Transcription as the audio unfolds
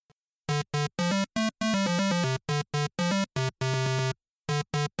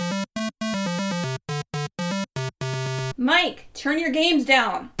Mike, turn your games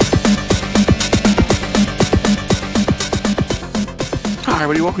down. Hi,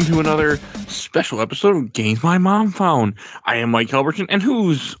 everybody. Welcome to another special episode of Games My Mom Found. I am Mike Helberton, and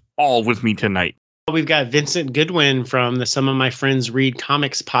who's all with me tonight? We've got Vincent Goodwin from the Some of My Friends Read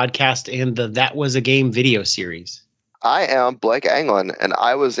Comics podcast and the That Was a Game video series. I am Blake Anglin, and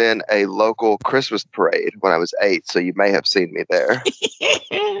I was in a local Christmas parade when I was 8, so you may have seen me there.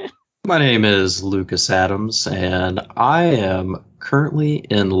 My name is Lucas Adams, and I am currently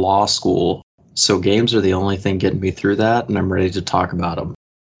in law school, so games are the only thing getting me through that, and I'm ready to talk about them.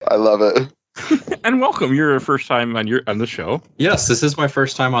 I love it. And welcome. You're first time on the show. Yes, this is my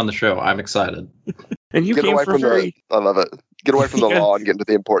first time on the show. I'm excited. And you Get came away for from very... I love it. Get away from the law and get into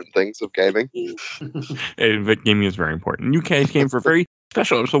the important things of gaming. And gaming is very important. You guys came for a very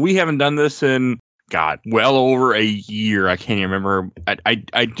special. So we haven't done this in, God, well over a year. I can't even remember.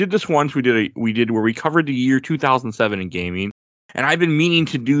 I did this once. We did where we covered the year 2007 in gaming. And I've been meaning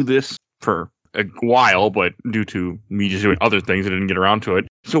to do this for a while, but due to me just doing other things, I didn't get around to it.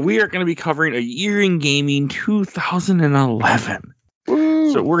 So we are going to be covering a year in gaming 2011.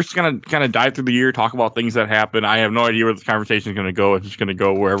 Woo. So we're just going to kind of dive through the year, talk about things that happened. I have no idea where this conversation is going to go. It's just going to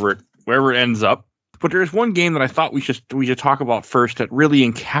go wherever it ends up. But there's one game that I thought we should talk about first that really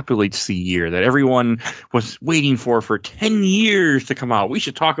encapsulates the year that everyone was waiting for 10 years to come out. We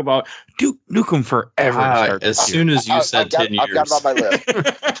should talk about Duke Nukem Forever. As soon as you said 10 years. I've got it on my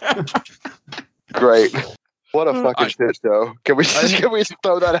list. Great. What a fucking shit show. Can we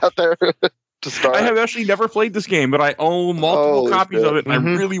throw that out there to start? I have actually never played this game, but I own multiple copies of it, and I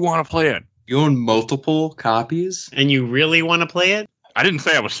really want to play it. You own multiple copies? And you really want to play it? I didn't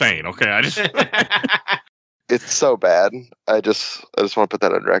say I was saying, okay? It's so bad. I just want to put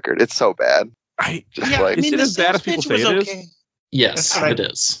that on record. It's so bad. Is it as bad as people say it is? Yes, it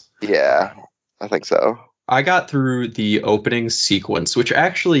is. Yeah, I think so. I got through the opening sequence, which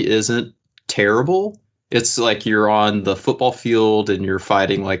actually isn't terrible. It's like you're on the football field and you're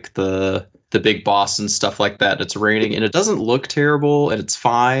fighting like the big boss and stuff like that. It's raining and it doesn't look terrible and it's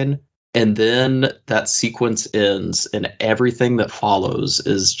fine. And then that sequence ends and everything that follows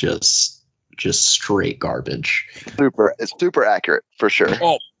is just straight garbage. It's super accurate for sure.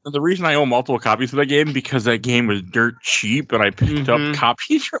 Oh, the reason I own multiple copies of that game because that game was dirt cheap and I picked up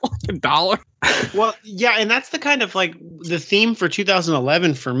copies for like $1. Well, yeah, and that's the kind of like the theme for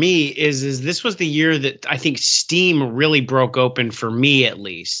 2011 for me is this was the year that I think Steam really broke open for me at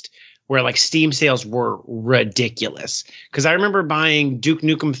least, where like Steam sales were ridiculous. Because I remember buying Duke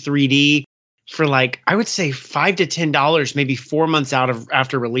Nukem 3D for like, I would say $5 to $10, maybe 4 months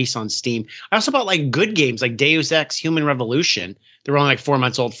after release on Steam. I also bought like good games like Deus Ex Human Revolution. They were only like 4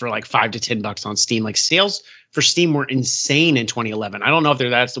 months old for like $5 to $10 on Steam. Like sales for Steam were insane in 2011. I don't know if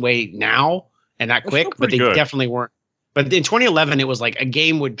that's the way now and that quick, but they definitely weren't. But in 2011, it was like a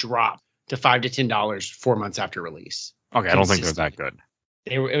game would drop to $5 to $10 4 months after release. Okay, I don't think they're that good.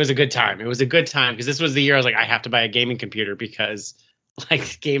 It was a good time. It was a good time because this was the year I was like, I have to buy a gaming computer because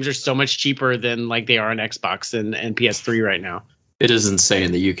like games are so much cheaper than like they are on Xbox and PS3 right now. It is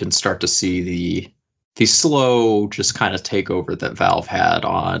insane that you can start to see the slow just kind of takeover that Valve had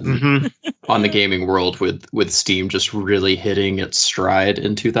on on the gaming world with Steam just really hitting its stride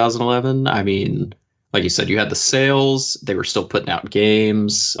in 2011. I mean, like you said, you had the sales, they were still putting out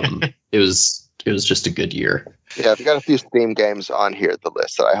games. It was just a good year. Yeah, I've got a few Steam games on here at the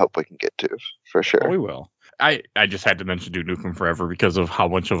list that I hope we can get to for sure. Oh, we will. I just had to mention Duke Nukem Forever because of how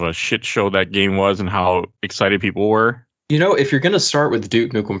much of a shit show that game was and how excited people were. You know, if you're going to start with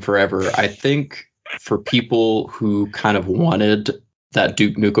Duke Nukem Forever, I think for people who kind of wanted that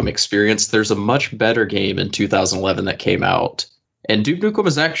Duke Nukem experience, there's a much better game in 2011 that came out. And Duke Nukem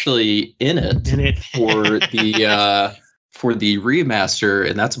is actually in it for the remaster,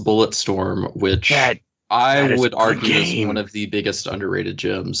 and that's Bulletstorm, which I would argue is one of the biggest underrated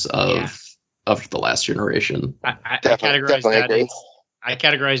gems of the last generation. I categorized that. I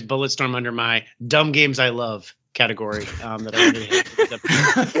categorized Bulletstorm under my dumb games I love category. That I really hate.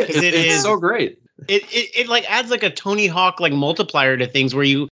 It's so great. It like adds like a Tony Hawk like multiplier to things where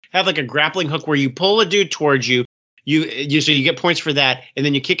you have like a grappling hook where you pull a dude towards you. So you get points for that, and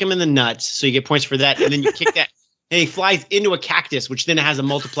then you kick him in the nuts, so you get points for that, and then you kick that, and he flies into a cactus, which then has a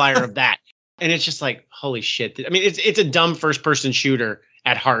multiplier of that. And it's just like, holy shit. I mean, it's a dumb first-person shooter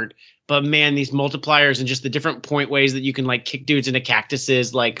at heart, but man, these multipliers and just the different point ways that you can like kick dudes into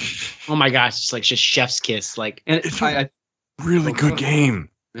cactuses, like, oh my gosh, it's like just chef's kiss. Like, and it's a really good game.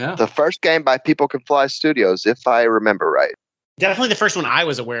 Yeah, the first game by People Can Fly Studios, if I remember right. Definitely the first one I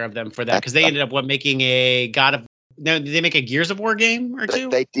was aware of them for that because they ended up making a God Did they make a Gears of War game or two?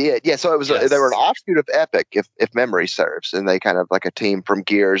 They did. Yeah, so it was they were an offshoot of Epic, if memory serves, and they kind of like a team from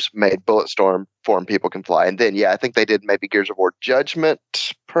Gears made Bulletstorm form People Can Fly, and then I think they did maybe Gears of War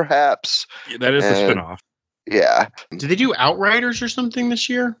Judgment, perhaps. Yeah, that is a spinoff. Yeah. Did they do Outriders or something this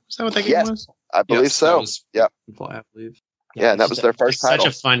year? Is that what that game was? I believe so. Yeah, I believe. Yeah, and that was their first title.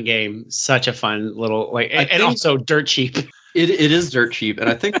 Such a fun game. Such a fun little and also dirt cheap. It is dirt cheap. And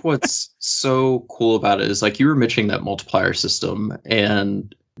I think what's so cool about it is like you were mentioning that multiplier system,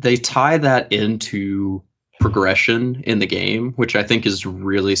 and they tie that into progression in the game, which I think is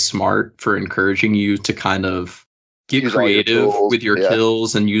really smart for encouraging you to kind of get creative with your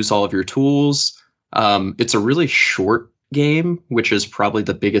kills and use all of your tools. It's a really short game, which is probably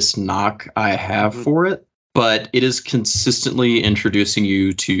the biggest knock I have for it. But it is consistently introducing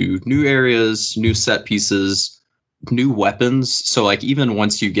you to new areas, new set pieces, new weapons. So like even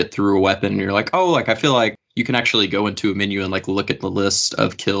once you get through a weapon, you're like, oh, like I feel like you can actually go into a menu and like look at the list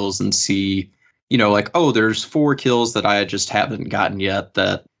of kills and see, like, oh, there's 4 kills that I just haven't gotten yet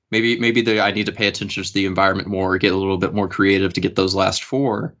that maybe I need to pay attention to the environment more, get a little bit more creative to get those last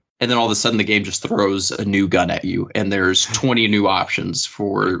 4. And then all of a sudden the game just throws a new gun at you and there's 20 new options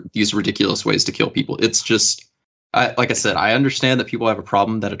for these ridiculous ways to kill people. It's just, like I said, I understand that people have a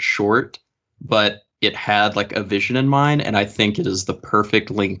problem that it's short, but it had like a vision in mind. And I think it is the perfect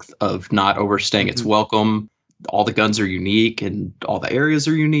length of not overstaying its welcome. All the guns are unique and all the areas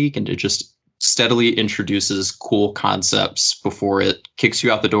are unique. And it just steadily introduces cool concepts before it kicks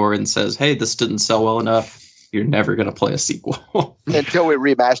you out the door and says, hey, this didn't sell well enough. You're never going to play a sequel. Until we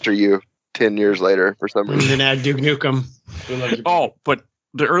remaster you 10 years later for some reason. And then add Duke Nukem. Oh, but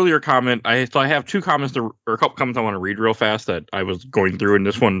the earlier comment, I have 2 comments or a couple comments I want to read real fast that I was going through. And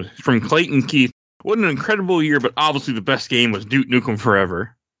this one from Clayton Keith. What an incredible year, but obviously the best game was Duke Nukem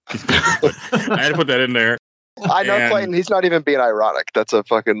Forever. I had to put that in there. I know Clayton, he's not even being ironic. That's a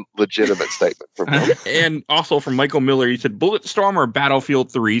fucking legitimate statement from him. And also from Michael Miller, he said Bulletstorm or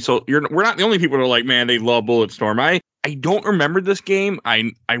Battlefield 3. So we're not the only people that are like, man, they love Bulletstorm. I don't remember this game.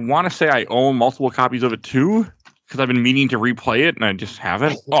 I want to say I own multiple copies of it too, because I've been meaning to replay it and I just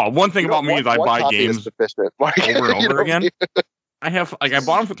haven't. Oh, one thing about me is I buy games over and over again. I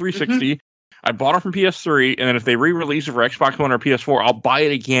bought them for 360. I bought them from PS3, and then if they re-release it for Xbox One or PS4, I'll buy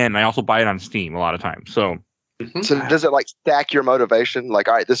it again. I also buy it on Steam a lot of times. So does it like stack your motivation? Like,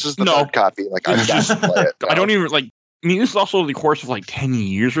 all right, this is the third copy. Like, I got to play it. I don't even this is also the course of like 10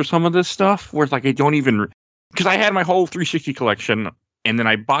 years or some of this stuff, where it's like I don't even, because I had my whole 360 collection, and then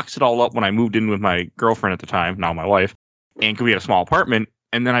I boxed it all up when I moved in with my girlfriend at the time, now my wife, and we had a small apartment,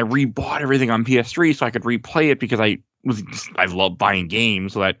 and then I rebought everything on PS3 so I could replay it because I love buying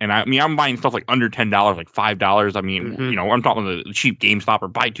games. I'm buying stuff like under $10, like $5. I mean, I'm talking the cheap GameStop or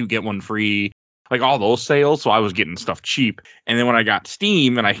buy 2 get 1 free, like all those sales. So I was getting stuff cheap. And then when I got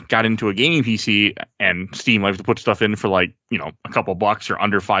Steam and I got into a gaming PC, and Steam likes to put stuff in for like, a couple bucks or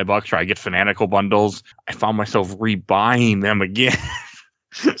under $5, or I get Fanatical bundles, I found myself rebuying them again.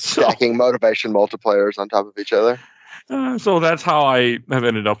 Stacking motivation multipliers on top of each other. So that's how I have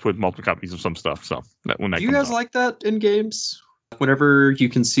ended up with multiple copies of some stuff. So do you guys like that in games? Whenever you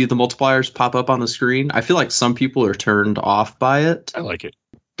can see the multipliers pop up on the screen, I feel like some people are turned off by it. I like it.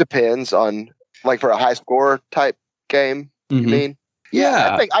 Depends on, like, for a high score type game. You mean?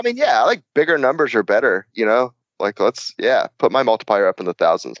 Yeah. I like bigger numbers are better. Like let's put my multiplier up in the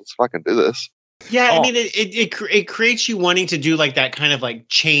thousands. Let's fucking do this. Yeah, I mean, it creates you wanting to do like that kind of like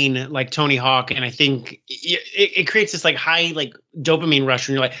chain, like Tony Hawk, and I think it creates this like high like dopamine rush,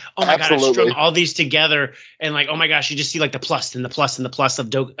 and you're like, oh my god, I strung all these together, and like, oh my gosh, you just see like the plus and the plus and the plus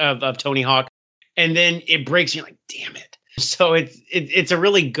of Tony Hawk, and then it breaks, and you're like, damn it. So it's a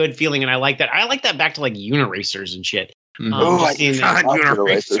really good feeling, and I like that. I like that back to like Uniracers and shit. Uniracers.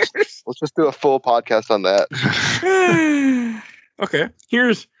 Let's just do a full podcast on that. Okay,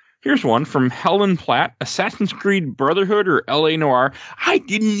 Here's one from Helen Platt, Assassin's Creed Brotherhood or L.A. Noire. I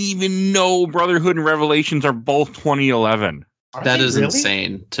didn't even know Brotherhood and Revelations are both 2011. That is really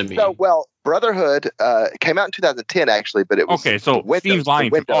insane to me. So, Brotherhood came out in 2010, actually, but it was... Okay, so Steve's lying.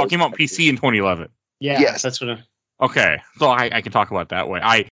 It came out PC in 2011. Yeah, yes. That's what Okay, so I can talk about it that way.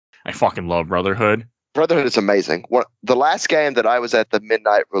 I fucking love Brotherhood. Brotherhood is amazing. The last game that I was at the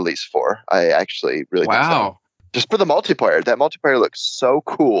midnight release for, I actually really wow. Just for the multiplayer. That multiplayer looks so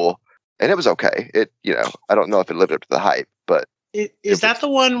cool. And it was okay. I don't know if it lived up to the hype, but... Is that the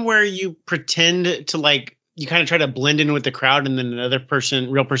one where you pretend to, like, you kind of try to blend in with the crowd and then another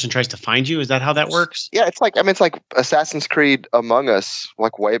real person tries to find you? Is that how that works? Yeah, it's like Assassin's Creed Among Us,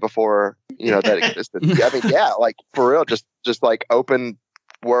 like way before, that existed. Like for real, just like open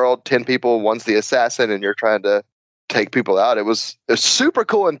world, 10 people, one's the assassin, and you're trying to take people out. It was super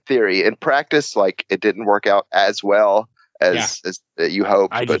cool in theory. In practice, like it didn't work out as well as you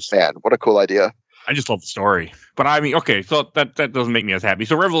hoped. Man, what a cool idea. I just love the story. But I mean, okay, so that doesn't make me as happy.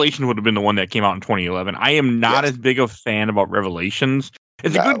 So Revelation would have been the one that came out in 2011. I am not as big of a fan about Revelations.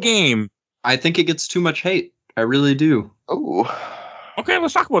 It's a good game. I think it gets too much hate. I really do. Oh. Okay,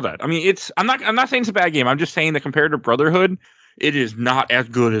 let's talk about that. I mean, I'm not saying it's a bad game. I'm just saying that compared to Brotherhood, it is not as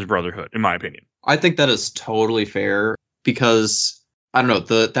good as Brotherhood, in my opinion. I think that is totally fair because I don't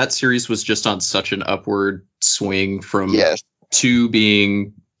know, that series was just on such an upward swing from 2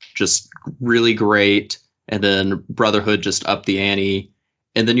 being just really great, and then Brotherhood just upped the ante,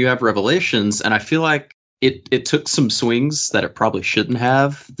 and then you have Revelations, and I feel like it took some swings that it probably shouldn't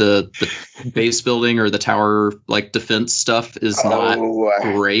have. The base building or the tower like defense stuff is not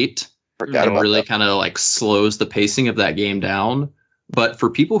great. It really kind of like slows the pacing of that game down. But for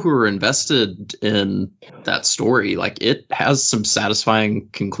people who are invested in that story, like it has some satisfying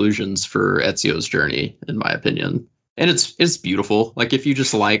conclusions for Ezio's journey, in my opinion. And it's beautiful. Like if you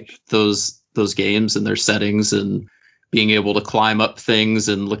just like those games and their settings and being able to climb up things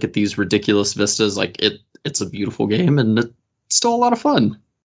and look at these ridiculous vistas, like it's a beautiful game and it's still a lot of fun.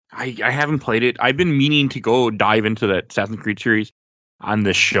 I haven't played it. I've been meaning to go dive into that Assassin's Creed series on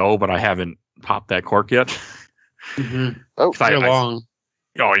this show, but I haven't popped that cork yet. Mm-hmm. Oh, long.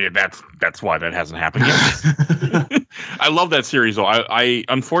 Oh yeah, that's why that hasn't happened yet. I love that series though. I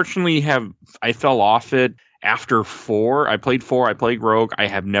unfortunately I fell off it after 4. I played 4. I played Rogue. I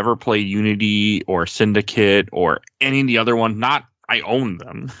have never played Unity or Syndicate or any of the other ones. Not I own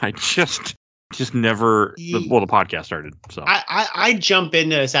them. I just never. The podcast started. So I jump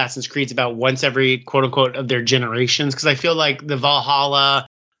into Assassin's Creed about once every quote unquote of their generations because I feel like the Valhalla,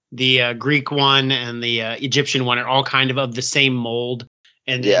 the Greek one, and the Egyptian one are all kind of the same mold.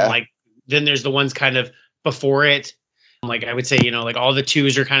 And then there's the ones kind of before it. Like I would say, like all the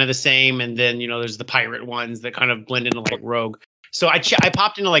 2s are kind of the same, and then there's the pirate ones that kind of blend into like Rogue. So I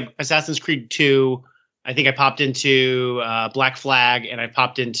popped into like Assassin's Creed 2. I think I popped into Black Flag, and I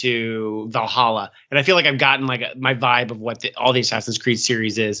popped into Valhalla. And I feel like I've gotten like my vibe of what all the Assassin's Creed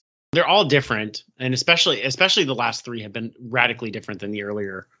series is. They're all different, and especially the last 3 have been radically different than the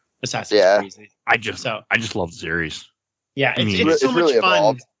earlier Assassin's Creed. I just love the series. Yeah, it's so much fun.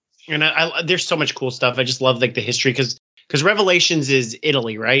 Evolved. And there's so much cool stuff. I just love like the history because Revelations is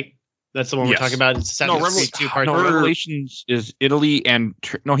Italy, right? That's the one we're talking about. It's Assassin's Creed 2 part 3. Revelations is Italy and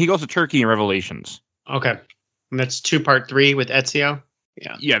he goes to Turkey in Revelations. Okay, and that's 2 part 3 with Ezio.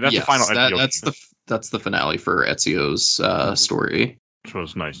 Yeah, that's the final. That's the finale for Ezio's story, which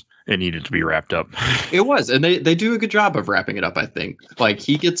was nice. It needed to be wrapped up. It was, and they do a good job of wrapping it up. I think like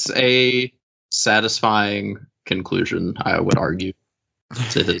he gets a satisfying conclusion, I would argue,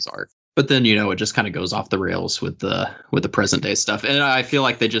 to his arc. But then it just kind of goes off the rails with the present day stuff, and I feel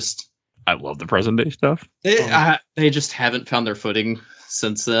like I love the present day stuff. They just haven't found their footing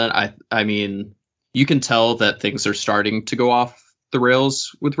since then. I mean, you can tell that things are starting to go off the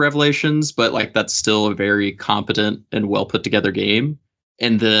rails with Revelations, but like that's still a very competent and well put together game.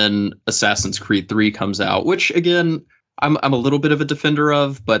 And then Assassin's Creed 3 comes out, which again I'm a little bit of a defender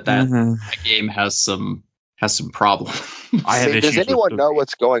of, but that game has some problems. Does anyone know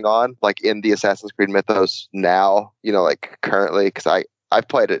what's going on like in the Assassin's Creed mythos now? Like currently, because I've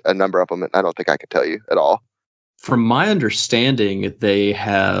played a number of them, and I don't think I can tell you at all. From my understanding, they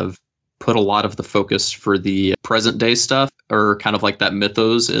have put a lot of the focus for the present day stuff, or kind of like that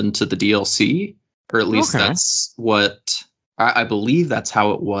mythos, into the DLC, or at least that's what I believe. That's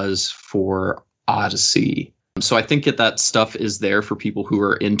how it was for Odyssey. So I think that stuff is there for people who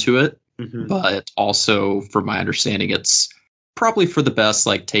are into it. Mm-hmm. But also, from my understanding, it's probably for the best,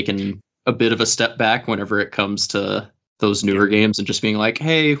 like taking a bit of a step back whenever it comes to those newer games and just being like,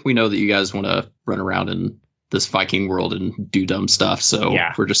 hey, we know that you guys want to run around in this Viking world and do dumb stuff. So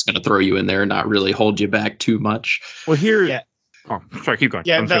we're just going to throw you in there and not really hold you back too much. Well, here. Yeah. Oh, sorry, keep going.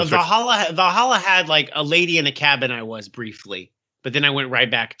 Yeah, Valhalla had like a lady in a cabin I was briefly. But then I went right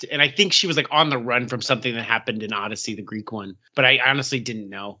back to, and I think she was like on the run from something that happened in Odyssey, the Greek one. But I honestly didn't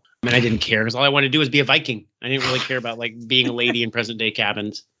know. I mean, I didn't care because all I wanted to do was be a Viking. I didn't really care about like being a lady in present day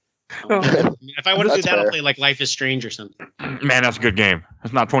cabins. If I want to do that, I'll play like Life is Strange or something. Man, that's a good game.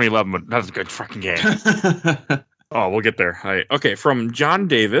 It's not 2011, but that's a good fucking game. Oh, we'll get there. Okay, from John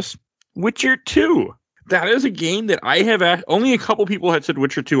Davis, Witcher 2. That is a game that I have only a couple people had said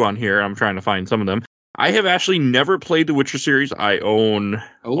Witcher 2 on here. I'm trying to find some of them. I have actually never played the Witcher series. I own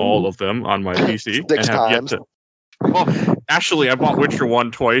all of them on my PC. 6 times. Well, actually, I bought Witcher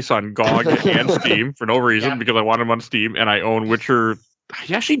 1 twice on GOG and Steam for no reason because I want them on Steam, and I own Witcher.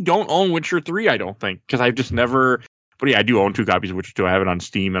 I actually don't own Witcher 3, I don't think, because I've just never But yeah, I do own 2 copies of Witcher 2. I have it on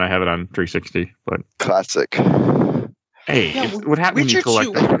Steam and I have it on 360. But classic. Hey, what happened when you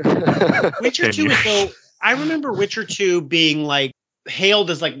collect Witcher 2 is though. I remember Witcher 2 being like hailed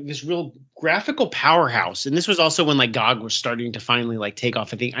as like this real graphical powerhouse, and this was also when like GOG was starting to finally like take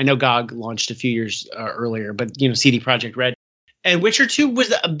off. I know GOG launched a few years earlier, but CD Projekt Red, and Witcher 2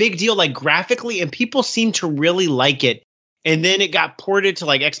 was a big deal like graphically, and people seemed to really like it. And then it got ported to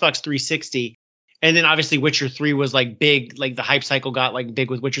like Xbox 360. And then obviously Witcher 3 was like big, like the hype cycle got like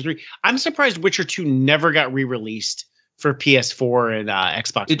big with Witcher 3. I'm surprised Witcher 2 never got re-released for PS4 and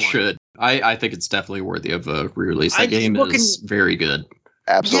Xbox It One. should. I think it's definitely worthy of a re-release. That game is very good.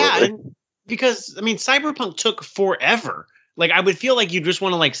 Absolutely. Yeah, because I mean, Cyberpunk took forever. Like I would feel like you just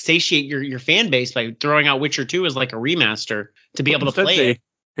want to like satiate your fan base by throwing out Witcher 2 as like a remaster to be able to play it.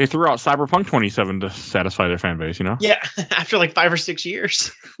 They threw out Cyberpunk 27 to satisfy their fan base, you know? Yeah, after like 5 or 6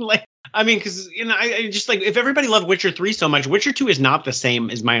 years. Like, I mean, because, you know, I just like, if everybody loved Witcher 3 so much, Witcher 2 is not the same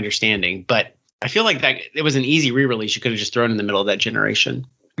as my understanding, but I feel like that it was an easy re-release. You could have just thrown in the middle of that generation.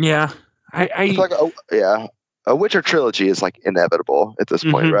 Yeah. It's like, a Witcher trilogy is like inevitable at this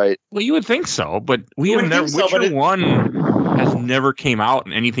point, right? Well, you would think so, but Witcher 1 has never came out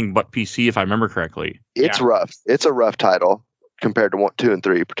in anything but PC, if I remember correctly. It's rough. It's a rough title compared to 1, 2, and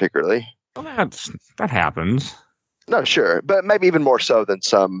 3 particularly. Well, that happens. No, sure, but maybe even more so than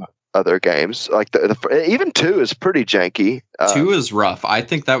some other games. Like even 2 is pretty janky. 2 is rough. I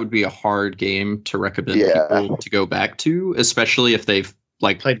think that would be a hard game to recommend people to go back to, especially if they've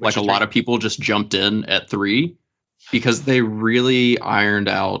like a lot of people just jumped in at 3, because they really ironed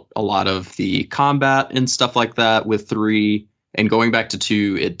out a lot of the combat and stuff like that with 3. And going back to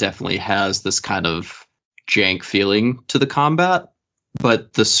 2, it definitely has this kind of jank feeling to the combat.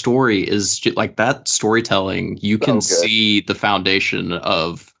 But the story is just, like that storytelling, you can see the foundation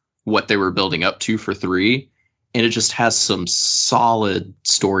of what they were building up to for 3. And it just has some solid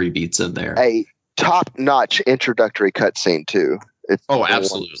story beats in there. A top-notch introductory cutscene, too.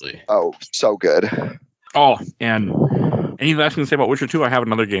 Absolutely. Oh, so good. Oh, and any last thing to say about Witcher 2? I have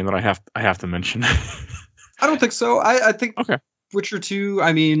another game that I have to mention. I don't think so. I think Witcher 2,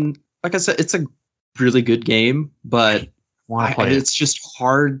 I mean, like I said, it's a really good game, but it's just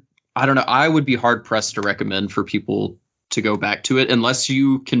hard. I don't know. I would be hard pressed to recommend for people to go back to it unless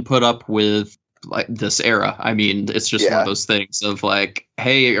you can put up with like this era. I mean, it's just one of those things of like,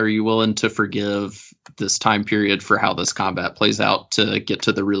 hey, are you willing to forgive this time period for how this combat plays out to get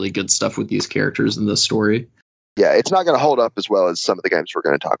to the really good stuff with these characters in this story? Yeah, it's not going to hold up as well as some of the games we're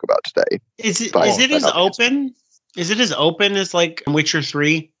going to talk about today. Is it as open? Is it as open as like Witcher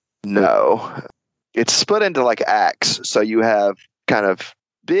 3? No. It's split into like acts. So you have kind of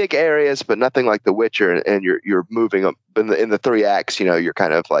big areas, but nothing like The Witcher, and you're moving up in the 3 acts, you know, you're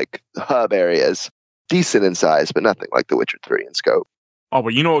kind of like hub areas, decent in size, but nothing like The Witcher 3 in scope. Oh,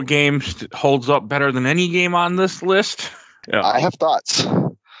 but you know what game holds up better than any game on this list? Yeah. I have thoughts.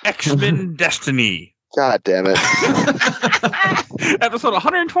 X-Men Destiny. God damn it. Episode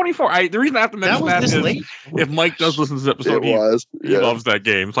 124. The reason I have to mention that is if Mike does listen to this episode, he loves that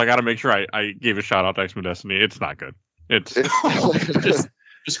game. So I got to make sure I gave a shout out to X-Men Destiny. It's not good. It's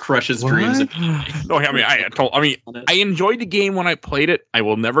just crushes dreams. No, I enjoyed the game when I played it. I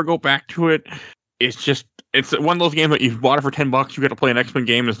will never go back to it. It's one of those games that you've bought it for $10. You got to play an X-Men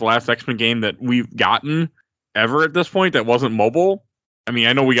game. It's the last X-Men game that we've gotten ever at this point that wasn't mobile. I mean,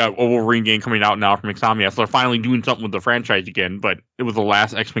 I know we got a Wolverine game coming out now from Insomnia, so they're finally doing something with the franchise again, but it was the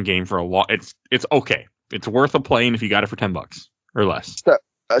last X-Men game for a lot. It's okay. It's worth a playing if you got it for $10 or less.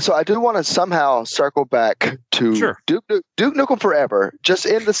 So I do want to somehow circle back to Duke Nukem Forever, just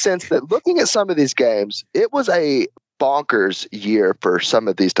in the sense that looking at some of these games, it was a bonkers year for some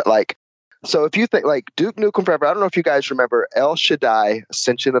of these. So if you think like Duke Nukem Forever, I don't know if you guys remember El Shaddai,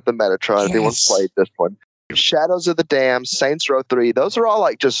 Ascension of the Metatron. If anyone's played this one. Shadows of the Dam, Saints Row 3, those are all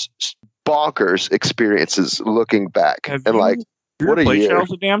like just bonkers experiences looking back. What a year.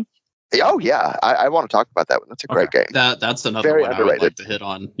 Shadows of the Dam? Oh yeah, I want to talk about that one. That's a great game. That's another Very one underrated. I would like to hit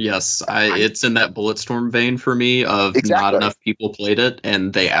on. Yes, it's in that Bulletstorm vein for me of not enough people played it,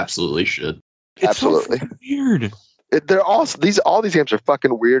 and they absolutely should. Absolutely. It's so weird. They're all these games are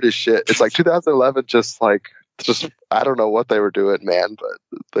fucking weird as shit. It's like 2011, just I don't know what they were doing, man,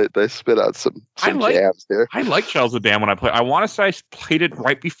 but they spit out some jams here. I like Shadows of the Dam when I played. I want to say I played it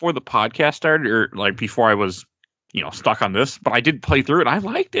right before the podcast started, or like before I was, stuck on this. But I did play through it. And I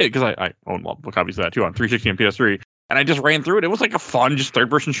liked it because I own multiple copies of that too on 360 and PS3. And I just ran through it. It was like a fun, just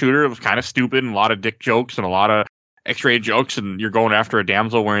third-person shooter. It was kind of stupid and a lot of dick jokes and a lot of X-rated jokes and you're going after a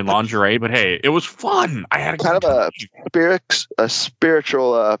damsel wearing lingerie. But hey, it was fun. I had a kind of a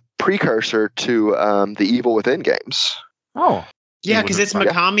spiritual precursor to the Evil Within games. Oh, yeah, because it's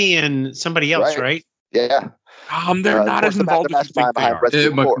Mikami and somebody else, right? Yeah. They're not as involved as you think they are.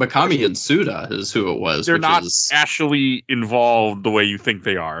 Mikami and Suda is who it was. They're not actually involved the way you think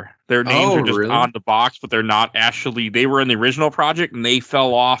they are. Their names are just on the box, but they're not actually. They were in the original project, and they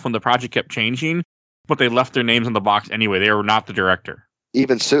fell off when the project kept changing, but they left their names on the box anyway. They were not the director.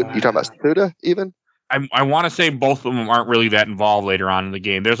 Even Suda? You talking about Suda even? I want to say both of them aren't really that involved later on in the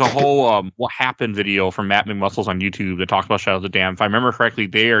game. There's a whole What Happened video from Matt McMuscles on YouTube that talks about Shadows of the Dam. If I remember correctly,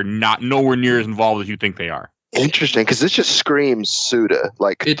 they are nowhere near as involved as you think they are. Interesting, because this just screams Suda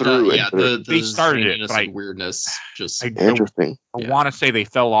through. They started it, but weirdness. Just interesting. I want to say they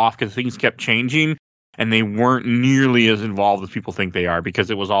fell off because things kept changing, and they weren't nearly as involved as people think they are because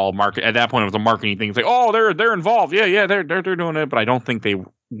it was all market. At that point, it was a marketing thing. It's like, oh, they're involved. Yeah, they're doing it, but I don't think they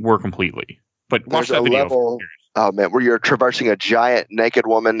were completely. But watch that video. Level, oh man, where you're traversing a giant naked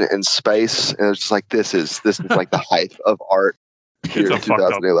woman in space, and it's just like this is like the height of art here in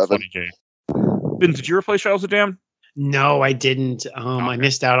 2011. Vince, did you ever play Shadows of the Dam? No, I didn't. Okay. I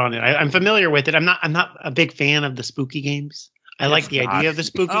missed out on it. I'm familiar with it. I'm not a big fan of the spooky games. I like the idea of the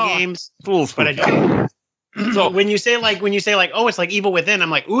spooky games, but I don't. So when you say oh, it's like Evil Within, I'm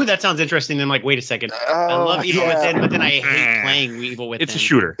like, ooh, that sounds interesting. And I'm like, wait a second, I love Evil Within, but then I hate playing Evil Within. It's a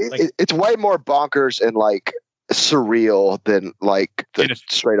shooter. It's way more bonkers and surreal than the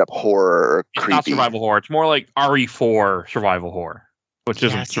straight up horror or creepy. It's not survival horror. It's more like RE4 survival horror, which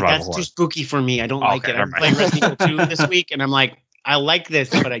isn't survival horror. That's too spooky for me. I don't like it. I'm playing Resident Evil 2 this week, and I'm like, I like this,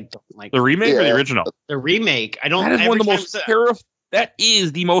 but I don't like the remake or the original. The remake. I don't. That is one of the most That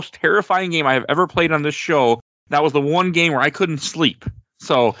is the most terrifying game I have ever played on this show. That was the one game where I couldn't sleep.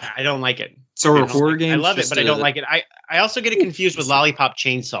 So I don't like it. So horror games. I love it, but I don't like it. I also get it confused with Lollipop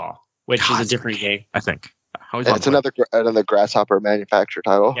Chainsaw, which is a different game. I think. It's another Grasshopper manufacturer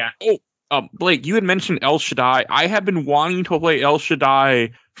title. Yeah. Blake, you had mentioned El Shaddai. I have been wanting to play El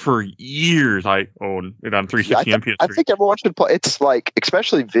Shaddai for years. I own it on 360 and PS3. I think everyone should play. It's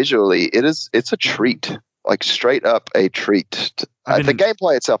especially visually, it's a treat. Straight up a treat. The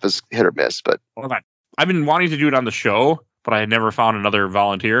gameplay itself is hit or miss, but I've been wanting to do it on the show, but I had never found another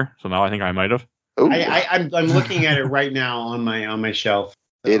volunteer. So now I think I might have. I'm looking at it right now on my shelf.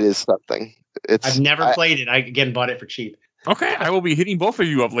 So. It is something. I've never played it. I again bought it for cheap. Okay, I will be hitting both of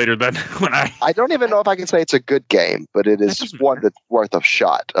you up later then. I don't even know if I can say it's a good game, but it is one that's worth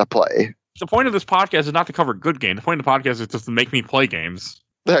a play. The point of this podcast is not to cover good games. The point of the podcast is just to make me play games.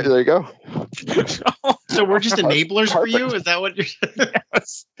 There you go. So we're just enablers for you? Is that what you're saying?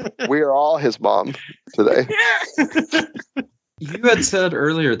 Yes. We are all his mom today. You had said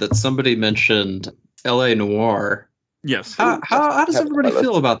earlier that somebody mentioned L.A. Noire. Yes. How does everybody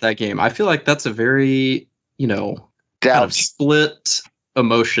feel about that game? I feel like that's a very, kind of split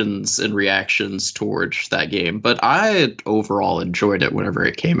emotions and reactions towards that game. But I overall enjoyed it whenever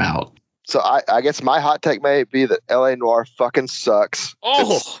it came out. So I guess my hot take may be that L.A. Noire fucking sucks.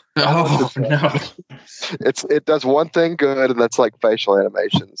 No! It does one thing good, and that's facial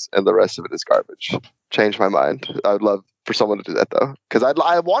animations, and the rest of it is garbage. Change my mind. I would love for someone to do that though, because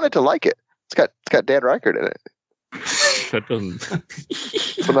I wanted to like it. It's got Dan Reichert in it. That doesn't.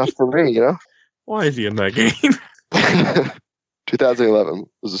 It's enough for me, Why is he in that game? 2011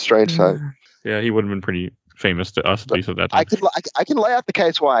 was a strange time. Yeah, he would have been pretty famous to us, at least at that time. I can lay out the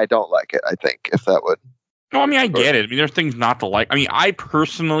case why I don't like it, I think, if that would. No, I get it. There's things not to like. I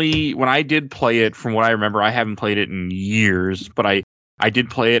personally, when I did play it, from what I remember, I haven't played it in years, but I did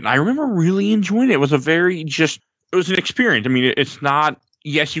play it, and I remember really enjoying it. It was it was an experience. It's not,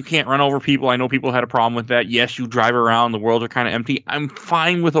 yes, you can't run over people. I know people had a problem with that. Yes, you drive around, the worlds are kind of empty. I'm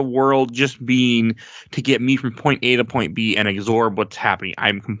fine with a world just being to get me from point A to point B and absorb what's happening.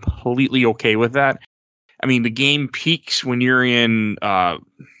 I'm completely okay with that. The game peaks when you're in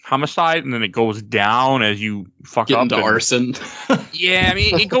homicide, and then it goes down as you get into arson. Yeah,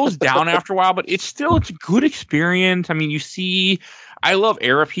 it goes down after a while, but it's a good experience. You see, I love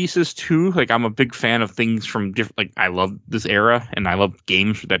era pieces too. I'm a big fan of things from different. I love this era, and I love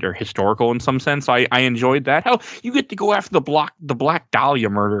games that are historical in some sense. So I enjoyed that. Hell, you get to go after the Black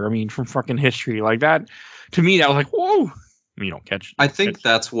Dahlia murder. From fucking history like that. To me, that was whoa. You don't catch. I think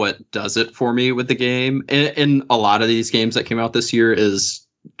that's what does it for me with the game. In a lot of these games that came out this year is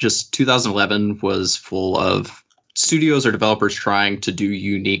just 2011 was full of studios or developers trying to do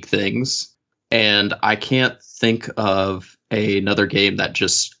unique things. And I can't think of another game that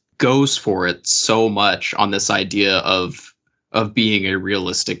just goes for it so much on this idea of of being a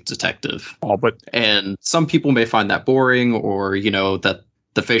realistic detective. But And some people may find that boring, or, that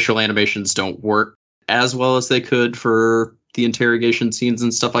the facial animations don't work as well as they could for the interrogation scenes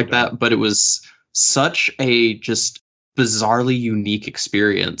and stuff like that. But it was such a just bizarrely unique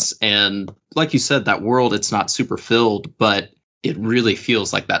experience. And like you said, that world, it's not super filled, but it really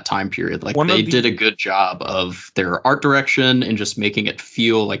feels like that time period. Like they did a good job of their art direction and just making it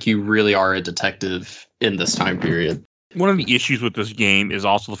feel like you really are a detective in this time period. One of the issues with this game is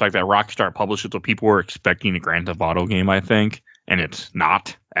also the fact that Rockstar published it, so people were expecting a Grand Theft Auto game, I think, and it's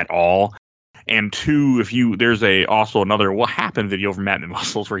not at all. And two, there's also another What Happened video from Matt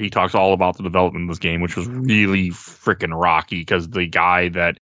Muscles where he talks all about the development of this game, which was really freaking rocky because the guy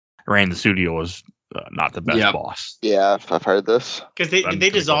that ran the studio was not the best boss. Yeah, I've heard this. Because did they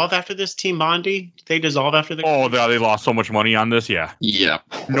dissolve after this, Team Bondi? Did they dissolve after the? Oh, they lost so much money on this. Yeah.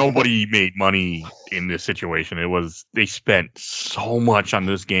 Nobody made money in this situation. They spent so much on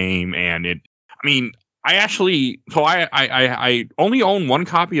this game, and I only own one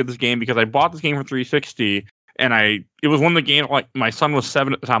copy of this game because I bought this game for 360, and it was one of the games, like, my son was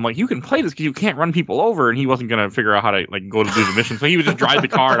 7 at the time. I'm like, you can play this because you can't run people over, and he wasn't going to figure out how to go to do the mission, so he would just drive the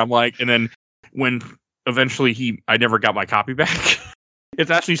car, and I'm like, and then when eventually I never got my copy back.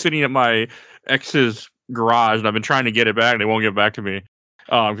 It's actually sitting at my ex's garage, and I've been trying to get it back, and they won't give it back to me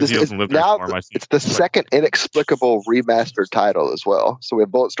because he doesn't live there anymore. It's the second inexplicable remastered title as well. So we have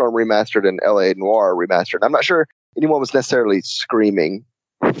Bulletstorm remastered and LA Noire remastered. I'm not sure anyone was necessarily screaming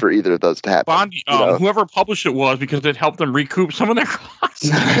for either of those to happen. Bondi, whoever published it was, because it helped them recoup some of their costs.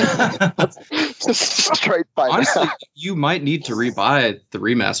 Straight by honestly, you might need to rebuy the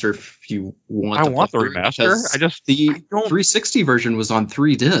remaster if you want. I want the remaster. The 360 version was on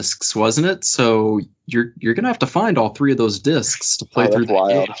 3 discs, wasn't it? So you're gonna have to find all 3 of those discs to play through the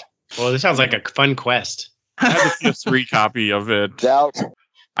game. Well, this sounds like a fun quest. I have a PS3 copy of it. Doubt.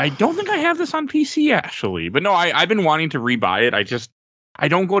 I don't think I have this on PC actually, but no, I've been wanting to rebuy it. I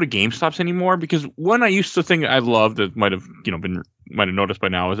don't go to GameStops anymore because one I used to think I loved, that might have noticed by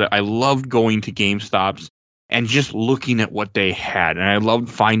now, is that I loved going to GameStops and just looking at what they had, and I loved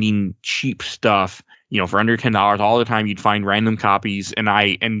finding cheap stuff, for under $10 all the time. You'd find random copies, now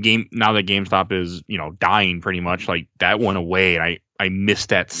that GameStop is dying pretty much, like that went away, and I miss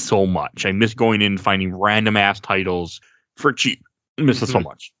that so much. I miss going in and finding random ass titles for cheap. I miss it so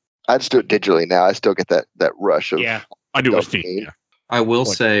much. I just do it digitally now. I still get that rush of I do with Steam. Yeah. I will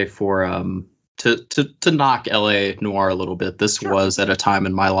say for to knock LA Noire a little bit, this was at a time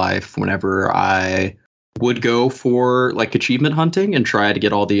in my life whenever I would go for like achievement hunting and try to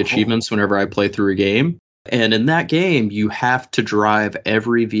get all the achievements whenever I play through a game. And in that game, you have to drive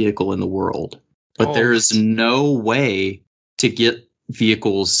every vehicle in the world, but there is no way to get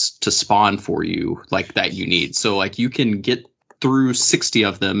vehicles to spawn for you like that you need. So like you can get through 60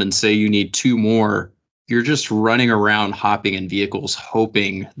 of them and say you need 2 more. You're just running around hopping in vehicles,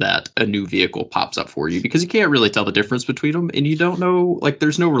 hoping that a new vehicle pops up for you, because you can't really tell the difference between them. And you don't know, like,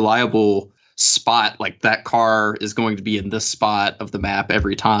 there's no reliable spot. Like, that car is going to be in this spot of the map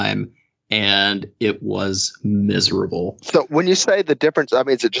every time. And it was miserable. So when you say the difference, I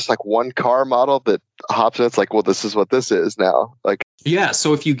mean, is it just like one car model that hops in? It's like, well, this is what this is now. Like, yeah.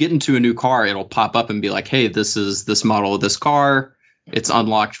 So if you get into a new car, it'll pop up and be like, hey, this is this model of this car. It's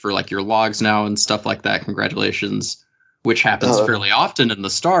unlocked for like your logs now and stuff like that. Congratulations, which happens fairly often in the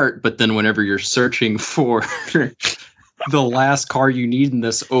start. But then whenever you're searching for the last car you need in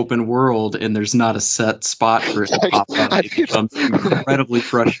this open world and there's not a set spot for it to pop up, it becomes incredibly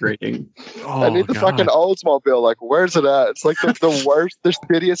frustrating. I need the fucking Oldsmobile. Like, where's it at? It's like the worst, the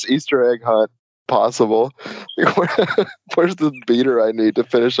shittiest Easter egg hunt possible. Where's the beater I need to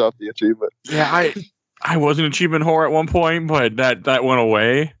finish off the achievement? Yeah, I was an achievement whore at one point, but that went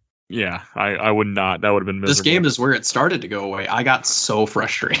away. Yeah, I would not. That would have been miserable. This game is where it started to go away. I got so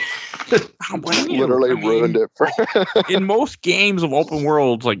frustrated. Literally ruined it. In most games of open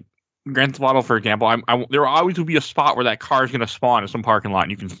worlds, like Grand Theft Auto, for example, there always will be a spot where that car is going to spawn in some parking lot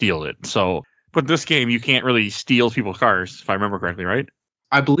and you can steal it. So, but this game, you can't really steal people's cars, if I remember correctly, right?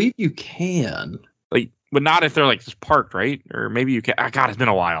 I believe you can. But not if they're like just parked, right? Or maybe you can. God, it's been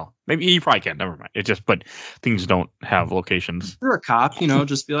a while. Maybe you probably can. Never mind. But things don't have locations. You're a cop,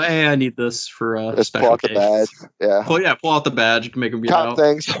 just be like, hey, I need this for a just special case. Pull out the badge. Yeah. Pull out the badge. You can make them get out.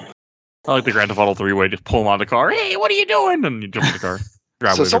 Things. I like the Grand Theft Auto 3-way. Just pull them out of the car. Hey, what are you doing? And you jump in the car.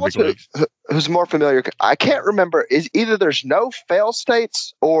 Grab so someone who's more familiar, I can't remember, is either there's no fail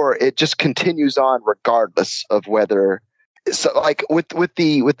states or it just continues on regardless of whether. So like with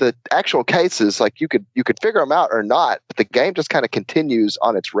the actual cases, like you could figure them out or not, but the game just kind of continues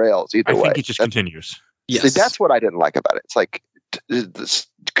on its rails either way. I think it just continues. Yes. See, that's what I didn't like about it. It's like the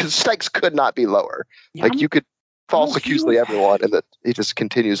stakes could not be lower. Yeah, like you could falsely accuse everyone, and that he just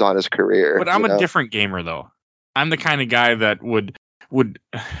continues on his career. But I'm a different gamer, though. I'm the kind of guy that would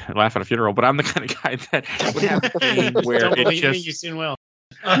laugh at a funeral, but I'm the kind of guy that would have a game where Don't it believe me, just you soon will.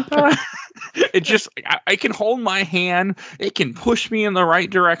 it just I can hold my hand, it can push me in the right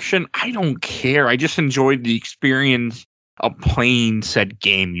direction. I don't care. I just enjoyed the experience of playing said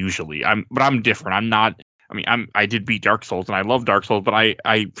game usually. I'm different. I did beat Dark Souls and I love Dark Souls, but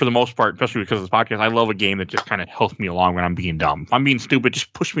I for the most part, especially because of this podcast, I love a game that just kind of helps me along when I'm being dumb. If I'm being stupid,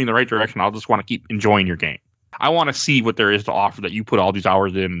 just push me in the right direction. I'll just want to keep enjoying your game. I want to see what there is to offer that you put all these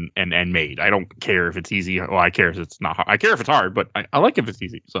hours in and made. I don't care if it's easy. Well, I care if it's not hard. I care if it's hard, but I like if it's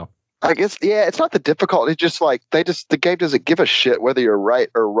easy. So I guess, yeah, it's not the difficulty. It's just like the game doesn't give a shit whether you're right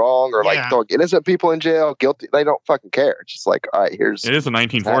or wrong or like throwing innocent people in jail, guilty. They don't fucking care. It's just like, all right, it is the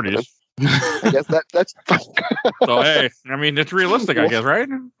 1940s. I guess that's so. Hey, I mean, it's realistic, I guess, right?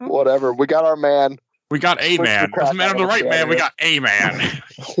 Whatever. We got our man. We got a man. As a man of the right man, we got a man.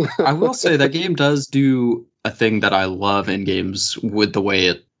 I will say that game does do a thing that I love in games with the way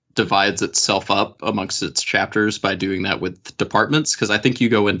it divides itself up amongst its chapters by doing that with departments. Because I think you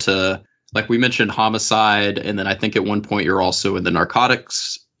go into, like we mentioned, homicide, and then I think at one point you're also in the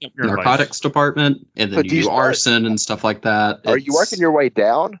narcotics department, and then you do arson and stuff like that. Are you working your way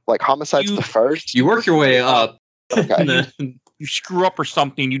down? Like homicide's the first? You work your way up. Okay. You screw up or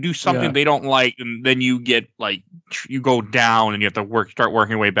something, you do something they don't like, and then you get like you go down and you have to start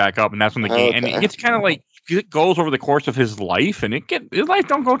working your way back up, and that's when the game and it's kind of like it goes over the course of his life, and his life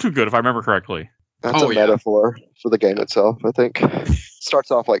don't go too good if I remember correctly. That's a metaphor for the game itself, I think.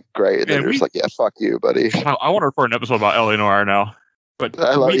 Starts off like great, and then you're just like, yeah, fuck you, buddy. I want to record an episode about L.A. Noire now. But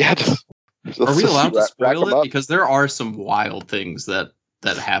I love are we allowed to spoil it? Because there are some wild things that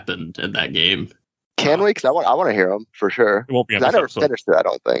happened in that game. Can we? Because I want to hear them for sure. It won't be. I never finished it. I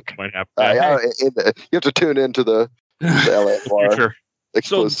don't think. Might have. You have to tune into the LA Noire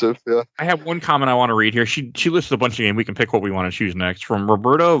exclusive. So, yeah. I have one comment I want to read here. She listed a bunch of games. We can pick what we want to choose next. From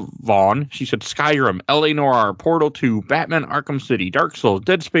Roberta Vaughn, she said Skyrim, LA Noire, Portal 2, Batman: Arkham City, Dark Souls,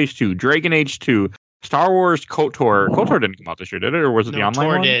 Dead Space 2, Dragon Age 2, Star Wars KOTOR. KOTOR didn't come out this year, did it? Or was it the online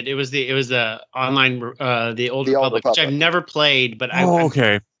KOTOR one? did. It was the online, the Old Republic, which I've never played, but I'm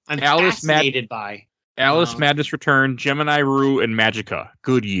fascinated by. Alice Madness Return, Gemini Rue, and Magicka.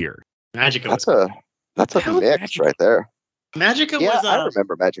 Good year. Magicka. That's a mix right there. Magicka was. I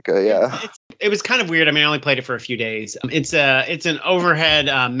remember Magicka. Yeah, it was kind of weird. I mean, I only played it for a few days. It's an overhead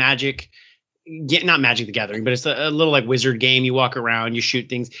magic. Not Magic the Gathering, but it's a little like wizard game. You walk around, you shoot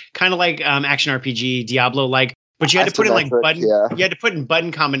things, kind of like action RPG, Diablo like. But you had to put in like button. Yeah. You had to put in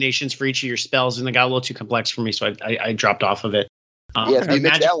button combinations for each of your spells, and it got a little too complex for me, so I dropped off of it.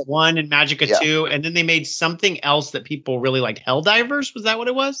 Magic 1 and Magicka 2, and then they made something else that people really liked. Helldivers, was that what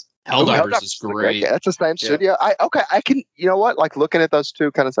it was? Helldivers is great. Yeah, that's the same studio. I can. You know what? Like looking at those two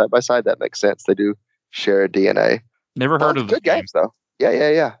kind of side by side, that makes sense. They do share a DNA. Never heard of good games though.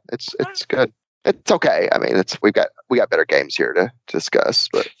 Yeah. It's good. It's okay. I mean, we got better games here to discuss.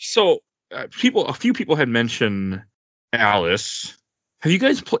 But so a few people had mentioned Alice. Have you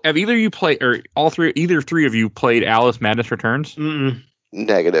guys? Have either of you played, or either three of you played Alice Madness Returns? Mm-mm.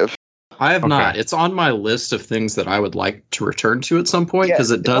 Negative. I have not. It's on my list of things that I would like to return to at some point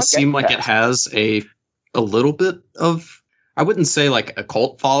because it does seem like it has a little bit of, I wouldn't say like a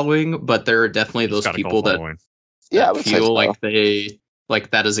cult following, but there are definitely those people that feel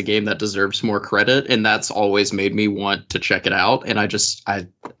like that is a game that deserves more credit, and that's always made me want to check it out. And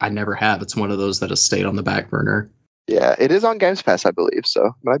I never have. It's one of those that has stayed on the back burner. Yeah, it is on Games Pass, I believe, so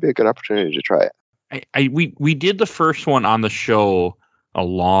it might be a good opportunity to try it. We did the first one on the show a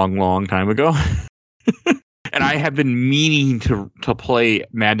long time ago, and I have been meaning to play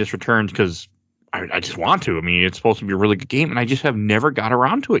Madness Returns because I just want to. I mean, it's supposed to be a really good game, and I just have never got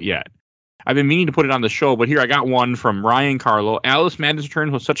around to it yet. I've been meaning to put it on the show, but here I got one from Ryan Carlo. Alice Madness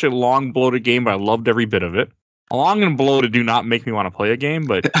Returns was such a long, bloated game, but I loved every bit of it. Long and bloated do not make me want to play a game,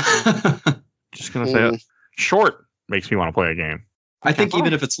 but just gonna say it. Short makes me want to play a game. I think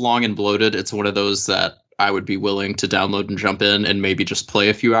even if it's long and bloated, it's one of those that I would be willing to download and jump in and maybe just play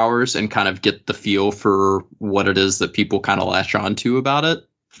a few hours and kind of get the feel for what it is that people kind of latch on to about it.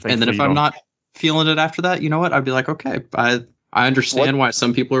 And then if I'm not feeling it after that, you know what? I'd be like, okay, I understand why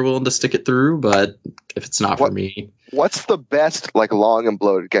some people are willing to stick it through, but if it's not for me. What's the best like long and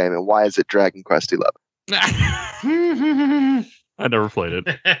bloated game, and why is it Dragon Quest 11? I never played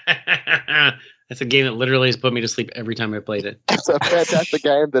it. That's a game that literally has put me to sleep every time I played it. It's a fantastic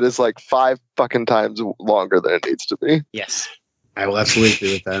game that is like 5 fucking times longer than it needs to be. Yes. I will absolutely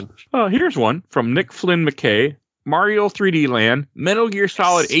agree with that. Here's one from Nick Flynn McKay. Mario 3D Land, Metal Gear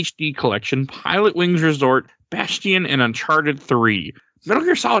Solid HD Collection, Pilot Wings Resort, Bastion, and Uncharted 3. Metal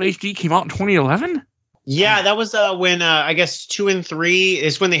Gear Solid HD came out in 2011? Yeah, that was when I guess 2 and 3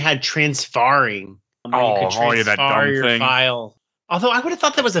 is when they had transferring. Yeah, that dumb your thing. File. Although I would have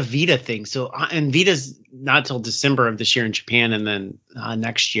thought that was a Vita thing. So and Vita's not till December of this year in Japan, and then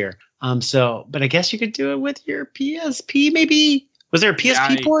next year. But I guess you could do it with your PSP. Maybe was there a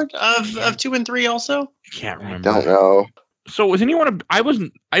PSP port of 2 and 3 also? I can't remember. Don't know. So was anyone?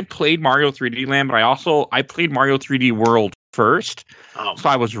 I played Mario 3D Land, but I played Mario 3D World first. Oh. So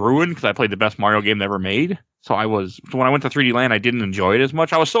I was ruined because I played the best Mario game ever made. So when I went to 3D Land, I didn't enjoy it as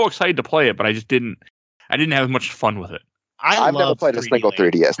much. I was so excited to play it, but I didn't have as much fun with it. I've never played a single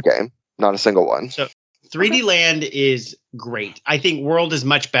 3DS game. Not a single one. So 3D Land is great. I think World is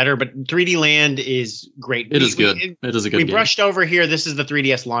much better, but 3D Land is great. It is good. It is a good game. We brushed over here. This is the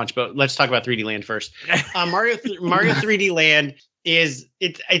 3DS launch, but let's talk about 3D Land first. Mario 3D Land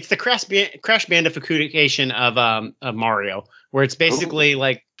it's the Crash Bandicoot-ification of Mario, where it's basically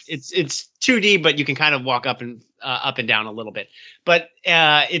like it's 2D, but you can kind of walk up and down a little bit. But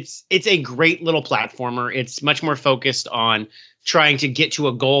it's a great little platformer. It's much more focused on trying to get to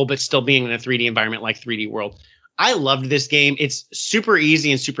a goal, but still being in a 3D environment like 3D World. I loved this game. It's super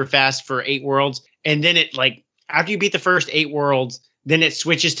easy and super fast for 8 worlds. And then after you beat the first 8 worlds, then it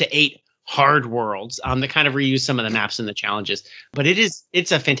switches to 8 hard worlds that kind of reuse some of the maps and the challenges. But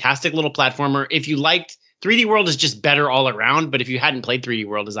it's a fantastic little platformer. If you liked 3D World is just better all around, but if you hadn't played 3D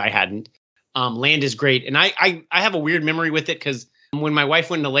World as I hadn't, Land is great. And I have a weird memory with it because when my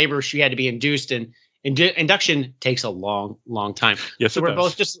wife went into labor, she had to be induced, and induction takes a long, long time. Yes, so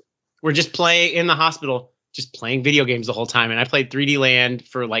we're just playing in the hospital, just playing video games the whole time. And I played 3D Land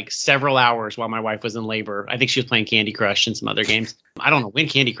for several hours while my wife was in labor. I think she was playing Candy Crush and some other games. I don't know when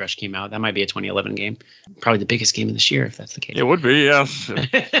Candy Crush came out. That might be a 2011 game. Probably the biggest game of this year, if that's the case. It would be, yes.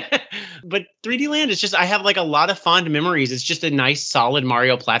 But 3D Land is just, I have a lot of fond memories. It's just a nice, solid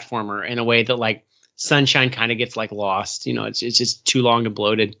Mario platformer in a way that Sunshine kind of gets lost. It's just too long and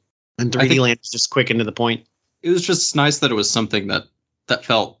bloated. And 3D Land is just quick and to the point. It was just nice that it was something that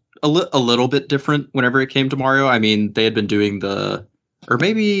felt a little bit different whenever it came to Mario. I mean, they had been doing or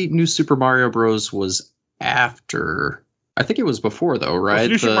maybe New Super Mario Bros. Was after. I think it was before though, right?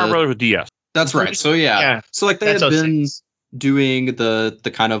 New Super Mario Bros. With DS. That's right. So yeah. So they had been doing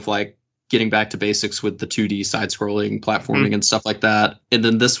the kind of getting back to basics with the 2D side-scrolling platforming and stuff like that. And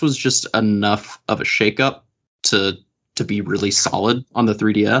then this was just enough of a shakeup to be really solid on the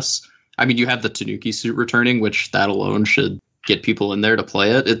 3DS. I mean, you have the Tanuki suit returning, which that alone should get people in there to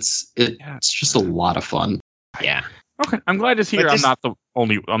play it. It's just a lot of fun. Yeah. Okay. I'm glad to hear I'm not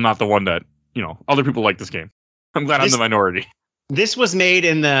the one that, other people like this game. I'm glad I'm the minority. This was made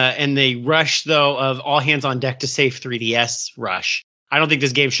in the rush though of all hands on deck to save 3DS rush. I don't think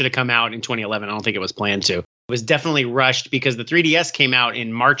this game should have come out in 2011. I don't think it was planned to. It was definitely rushed because the 3DS came out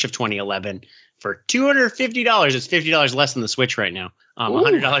in March of 2011 for $250. It's $50 less than the Switch right now.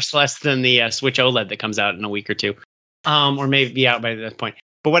 $100 less than the Switch OLED that comes out in a week or two. Or maybe be out by that point.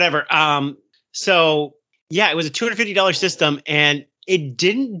 But whatever. So yeah, it was a $250 system and it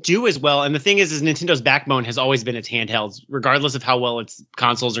didn't do as well. And the thing is Nintendo's backbone has always been its handhelds, regardless of how well its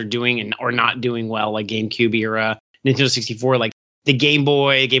consoles are doing or not doing well, like GameCube era, Nintendo 64, the Game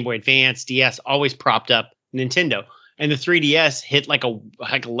Boy Advance, DS always propped up Nintendo. And the 3DS hit like a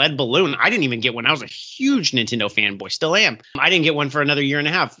lead balloon. I didn't even get one. I was a huge Nintendo fanboy, still am. I didn't get one for another year and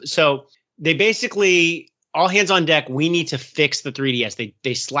a half. So they basically, all hands on deck, we need to fix the 3DS.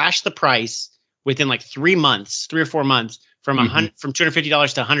 They slashed the price within 3 or 4 months from from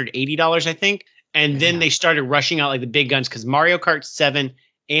 $250 to $180, I think. And then they started rushing out the big guns because Mario Kart 7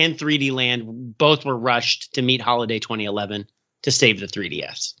 and 3D Land both were rushed to meet holiday 2011 to save the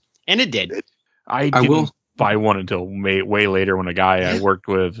 3DS. And it did. I didn't buy one until way later when a guy I worked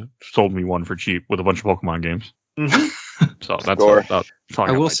with sold me one for cheap with a bunch of Pokemon games. So that's all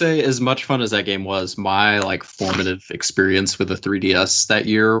I will say, as much fun as that game was, my formative experience with the 3DS that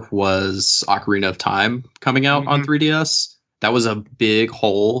year was Ocarina of Time coming out on 3DS. That was a big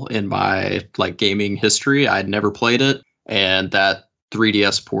hole in my gaming history. I'd never played it, and that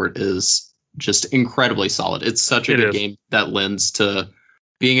 3DS port is just incredibly solid. It's such a good game that lends to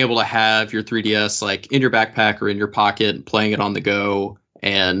being able to have your 3DS in your backpack or in your pocket, playing it on the go,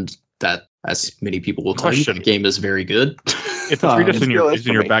 and as many people will tell you, the game is very good. If the 3DS is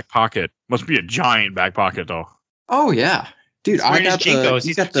in your back pocket, must be a giant back pocket though. Oh yeah, dude! I got you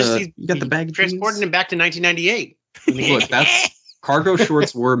got the bag. Transporting him back to 1998. Look, Cargo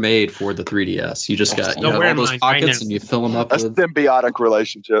shorts were made for the 3DS. You just got Don't all wear those mine right pockets now. and you fill them up A with. symbiotic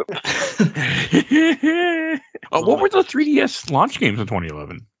relationship. What were the 3DS launch games in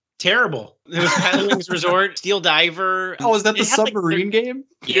 2011? Terrible. It was Paddling's Resort, Steel Diver. Oh, is that the It had, like, submarine game?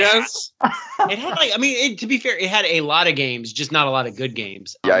 Yes. It had to be fair, it had a lot of games, just not a lot of good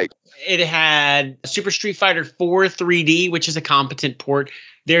games. Yikes. It had Super Street Fighter 4 3D, which is a competent port.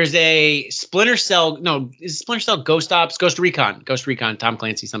 There's a Splinter Cell. No, is Splinter Cell Ghost Ops? Ghost Recon, Tom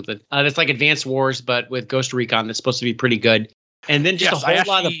Clancy something. That's like Advanced Wars, but with Ghost Recon. That's supposed to be pretty good. And then just Yes, a whole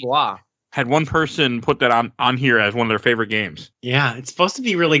lot of actually blah. Had one person put that on here as one of their favorite games. Yeah, it's supposed to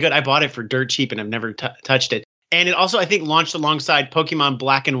be really good. I bought it for dirt cheap and I've never touched it. And it also, I think, launched alongside Pokemon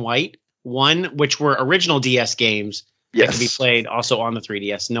Black and White 1, which were original DS games that could be Yes. played also on the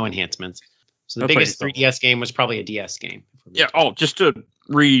 3DS, no enhancements. So the That's biggest pretty 3DS game was probably a DS game. Yeah. Oh, just to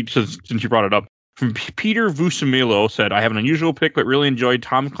read, since you brought it up, from Peter Vusimilo said, I have an unusual pick, but really enjoyed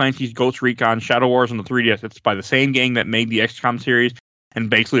Tom Clancy's Ghost Recon Shadow Wars on the 3DS. It's by the same gang that made the XCOM series, and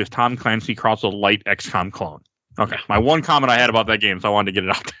basically it's Tom Clancy cross a light XCOM clone. Okay. My one comment I had about that game, so I wanted to get it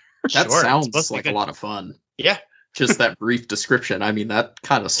out there. That Sure, it's sounds supposed to be like a good. lot of fun. Yeah. Just that brief description. I mean, that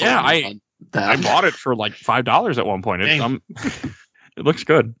kind of Yeah, on that. I bought it for like $5 at one point. Dang. It looks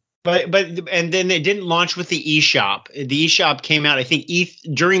good. But and then it didn't launch with the eShop. The eShop came out, I think,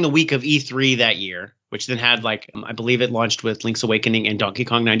 during the week of E3 that year, which then had I believe it launched with Link's Awakening and Donkey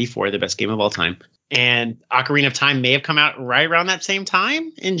Kong 94, the best game of all time. And Ocarina of Time may have come out right around that same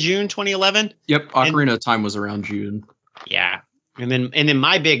time in June 2011. Yep, Ocarina of Time was around June. Yeah. And then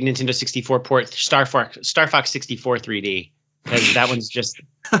my big Nintendo 64 port, Star Fox 64 3D. Because that one's just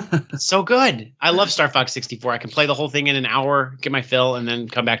so good. I love Star Fox 64. I can play the whole thing in an hour, get my fill, and then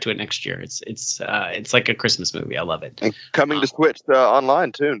come back to it next year. It's like a Christmas movie. I love it. And coming to Switch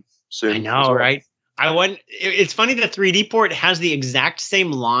online too soon. I as know, well. right? It's funny the 3D port has the exact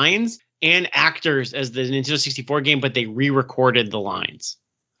same lines and actors as the Nintendo 64 game, but they re-recorded the lines.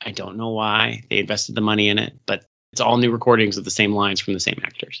 I don't know why they invested the money in it, but it's all new recordings of the same lines from the same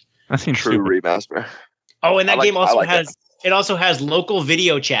actors. That seems True stupid. remaster. Oh, and that game also has. it also has local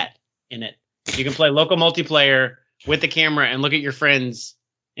video chat in it. You can play local multiplayer with the camera and look at your friends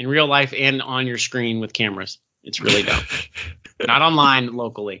in real life and on your screen with cameras. It's really dope. Not online,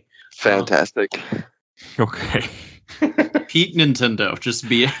 locally. Fantastic. Okay. Peak Nintendo, just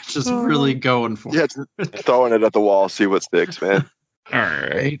really going for Yeah, it. just throwing it at the wall, see what sticks, man. All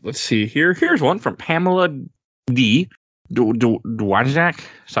right. Let's see here. Here's one from Pamela D. Dwajak.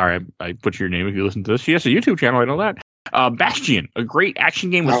 Sorry, I butchered your name if you listen to this. She has a YouTube channel. I know that. Bastion, a great action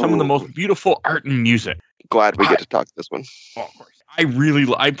game with some of the most beautiful art and music. Glad we get to talk this one. Oh, of course.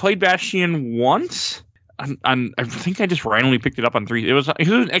 I played Bastion once. I think I just randomly picked it up on 3. It was an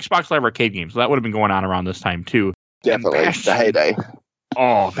Xbox Live Arcade game, so that would have been going on around this time too. Definitely Bastion- the heyday.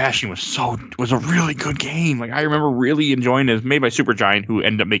 Oh, Bastion was a really good game. Like, I remember really enjoying it. It was made by Supergiant, who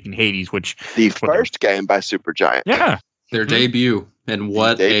ended up making Hades, which The first game by Supergiant. yeah. Their debut, and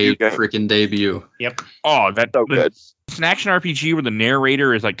what Debut a game. freaking debut! Oh, that's So good. It's an action RPG where the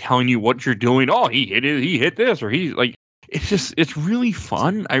narrator is like telling you what you're doing. Oh, he hit it. He hit this, or he's like, it's really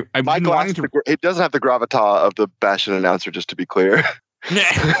fun. I've My been glass, wanting to. it doesn't have the gravitas of the Bastion announcer, just to be clear. That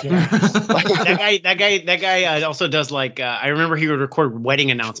guy also does I remember he would record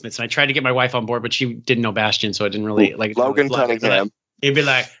wedding announcements, and I tried to get my wife on board, but she didn't know Bastion, so I didn't really Logan Cunningham. He'd be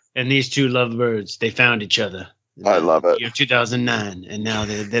like, and these two lovebirds, they found each other. I love it. Year 2009, and now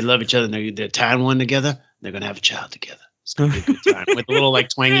they love each other. And they're tying one together. They're gonna have a child together. It's gonna be a good time with a little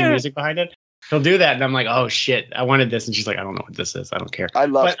twangy music behind it. He'll do that, and I'm like, oh shit, I wanted this, and she's like, I don't know what this is. I don't care. I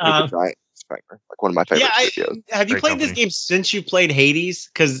love But, Supergiant. Like one of my favorite videos. Have you Great played this company. game since you played Hades?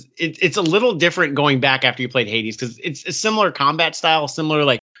 Because it's a little different going back after you played Hades, because it's a similar combat style,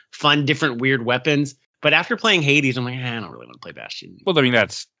 similar fun, different, weird weapons. But after playing Hades, I'm like, I don't really want to play Bastion. Well, I mean,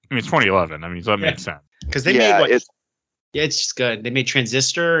 it's 2011. I mean, so that Yeah. makes sense. Because they Yeah, made it's yeah, it's just good. They made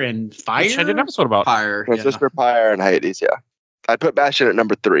Transistor and Fire. Which I did an episode about. Fire, yeah. Transistor Pyre and Hades. Yeah, I'd put Bastion at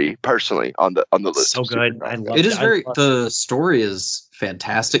number 3 personally on the list. So of good. Supergiant. I love It is I love the story is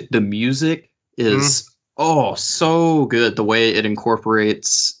fantastic. The music is so good. The way it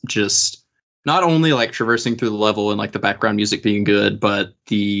incorporates just not only traversing through the level and the background music being good, but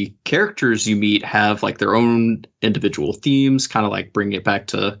the characters you meet have their own individual themes, kind of bringing it back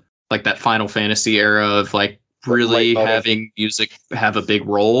to that Final Fantasy era of really Right, having music have a big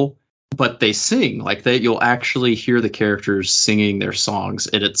role. But they sing you'll actually hear the characters singing their songs,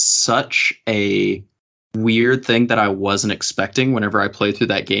 and it's such a weird thing that I wasn't expecting whenever I play through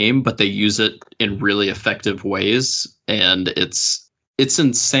that game, but they use it in really effective ways, and it's it's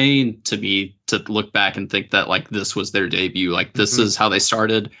insane to me to look back and think that like this was their debut. Like this is how they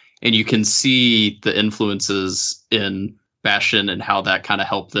started, and you can see the influences in Bastion and how that kind of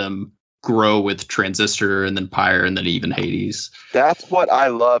helped them grow with Transistor and then Pyre and then even Hades. That's what I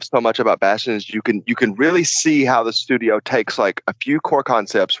love so much about Bastion is you can really see how the studio takes like a few core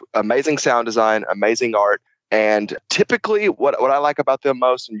concepts, amazing sound design, amazing art, and typically what I like about them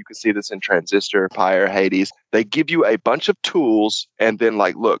most, and you can see this in Transistor, Pyre, Hades, they give you a bunch of tools and then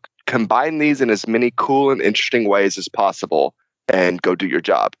like, look, combine these in as many cool and interesting ways as possible and go do your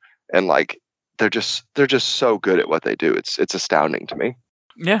job. And like they're just so good at what they do. It's astounding to me.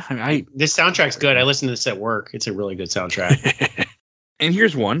 Yeah, this soundtrack's good. I listened to this at work. It's a really good soundtrack. And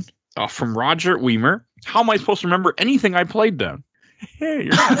here's one from Roger Weimer. How am I supposed to remember anything I played then? Hey,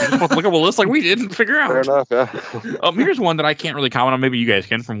 you're supposed to look up a list like we didn't figure out. Fair enough, yeah. Here's one that I can't really comment on. Maybe you guys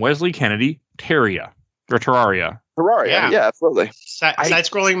can. From Wesley Kennedy, Terraria. Terraria, yeah, absolutely.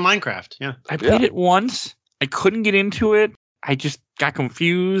 Side-scrolling Minecraft, yeah. I played it once. I couldn't get into it. I just got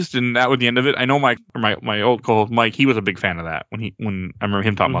confused, and that was the end of it. I know my old co-host Mike, he was a big fan of that when I remember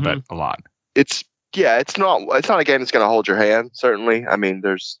him talking about that a lot. It's not a game that's going to hold your hand. Certainly, I mean,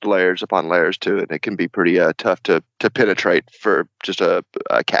 there's layers upon layers to it. It can be pretty tough to penetrate for just a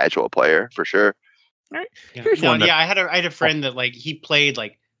casual player for sure. Right. Yeah. I had a friend that like he played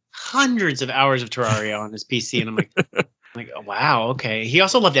like hundreds of hours of Terraria on his PC, and I'm like, oh, wow, okay. He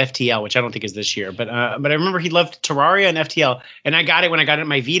also loved FTL, which I don't think is this year, but I remember he loved Terraria and FTL, and I got it when I got it in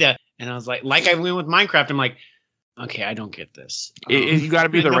my Vita, and I was like I went with Minecraft. I'm like, okay, I don't get this. You got to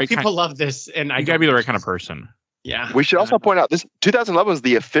be the right people kind. Love this, and you got to be the right kind of person. Yeah. We should also point out this 2011 was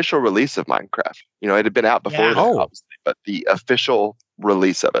the official release of Minecraft. You know, it had been out before, obviously, but the official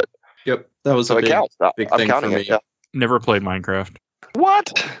release of it. Yep, that was a big thing for me. Yeah. Never played Minecraft.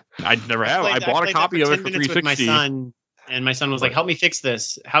 What? I never have. I bought a copy of it for 360. With my son, and my son was like, "Help me fix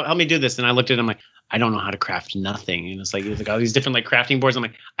this. Help me do this." And I looked at him like, "I don't know how to craft nothing." And it's like all these different like crafting boards. I'm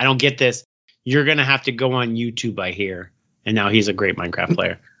like, "I don't get this. You're gonna have to go on YouTube, I hear." And now he's a great Minecraft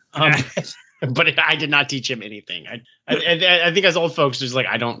player. But I did not teach him anything. I think as old folks, just like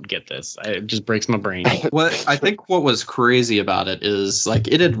I don't get this. It just breaks my brain. I think what was crazy about it is like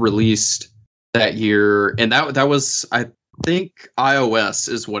it had released that year, and that was I think iOS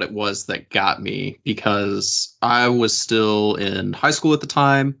is what it was that got me because I was still in high school at the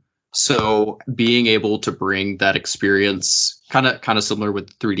time. So being able to bring that experience, kind of similar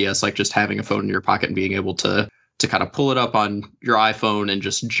with 3DS, like just having a phone in your pocket and being able to kind of pull it up on your iPhone and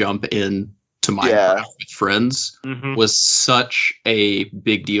just jump in to Minecraft with friends was such a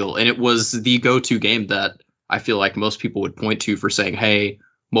big deal. And it was the go-to game that I feel like most people would point to for saying, hey,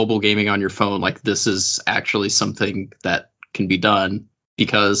 mobile gaming on your phone, like this is actually something that can be done.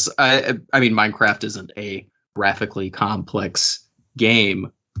 Because I mean, Minecraft isn't a graphically complex game,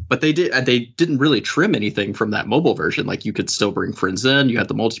 but they didn't really trim anything from that mobile version. Like you could still bring friends in, you had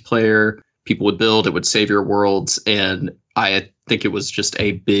the multiplayer, people would build, it would save your worlds. And I think it was just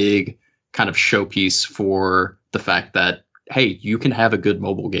a big kind of showpiece for the fact that, hey, you can have a good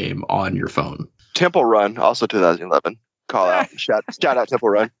mobile game on your phone. Temple Run, also 2011. Call out. Shout out Temple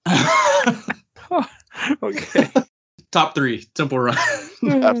Run. Okay. Top 3, Temple Run.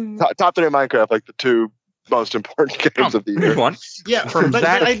 Top 3 Minecraft, like the 2 most important games of the year. One. Yeah,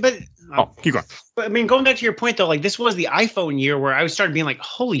 keep going. But I mean, going back to your point though, like this was the iPhone year where I started being like,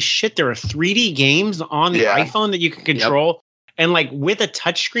 holy shit, there are 3D games on the iPhone that you can control. Yep. And like with a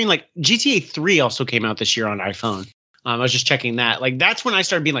touchscreen, like GTA 3 also came out this year on iPhone. I was just checking that. Like that's when I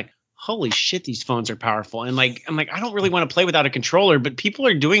started being like, holy shit, these phones are powerful. And like, I'm like, I don't really want to play without a controller, but people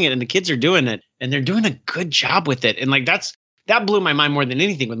are doing it and the kids are doing it and they're doing a good job with it. And like, that blew my mind more than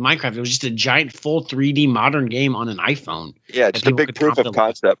anything with Minecraft. It was just a giant full 3D modern game on an iPhone. Yeah, just a big proof of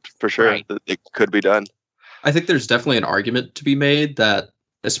concept for sure that it could be done. I think there's definitely an argument to be made that,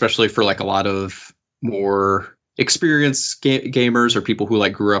 especially for like a lot of more experienced gamers or people who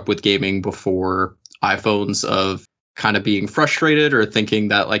like grew up with gaming before iPhones, of kind of being frustrated or thinking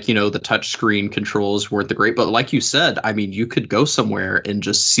that like, you know, the touchscreen controls weren't the great. But like you said, I mean, you could go somewhere and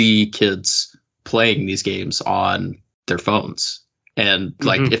just see kids playing these games on their phones. And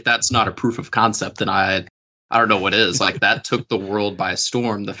like, if that's not a proof of concept, then I don't know what is. Like that took the world by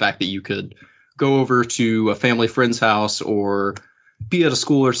storm. The fact that you could go over to a family friend's house or be at a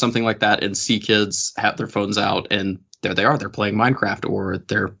school or something like that and see kids have their phones out and there they are, they're playing Minecraft or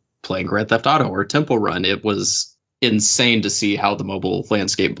they're playing Grand Theft Auto or Temple Run. It was insane to see how the mobile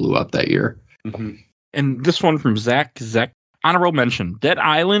landscape blew up that year. And this one from Zach, honorable mention, Dead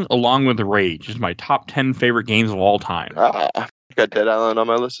Island along with Rage is my top 10 favorite games of all time. Got Dead Island on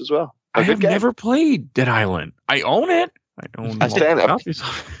my list as well. I have never played Dead Island. I own it. I don't I stand up. copies.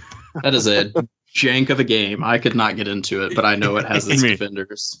 That is a jank of a game. I could not get into it, but I know it has its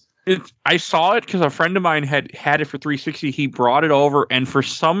defenders. I saw it because a friend of mine had it for 360. He brought it over, and for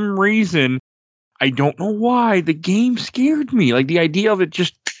some reason, I don't know why, the game scared me. Like, the idea of it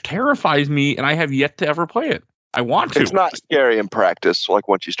just terrifies me, and I have yet to ever play it. I want to. It's not scary in practice. Like,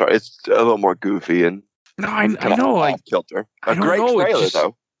 once you start, it's a little more goofy and no, I know. Like, kilter. A great trailer,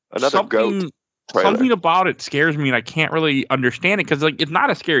 though. Another goat trailer. Something about it scares me, and I can't really understand it because, like, it's not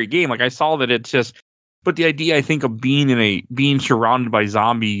a scary game. Like, I saw that it's just, but the idea, I think, of being surrounded by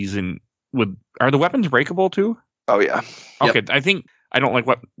zombies and are the weapons breakable too? Oh yeah. Okay, Yep. I think I don't like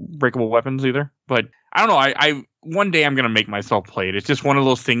breakable weapons either, but I don't know. I one day I'm gonna make myself play it. It's just one of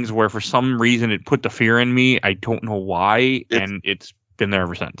those things where for some reason it put the fear in me. I don't know why, and it's been there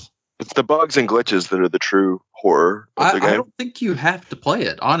ever since. It's the bugs and glitches that are the true horror of the game. I don't think you have to play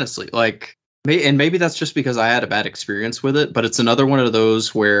it, honestly. Like, maybe that's just because I had a bad experience with it, but it's another one of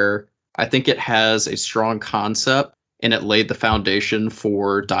those where I think it has a strong concept and it laid the foundation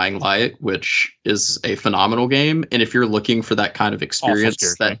for Dying Light, which is a phenomenal game. And if you're looking for that kind of experience,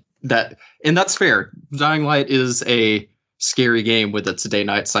 and that's fair. Dying Light is a scary game with its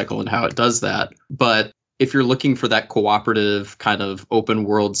day-night cycle and how it does that. But if you're looking for that cooperative kind of open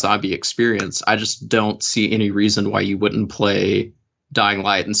world zombie experience, I just don't see any reason why you wouldn't play Dying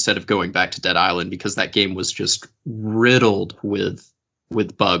Light instead of going back to Dead Island, because that game was just riddled with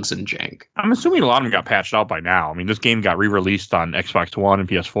bugs and jank. I'm assuming a lot of them got patched out by now. I mean, this game got re-released on Xbox One and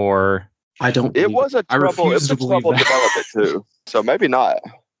PS4. It was a trouble development too. So maybe not.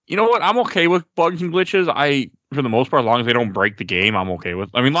 You know what? I'm okay with bugs and glitches. For the most part, as long as they don't break the game, I'm okay with.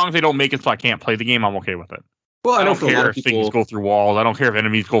 I mean, as long as they don't make it so I can't play the game, I'm okay with it. Well, I don't care if things go through walls. I don't care if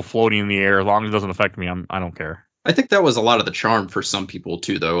enemies go floating in the air. As long as it doesn't affect me, I don't care. I think that was a lot of the charm for some people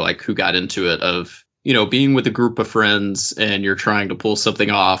too, though, like who got into it of, you know, being with a group of friends and you're trying to pull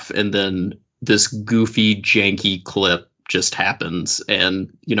something off and then this goofy, janky clip just happens. And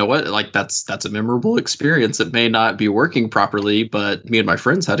you know what? Like that's a memorable experience. It may not be working properly, but me and my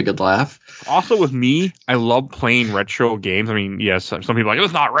friends had a good laugh. Also with me, I love playing retro games. I mean, yes, some people are like,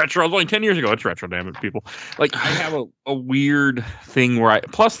 it's not retro. It's only 10 years ago. It's retro, damn it, people. Like, I have a weird thing where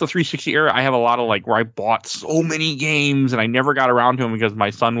plus the 360 era, I have a lot of like where I bought so many games and I never got around to them because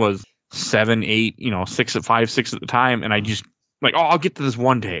my son was 7, 8, 6 at the time. And I just like, I'll get to this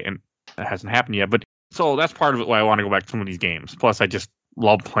one day. And that hasn't happened yet. But so that's part of it why I want to go back to some of these games. Plus, I just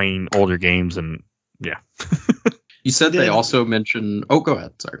love playing older games and yeah. You said they also mentioned... Oh, go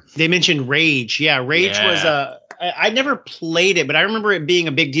ahead. Sorry. They mentioned Rage. Yeah, Rage was I never played it, but I remember it being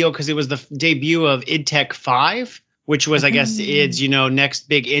a big deal because it was the debut of id Tech 5, which was, I guess, id's next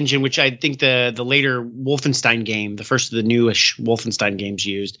big engine, which I think the later Wolfenstein game, the first of the newish Wolfenstein games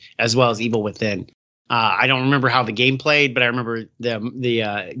used, as well as Evil Within. I don't remember how the game played, but I remember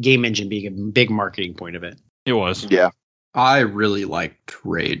the game engine being a big marketing point of it. It was. Yeah. I really liked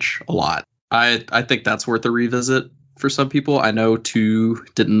Rage a lot. I think that's worth a revisit for some people. I know 2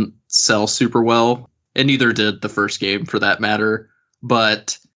 didn't sell super well, and neither did the first game for that matter.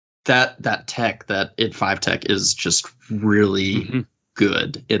 But that tech, that id 5 tech, is just really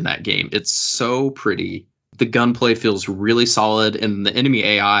good in that game. It's so pretty. The gunplay feels really solid, and the enemy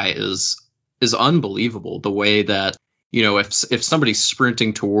AI is unbelievable. The way that, if somebody's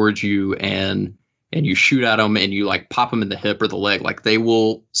sprinting towards you and you shoot at them and you like pop them in the hip or the leg, like they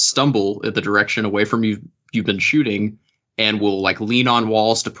will stumble in the direction away from you've been shooting and will like lean on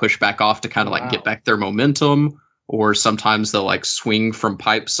walls to push back off to kind of like get back their momentum. Or sometimes they'll like swing from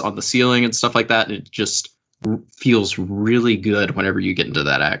pipes on the ceiling and stuff like that. And it just feels really good whenever you get into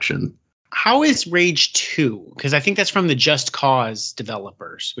that action. How is Rage 2? Because I think that's from the Just Cause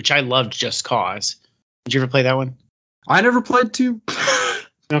developers, which I loved Just Cause. Did you ever play that one? I never played 2. Okay.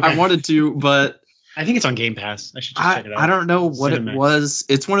 I wanted to, but... I think it's on Game Pass. I should just check it out. I don't know what it was.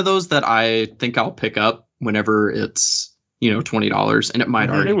 It's one of those that I think I'll pick up whenever it's, $20, and it might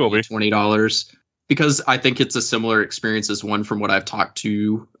already be $20. Because I think it's a similar experience as one from what I've talked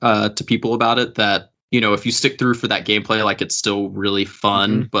to people about it, that if you stick through for that gameplay, like it's still really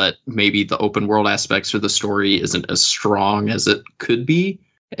fun, but maybe the open world aspects or the story isn't as strong as it could be.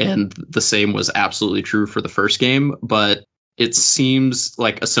 And the same was absolutely true for the first game, but it seems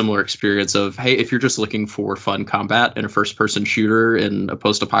like a similar experience of, hey, if you're just looking for fun combat in a first person shooter in a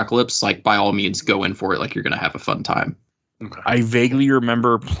post-apocalypse, like by all means go in for it. Like you're going to have a fun time. Okay. I vaguely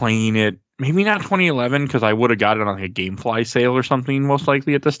remember playing it, maybe not 2011, because I would have got it on like a GameFly sale or something, most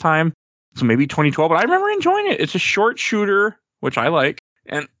likely at this time. So maybe 2012, but I remember enjoying it. It's a short shooter, which I like,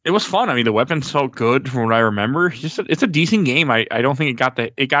 and it was fun. I mean, the weapon's so good from what I remember. It's a decent game. I don't think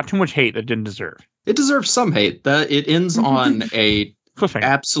it got too much hate that it didn't deserve. It deserves some hate. It ends on a cliffhanger.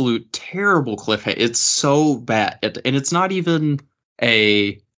 Absolute terrible cliffhanger. It's so bad. And it's not even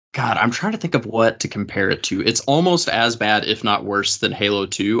God, I'm trying to think of what to compare it to. It's almost as bad, if not worse, than Halo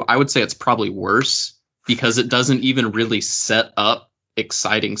 2. I would say it's probably worse because it doesn't even really set up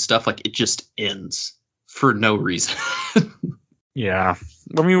exciting stuff. Like, it just ends for no reason. Yeah.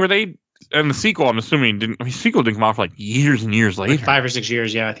 I mean, were they... And the sequel, I'm assuming, sequel didn't come out for like years and years later. Like 5 or 6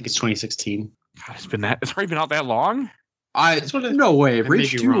 years, yeah. I think it's 2016. God, it's already been out that long? No way.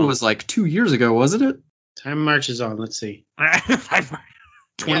 Rage 2 was like 2 years ago, wasn't it? Time marches on. Let's see.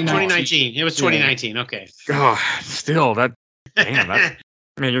 2019. It was 2019. Yeah. Okay. God, still man,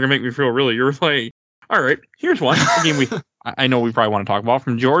 you're gonna make me feel really. You're like, all right, here's one game I know we probably want to talk about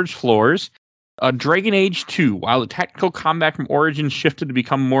from George Floors. Dragon Age 2. While the tactical combat from Origins shifted to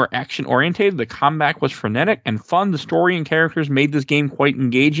become more action oriented, the combat was frenetic and fun. The story and characters made this game quite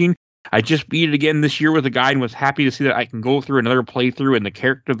engaging. I just beat it again this year with a guide and was happy to see that I can go through another playthrough and the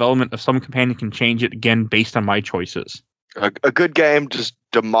character development of some companion can change it again based on my choices. A good game just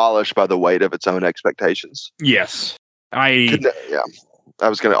demolished by the weight of its own expectations. Yes. That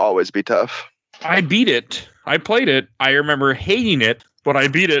was going to always be tough. I beat it. I played it. I remember hating it, but I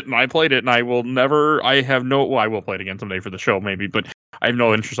beat it and I played it and I will play it again someday for the show maybe, but I have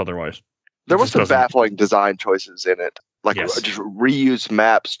no interest otherwise. There was some baffling design choices in it. Like yes. Just reuse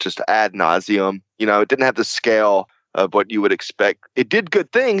maps just ad nauseum. You know, it didn't have the scale of what you would expect. It did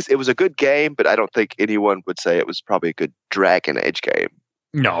good things. It was a good game, but I don't think anyone would say it was probably a good Dragon Age game.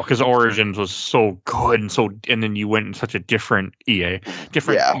 No, because Origins was so good and then you went in such a different way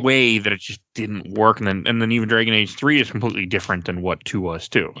that it just didn't work. And then even Dragon Age 3 is completely different than what 2 was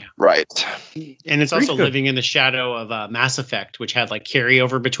too. Yeah. Right. And it's also living in the shadow of Mass Effect, which had like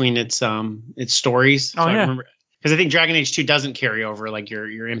carryover between its stories. So I remember, because I think Dragon Age 2 doesn't carry over like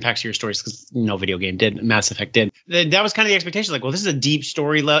your impacts to your stories, because no video game did. Mass Effect did. That was kind of the expectation. Like, well, this is a deep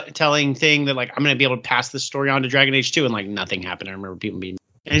storytelling thing that like I'm going to be able to pass this story on to Dragon Age 2, and like nothing happened. I remember people being,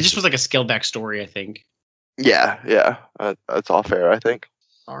 and it just was like a scaled back story, I think. Yeah, that's all fair, I think.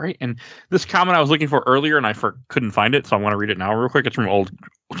 All right, and this comment I was looking for earlier, and I couldn't find it, so I want to read it now real quick. It's from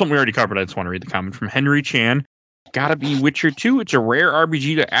something we already covered. I just want to read the comment from Henry Chan. Gotta be Witcher 2. It's a rare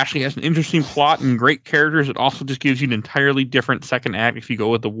RPG that actually has an interesting plot and great characters. It also just gives you an entirely different second act if you go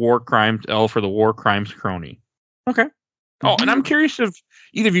with the War Crimes elf or the War Crimes crony. Okay. Oh, and I'm curious if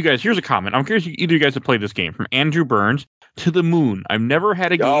either of you guys, here's a comment. I'm curious if either of you guys have played this game. From Andrew Burns. To the Moon. I've never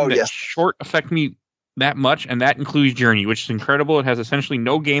had a game that short affect me that much, and that includes Journey, which is incredible. It has essentially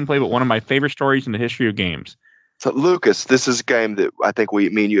no gameplay, but one of my favorite stories in the history of games. So, Lucas, this is a game that I think me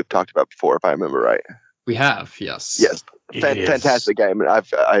and you have talked about before, if I remember right. We have, yes. Yes. Fantastic game. And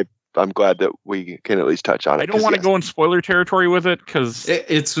I'm glad that we can at least touch on it. I don't want to go in spoiler territory with it because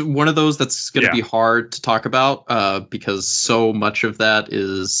it's one of those that's going to be hard to talk about because so much of that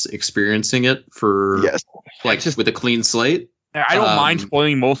is experiencing it with a clean slate. I don't mind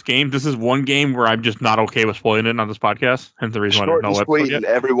spoiling most games. This is one game where I'm just not okay with spoiling it on this podcast. Hence the reason why I don't know what it's yet.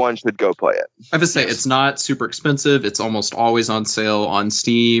 Everyone should go play it. I have to say, it's not super expensive. It's almost always on sale on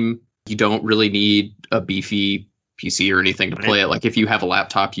Steam. You don't really need a beefy PC or anything to play it. Like if you have a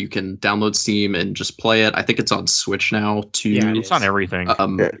laptop, you can download Steam and just play it. I think it's on Switch now too. Yeah, it's on everything.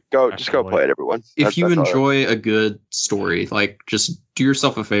 Go play it, everyone. If you enjoy a good story, like just do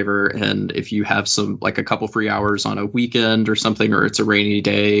yourself a favor, and if you have a couple free hours on a weekend or something, or it's a rainy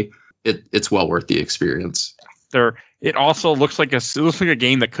day, it's well worth the experience. It also looks like a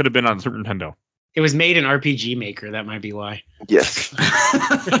game that could have been on Super Nintendo. It was made in RPG Maker. That might be why. Yes.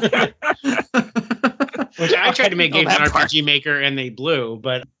 Which I tried to make games in RPG Maker and they blew,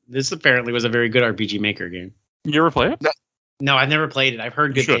 but this apparently was a very good RPG Maker game. You ever play it? No, I've never played it. I've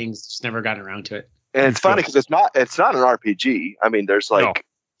heard good things, just never gotten around to it. And it's funny because it's not an RPG. I mean, there's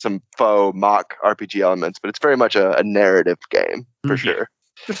some faux mock RPG elements, but it's very much a narrative game for sure.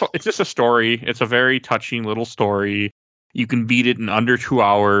 It's just a story. It's a very touching little story. You can beat it in under 2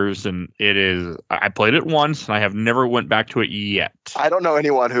 hours, and it is. I played it once, and I have never went back to it yet. I don't know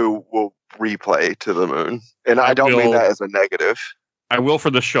anyone who will replay To the Moon, and I don't mean that as a negative. I will for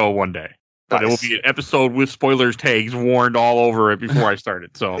the show one day, but it will be an episode with spoilers tags warned all over it before I start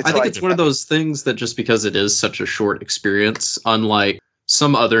it. So I think it's one of those things that just because it is such a short experience, unlike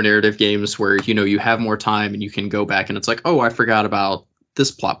some other narrative games where you have more time and you can go back and it's like, oh, I forgot about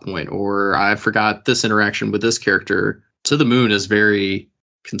this plot point, or I forgot this interaction with this character. To the Moon is very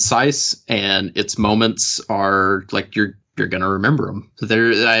concise, and its moments are like you're gonna remember them.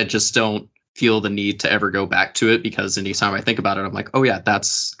 I just don't feel the need to ever go back to it because anytime I think about it, I'm like, oh yeah,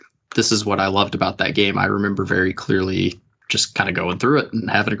 this is what I loved about that game. I remember very clearly just kind of going through it and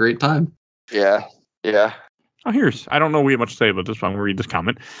having a great time. Yeah. I don't know we have much to say about this one. I'm going to read this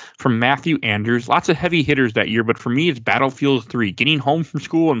comment from Matthew Andrews. Lots of heavy hitters that year, but for me, it's Battlefield 3. Getting home from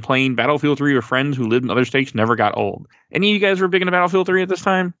school and playing Battlefield 3 with friends who lived in other states never got old. Any of you guys were big into Battlefield 3 at this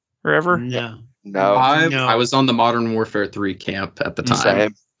time? Or ever? No. I was on the Modern Warfare 3 camp at the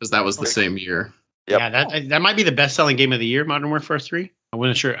time. Because that was the same year. Yep. Yeah, that might be the best-selling game of the year, Modern Warfare 3. I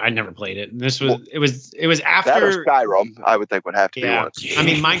wasn't sure. I never played it. It was after that or Skyrim, I would think would have to be one. I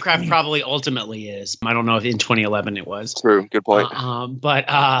mean, Minecraft probably ultimately is. I don't know if in 2011 it was. True. Good point.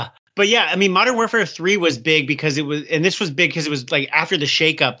 But yeah, I mean, Modern Warfare 3 was big because it was, and this was big because it was like after the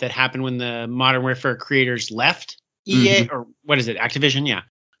shakeup that happened when the Modern Warfare creators left EA or what is it, Activision? Yeah,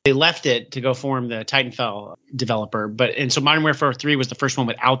 they left it to go form the Titanfall developer. And so Modern Warfare 3 was the first one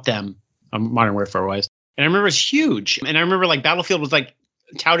without them. Modern Warfare was, and I remember it was huge. And I remember like Battlefield was like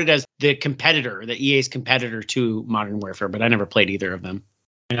touted as the EA's competitor to Modern Warfare, but I never played either of them.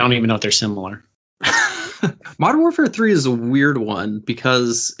 And I don't even know if they're similar. Modern Warfare 3 is a weird one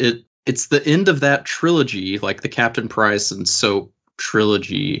because it's the end of that trilogy, like the Captain Price and Soap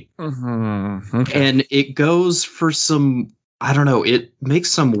trilogy. Mm-hmm. Okay. And it goes for some, I don't know, it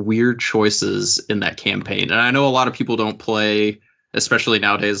makes some weird choices in that campaign. And I know a lot of people don't play, especially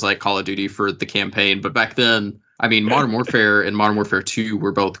nowadays, like Call of Duty for the campaign. But back then, I mean, Modern Warfare and Modern Warfare 2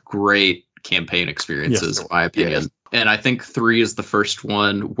 were both great campaign experiences, in my opinion. Yes. And I think 3 is the first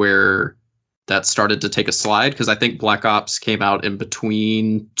one where that started to take a slide, because I think Black Ops came out in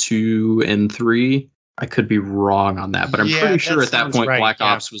between 2 and 3. I could be wrong on that, but I'm pretty sure at that point Black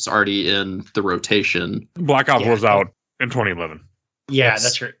Ops was already in the rotation. Black Ops was out in 2011. Yeah,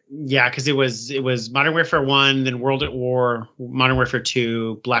 that's right. Yeah, because it was Modern Warfare 1, then World at War, Modern Warfare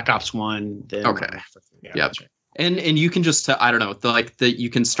 2, Black Ops 1. Then okay. Yeah. Right. And you can just I don't know, you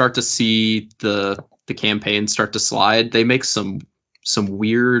can start to see the campaign start to slide. They make some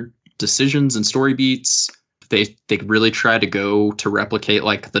weird decisions and story beats. They really try to go to replicate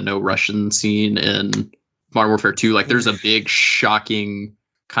like the no Russian scene in Modern Warfare 2. Like there's a big shocking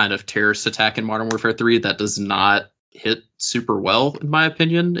kind of terrorist attack in Modern Warfare 3 that does not hit super well, in my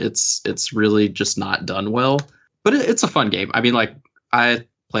opinion. It's really just not done well. But it's a fun game. I mean, like I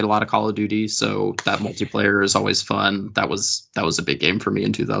played a lot of Call of Duty, so that multiplayer is always fun. That was a big game for me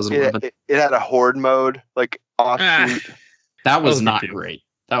in 2011. It had a horde mode, like offshoot. That was not great.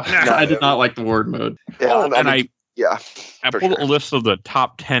 I did not like the horde mode. Yeah, I pulled a list of the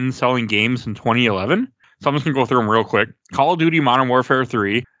top 10 selling games in 2011. So I'm just going to go through them real quick. Call of Duty Modern Warfare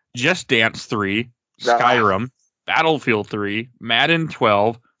 3, Just Dance 3, Skyrim, Battlefield 3, Madden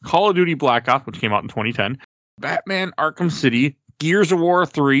 12, Call of Duty Black Ops, which came out in 2010, Batman Arkham City, Gears of War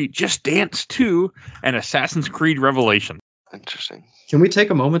 3, Just Dance 2, and Assassin's Creed Revelation. Interesting. Can we take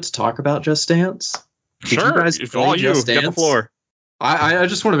a moment to talk about Just Dance? Sure. You guys it's all you. Get the floor. I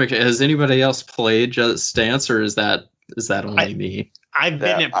just want to make sure. Has anybody else played Just Dance, or is that only me? I've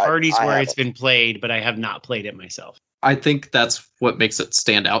been at parties where it's been played, but I have not played it myself. I think that's what makes it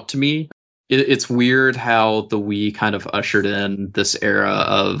stand out to me. It's weird how the Wii kind of ushered in this era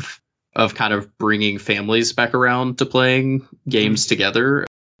of kind of bringing families back around to playing games together.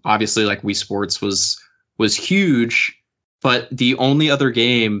 Obviously, like Wii Sports was huge, but the only other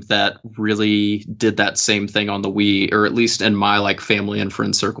game that really did that same thing on the Wii, or at least in my like family and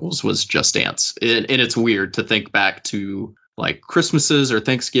friend circles, was Just Dance. And it's weird to think back to like Christmases or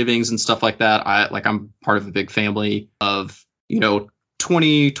Thanksgivings and stuff like that. I'm part of a big family of,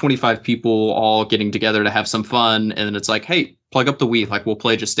 20, 25 people all getting together to have some fun. And then it's like, hey, plug up the Wii, like we'll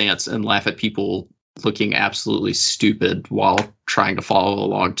play Just Dance and laugh at people looking absolutely stupid while trying to follow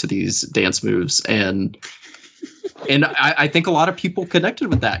along to these dance moves. And I think a lot of people connected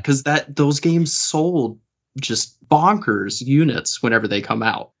with that because those games sold just bonkers units whenever they come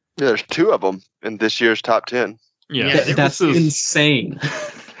out. Yeah, there's 2 of them in this year's top 10. Yeah, that's insane.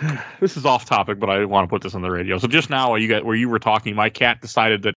 This is off topic, but I want to put this on the radio. So just now, where you were talking, my cat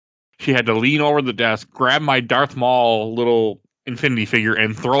decided that she had to lean over the desk, grab my Darth Maul little infinity figure,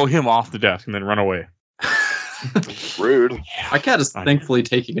 and throw him off the desk, and then run away. Rude. My cat is thankfully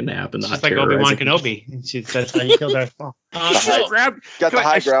taking a nap and not just like Obi-Wan Kenobi. That's how you kill Darth Maul. Got the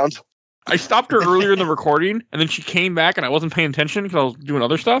high ground. I stopped her earlier in the recording, and then she came back, and I wasn't paying attention because I was doing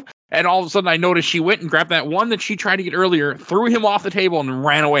other stuff. And all of a sudden, I noticed she went and grabbed that one that she tried to get earlier, threw him off the table, and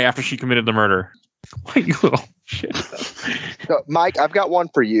ran away after she committed the murder. What you little shit. So, Mike, I've got one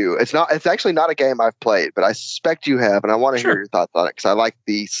for you. It's actually not a game I've played, but I suspect you have, and I want to hear your thoughts on it because I like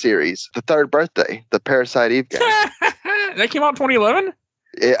the series. The Third Birthday, the Parasite Eve game. That came out in 2011?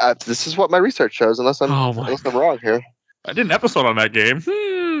 This is what my research shows, unless I'm wrong here. I did an episode on that game.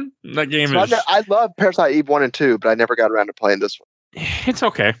 That game is... I love Parasite Eve 1 and 2, but I never got around to playing this one. It's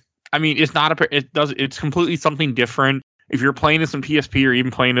okay. I mean, it's completely something different. If you're playing this on PSP or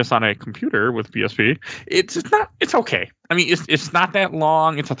even playing this on a computer with PSP, it's okay. I mean, it's not that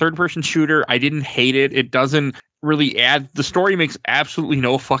long. It's a third-person shooter. I didn't hate it. It doesn't really add. The story makes absolutely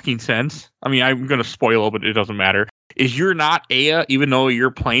no fucking sense. I mean, I'm gonna spoil it, but it doesn't matter. Is you're not Aya, even though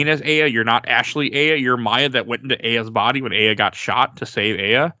you're playing as Aya. You're not actually Aya. You're Maya that went into Aya's body when Aya got shot to save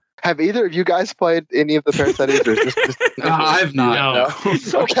Aya. Have either of you guys played any of the Parasites? Or just I've not.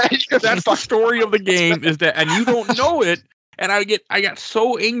 No. Okay, that's the story of the game. Is that, and you don't know it. And I got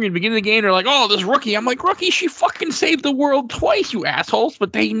so angry at the beginning of the game. They're like, "Oh, this Rookie." I'm like, "Rookie, she fucking saved the world twice, you assholes!"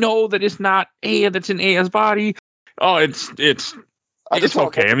 But they know that it's not Aya that's in Aya's body. Oh, it's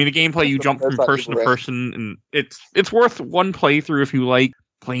okay. I mean, the gameplay, you jump from person to person, and it's worth one playthrough if you like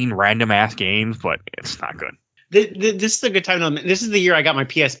playing random ass games, but it's not good. This is a good time to. This is the year I got my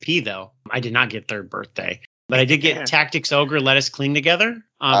PSP, though. I did not get third birthday, but I did get Tactics Ogre. Let Us Cling Together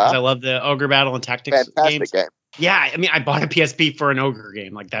because I love the Ogre Battle and Tactics games. Game. Yeah, I mean, I bought a PSP for an Ogre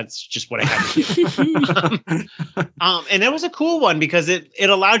game. Like that's just what I had to do. And that was a cool one because it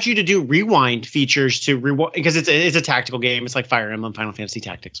allowed you to do rewind features to rewind because it's a tactical game. It's like Fire Emblem, Final Fantasy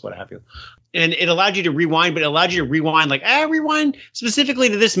Tactics, what have you. And it allowed you to rewind, but it allowed you to rewind rewind specifically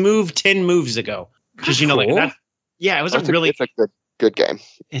to this move 10 moves ago. Because cool. like that. Yeah, it was it's a good game.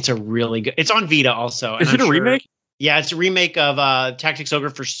 It's a really good. It's on Vita also. Is it a remake? Yeah, it's a remake of Tactics Ogre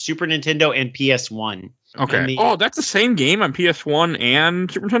for Super Nintendo and PS1. Okay. That's the same game on PS1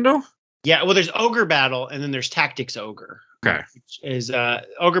 and Super Nintendo? Yeah, well, there's Ogre Battle, and then there's Tactics Ogre. Okay. Which is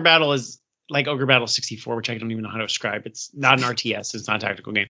Ogre Battle is like Ogre Battle 64, which I don't even know how to describe. It's not an RTS. It's not a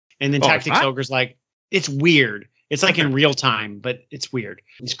tactical game. And then Tactics Ogre's like, it's weird. It's like in real time, but it's weird.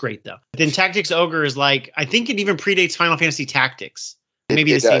 It's great, though. Then Tactics Ogre is like, I think it even predates Final Fantasy Tactics.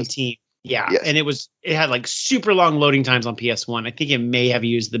 Maybe the same team. Yeah, yes. And it had like super long loading times on PS1. I think it may have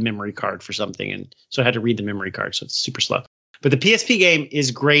used the memory card for something, and so I had to read the memory card, so it's super slow. But the PSP game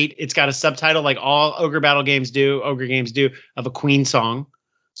is great. It's got a subtitle like all Ogre games do, of a Queen song.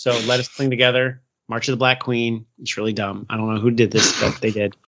 So Let Us Cling Together, March of the Black Queen. It's really dumb. I don't know who did this, but they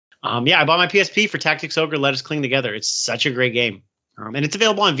did. I bought my PSP for Tactics Ogre, Let Us Cling Together. It's such a great game. And it's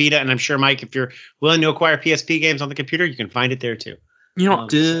available on Vita, and I'm sure, Mike, if you're willing to acquire PSP games on the computer, you can find it there too. You know,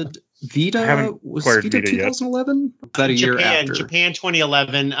 Vita 2011? That a year after? Japan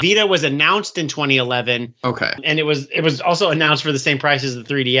 2011. Vita was announced in 2011. Okay. And it was also announced for the same price as the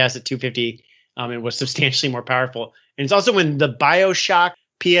 3DS at $250. It was substantially more powerful. And it's also when the BioShock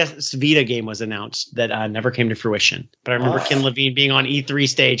PS Vita game was announced that never came to fruition. But I remember Ken Levine being on E3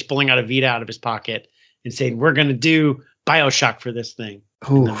 stage, pulling out a Vita out of his pocket and saying, "We're going to do BioShock for this thing."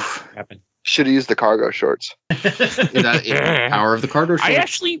 And then what happened? Should have used the cargo shorts. Power of the cargo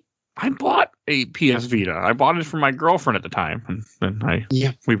shorts. I bought a PS Vita. I bought it for my girlfriend at the time, and then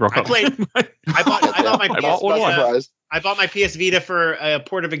we broke up. I bought my PS Vita for a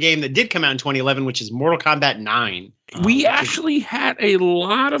port of a game that did come out in 2011, which is Mortal Kombat 9. We actually had a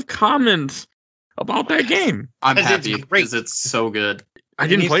lot of comments about that game. I'm happy because it's so good. I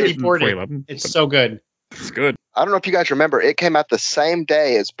didn't play it in 2011. It's so good. It's good. I don't know if you guys remember, it came out the same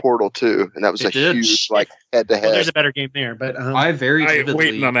day as Portal 2, and that was huge head-to-head. Well, there's a better game there, but I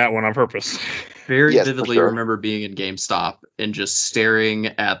waiting on that one on purpose. Very vividly remember being in GameStop and just staring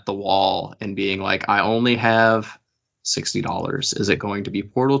at the wall and being like, I only have $60. Is it going to be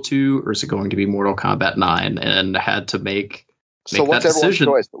Portal 2 or is it going to be Mortal Kombat 9? And I had to make what's that decision.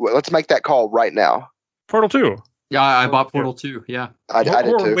 Everyone's choice? Let's make that call right now. Portal 2. Yeah, I bought Portal 2. Yeah, I did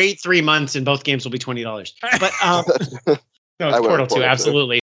too. Wait 3 months and both games will be $20. But no, it's Portal 2,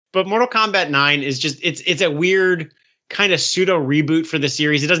 absolutely. But Mortal Kombat 9 is just it's a weird kind of pseudo reboot for the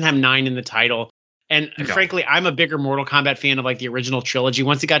series. It doesn't have 9 in the title. And frankly, I'm a bigger Mortal Kombat fan of like the original trilogy.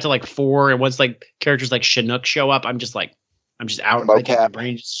 Once it got to like 4 and once like characters like Shinnok show up, I'm just out. Mocap. Like, my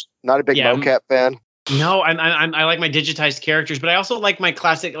brain just, not a big mocap fan. No, I like my digitized characters, but I also like my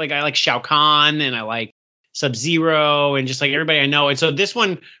classic. Like I like Shao Kahn and I like Sub-Zero and just like everybody I know. And so this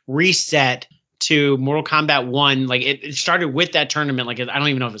one reset to Mortal Kombat 1. Like it started with that tournament. Like I don't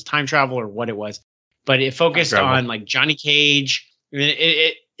even know if it was time travel or what it was, but it focused on like Johnny Cage.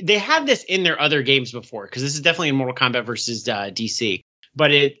 They had this in their other games before because this is definitely in Mortal Kombat versus DC.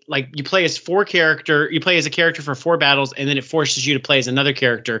 But it like you play as a character for 4 battles, and then it forces you to play as another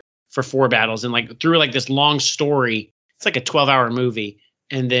character for 4 battles, and like through like this long story. It's like a 12-hour movie.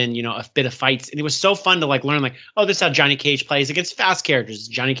 And then, a bit of fights. And it was so fun to like learn like, oh, this is how Johnny Cage plays against fast characters.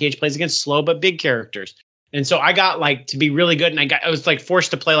 Johnny Cage plays against slow but big characters. And so I got like to be really good. And I was like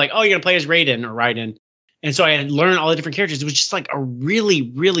forced to play like, oh, you're going to play as Raiden. And so I had learned all the different characters. It was just like a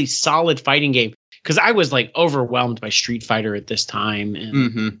really, really solid fighting game. Because I was like overwhelmed by Street Fighter at this time.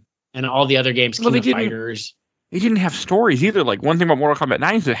 And and all the other games, Well, King of Fighters. They didn't have stories either. Like, one thing about Mortal Kombat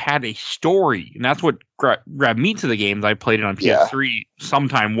 9 is it had a story, and that's what grabbed me to the games. I played it on PS3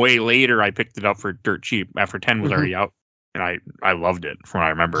 sometime way later. I picked it up for dirt cheap after 10 was already out, and I loved it from what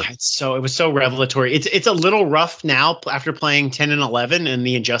I remember. Yeah, it was so revelatory. It's a little rough now after playing 10 and 11 and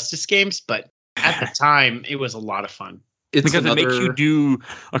the Injustice games, but at the time, it was a lot of fun. It makes you do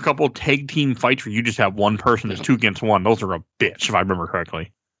a couple tag team fights where you just have one person that's 2 against 1. Those are a bitch, if I remember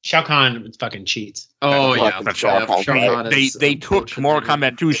correctly. Shao Kahn fucking cheats. Oh, yeah. They took Mortal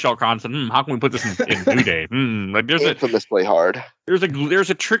Kombat 2 Shao Kahn and said, how can we put this in New Day? Like, infamously hard. There's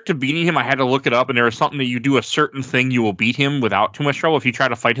a trick to beating him. I had to look it up, and there was something that you do a certain thing, you will beat him without too much trouble. If you try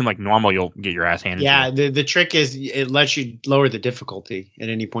to fight him like normal, you'll get your ass handed. Yeah, the trick is it lets you lower the difficulty at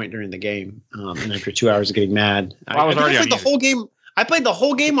any point during the game. And after 2 hours of getting mad, I played the whole game. I played the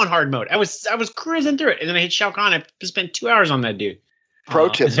whole game on hard mode. I was cruising through it, and then I hit Shao Kahn. I spent 2 hours on that dude. Pro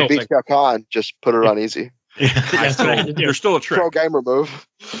tip: to beat Shao Kahn, just put it on easy. There's still a trick. Pro gamer move.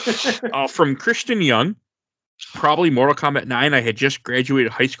 From Christian Young, probably Mortal Kombat 9. I had just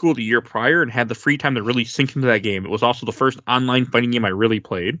graduated high school the year prior and had the free time to really sink into that game. It was also the first online fighting game I really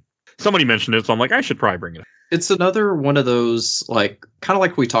played. Somebody mentioned it, so I'm like, I should probably bring it up. It's another one of those, like, kind of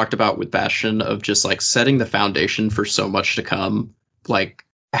like we talked about with Bastion, of just like setting the foundation for so much to come. Like,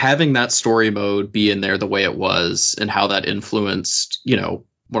 having that story mode be in there the way it was and how that influenced,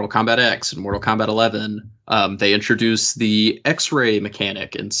 Mortal Kombat X and Mortal Kombat 11. They introduced the X-ray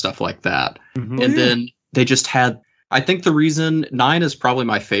mechanic and stuff like that. And then they just had, I think the reason 9 is probably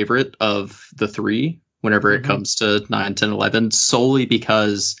my favorite of the 3 whenever it comes to 9, 10, 11, solely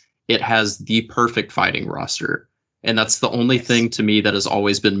because it has the perfect fighting roster. And that's the only thing to me that has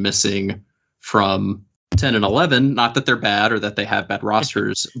always been missing from 10 and 11, not that they're bad or that they have bad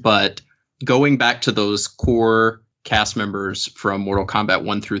rosters, but going back to those core cast members from Mortal Kombat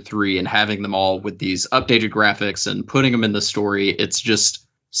 1 through 3 and having them all with these updated graphics and putting them in the story, it's just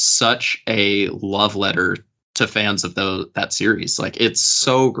such a love letter to fans of that series. Like, it's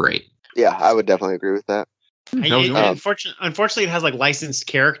so great. Yeah, I would definitely agree with that. Unfortunately, it has like licensed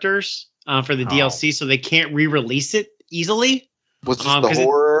characters for the DLC, so they can't re-release it easily. Was this the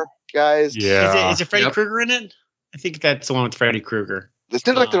horror guys? Yeah. Is it Freddy Krueger in it? I think that's the one with Freddy Krueger. It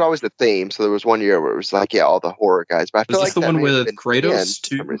seems like there's always the theme. So there was one year where it was like, all the horror guys. But I feel like the one with Kratos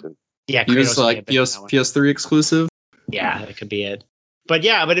too. Yeah, he was like PS3 exclusive. Yeah, that could be it. But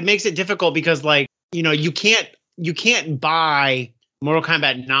it makes it difficult because, like, you can't buy Mortal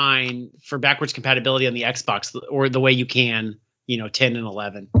Kombat 9 for backwards compatibility on the Xbox or the way you can, 10 and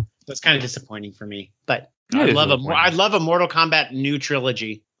 11. That's kind of disappointing for me. But I'd love a Mortal Kombat new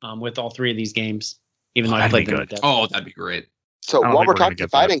trilogy with all 3 of these games. Even though I played them. Oh, that'd be great. So while we're talking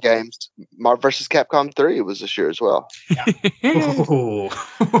fighting games, Marvel vs. Capcom 3 was this year as well. Yeah. I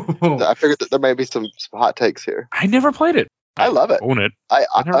figured that there may be some hot takes here. I never played it. I love it. Own it.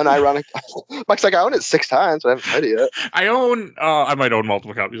 Unironic. Mike's like, I own it 6 times. I haven't played it yet. I might own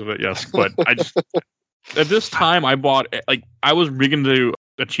multiple copies of it, yes. But I just, at this time, I bought, like, I was big into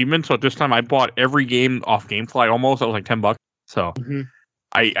achievements. So at this time, I bought every game off Gamefly almost. That was like $10. So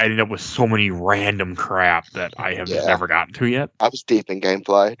I ended up with so many random crap that I have just never gotten to yet. I was deep in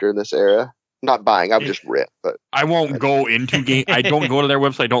Gamefly during this era. Not buying, I've just ripped. But I won't go into game. I don't go to their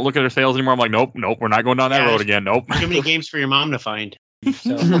website. Don't look at their sales anymore. I'm like, nope, we're not going down that road again. Nope. Too many games for your mom to find.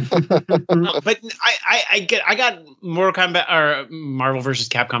 So. But I got Mortal Kombat or Marvel vs.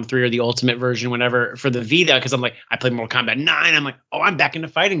 Capcom 3 or the Ultimate version, whenever for the Vita, because I'm like, I played Mortal Kombat 9. I'm like, I'm back into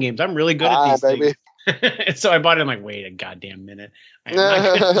fighting games. I'm really good at these things. So I bought it. I'm like, wait a goddamn minute.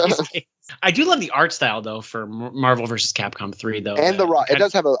 I do love the art style though for Marvel vs. Capcom 3 though. And it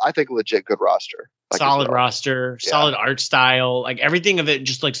does have I think a legit good roster. Solid roster, solid art style. Like everything of it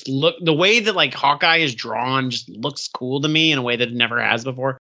just the way that like Hawkeye is drawn just looks cool to me in a way that it never has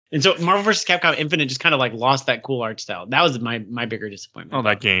before. And so Marvel vs. Capcom Infinite just kind of like lost that cool art style. That was my bigger disappointment. Oh,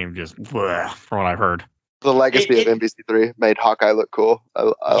 that game just from what I've heard. The legacy of MVC3 made Hawkeye look cool.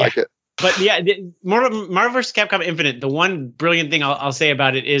 I like it. But yeah, Marvel vs. Capcom Infinite, the one brilliant thing I'll say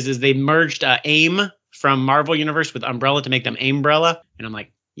about it is they merged AIM from Marvel Universe with Umbrella to make them AIMbrella. And I'm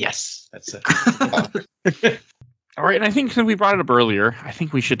like, yes, that's it. All right, and I think since we brought it up earlier, I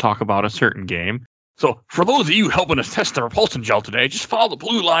think we should talk about a certain game. So for those of you helping us test the repulsion gel today, just follow the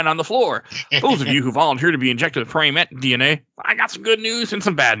blue line on the floor. Those of you who volunteer to be injected with praying DNA, I got some good news and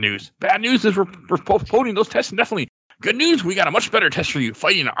some bad news. Bad news is we're postponing those tests indefinitely. Good news, we got a much better test for you.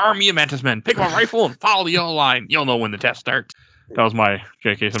 Fighting an army of Mantis Men. Pick up a rifle and follow the yellow line. You'll know when the test starts. That was my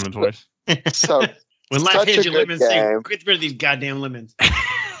J.K. Simmons voice. So when Life Hands You Lemons say, get rid of these goddamn lemons.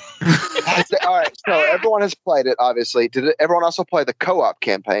 All right, so everyone has played it, obviously. Did everyone also play the co-op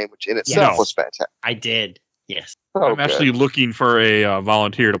campaign, which in itself was fantastic? I did. Yes. I'm actually looking for a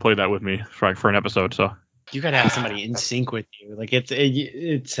volunteer to play that with me for an episode. So you got to have somebody in sync with you. Like it's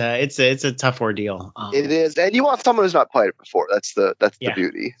a tough ordeal. It is, and you want someone who's not played it before. That's the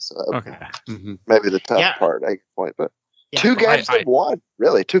beauty. So maybe the tough part. I point, but. Yeah, 2 games in one,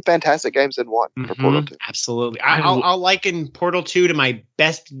 really. 2 fantastic games in one for Portal 2. Absolutely. I'll liken Portal 2 to my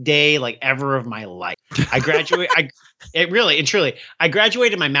best day ever of my life. I graduated. I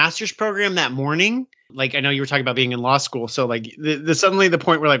graduated my master's program that morning. Like, I know you were talking about being in law school. So like suddenly the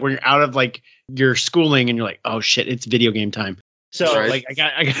point where when you're out of your schooling and you're like, oh shit, it's video game time. So I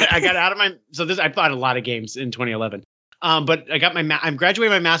got out of my, I bought a lot of games in 2011. But I'm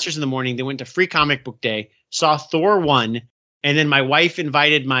graduating my master's in the morning. They went to Free Comic Book Day, saw Thor 1, and then my wife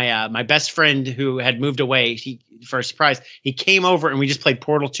invited my best friend who had moved away. For a surprise, he came over and we just played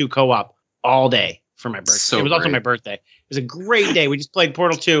Portal 2 co-op all day for my birthday. It was also my birthday. It was a great day. We just played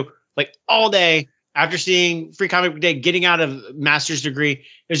Portal 2 all day after seeing Free Comic Book Day, getting out of master's degree. It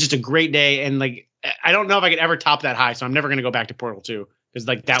was just a great day, and I don't know if I could ever top that high. So I'm never going to go back to Portal 2 because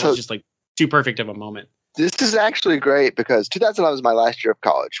that was just too perfect of a moment. This is actually great because 2011 was my last year of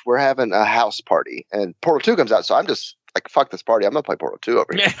college. We're having a house party and Portal 2 comes out. So I'm just like, fuck this party. I'm going to play Portal 2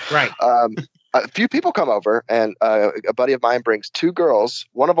 over here. Right. A few people come over and a buddy of mine brings 2 girls.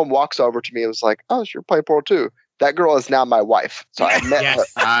 One of them walks over to me and was like, oh, you're playing Portal 2. That girl is now my wife. So I met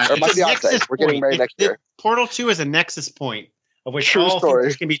her. Or my fiance. We're getting married next year. Portal 2 is a nexus point of which all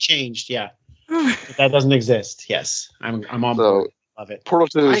things can be changed. Yeah. But that doesn't exist. Yes. I'm on board. Love it. Portal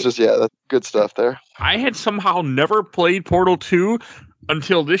 2 is just, that's good stuff there. I had somehow never played Portal 2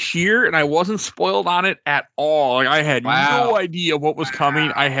 until this year, and I wasn't spoiled on it at all. I had no idea what was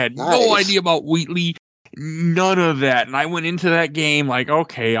coming. I had no idea about Wheatley. None of that. And I went into that game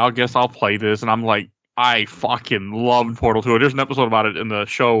okay, I guess I'll play this. And I'm like, I fucking loved Portal 2. There's an episode about it in the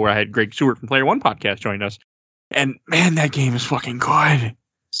show where I had Greg Stewart from Player One podcast join us. And man, that game is fucking good.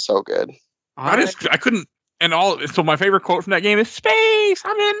 So good. I couldn't. So my favorite quote from that game is "Space.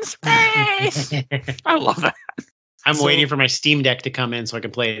 I'm in space." I love that. I'm waiting for my Steam Deck to come in so I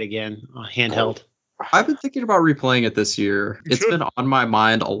can play it again, handheld. I've been thinking about replaying it this year. It's been on my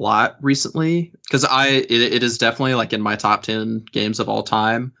mind a lot recently because it is definitely in my top 10 games of all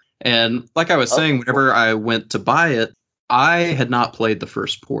time. And like I was saying, whenever I went to buy it, I had not played the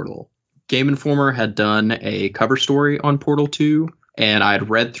first Portal. Game Informer had done a cover story on Portal 2, and I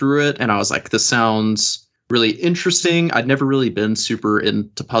had read through it, and I was like, this sounds really interesting. I'd never really been super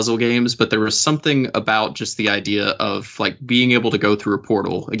into puzzle games, but there was something about just the idea of being able to go through a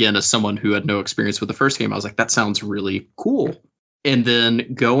portal. Again, as someone who had no experience with the first game, I was like, that sounds really cool. And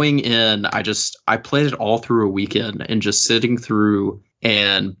then going in, I played it all through a weekend and just sitting through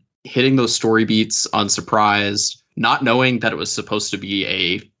and hitting those story beats unsurprised, not knowing that it was supposed to be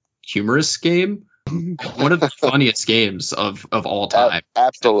a humorous game. One of the funniest games of all time.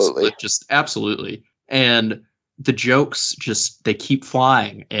 Absolutely. Just absolutely. And the jokes they keep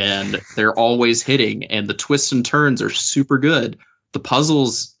flying and they're always hitting and the twists and turns are super good. The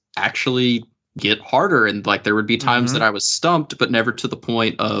puzzles actually get harder and there would be times that I was stumped, but never to the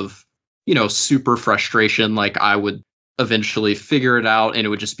point of, super frustration. I would eventually figure it out and it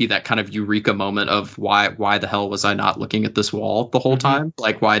would just be that kind of eureka moment of why the hell was I not looking at this wall the whole time?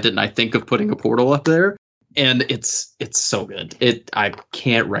 Why didn't I think of putting a portal up there? And it's so good. I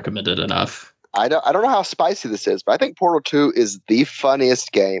can't recommend it enough. I don't know how spicy this is, but I think Portal 2 is the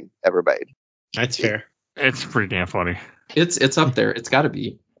funniest game ever made. That's fair. It's pretty damn funny. It's up there. It's got to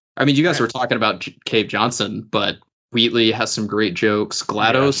be. I mean, you guys were talking about Cave Johnson, but Wheatley has some great jokes.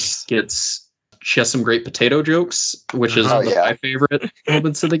 GLaDOS she has some great potato jokes, which is one of my favorite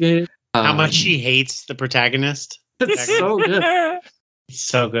moments of the game. How much she hates the protagonist. It's so good. It's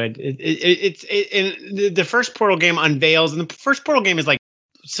so good. The first Portal game unveils, and the first Portal game is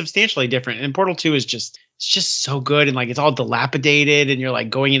substantially different, and Portal 2 is it's just so good, and it's all dilapidated, and you're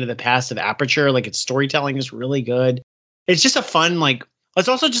going into the past of Aperture. Its storytelling is really good. It's just a fun it's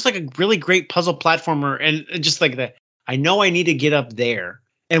also just a really great puzzle platformer, and just I know I need to get up there.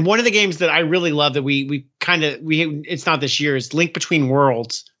 And one of the games that I really love that we it's not this year, is Link Between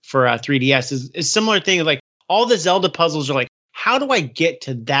Worlds for 3DS is similar thing. All the Zelda puzzles are how do I get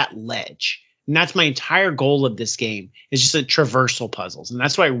to that ledge? And that's my entire goal of this game, is just a traversal puzzles. And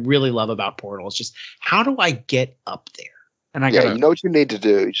that's what I really love about Portal. It's just, how do I get up there? And you know what you need to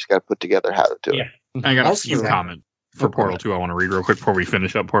do. You just got to put together how to do it. I got a few comments for Portal 2 I want to read real quick before we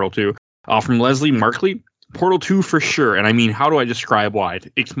finish up Portal 2. From Leslie Markley. Portal 2 for sure, and I mean, how do I describe why?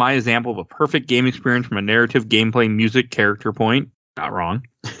 It's my example of a perfect game experience from a narrative, gameplay, music, character point. Not wrong.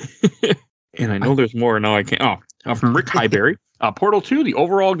 And I know there's more. No, I can't. From Rick Highberry. Portal 2, the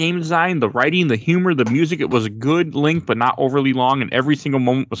overall game design, the writing, the humor, the music, it was a good length, but not overly long, and every single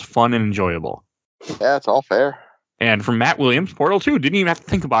moment was fun and enjoyable. Yeah, it's all fair. And from Matt Williams, Portal 2, didn't even have to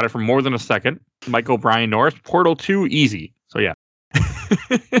think about it for more than a second. Michael Brian Norris, Portal 2, easy. So yeah.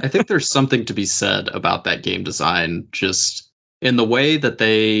 I think there's something to be said about that game design, just in the way that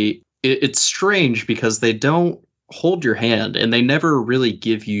it's strange because they don't hold your hand and they never really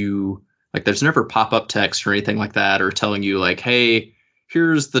give you, like, there's never pop-up text or anything like that, or telling you like, hey,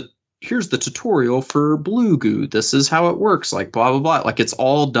 here's the tutorial for Blue Goo. This is how it works, like blah, blah, blah. Like, it's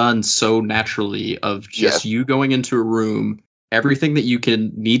all done so naturally of just you going into a room. Everything that you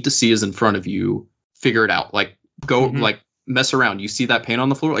need to see is in front of you. Figure it out. Like, go, like, mess around. You see that paint on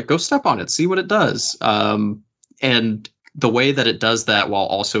the floor? Like, go step on it. See what it does. And the way that it does that while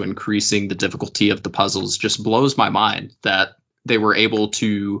also increasing the difficulty of the puzzles just blows my mind that they were able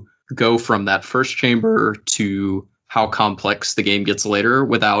to go from that first chamber to how complex the game gets later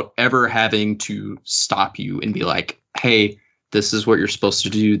without ever having to stop you and be like, hey, this is what you're supposed to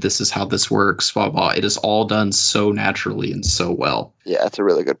do. This is how this works. Blah, blah. It is all done so naturally and so well. Yeah, that's a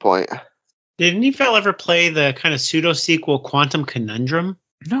really good point. Did any of y'all ever play the kind of pseudo sequel Quantum Conundrum?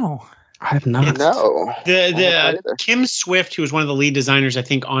 No. I have not. No. The Kim Swift, who was one of the lead designers, I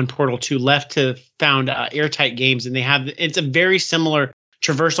think, on Portal 2, left to found Airtight Games, and it's a very similar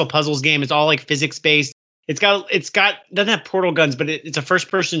traversal puzzles game. It's all like physics based. It's got doesn't have portal guns, but it's a first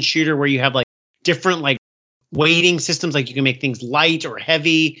person shooter where you have like different like weighting systems. Like you can make things light or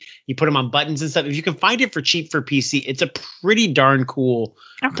heavy. You put them on buttons and stuff. If you can find it for cheap for PC, it's a pretty darn cool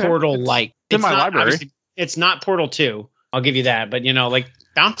Portal like. It's in my library. It's not Portal 2. I'll give you that. But like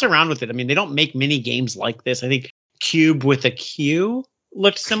bounce around with it. I mean, they don't make many games like this. I think Cube with a Q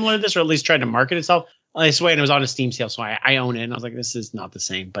looked similar to this, or at least tried to market itself this way, and it was on a Steam sale, so I own it. And I was like, this is not the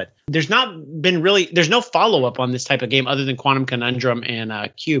same. But there's no follow-up on this type of game other than Quantum Conundrum and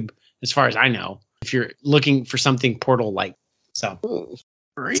Cube, as far as I know, if you're looking for something Portal-like. So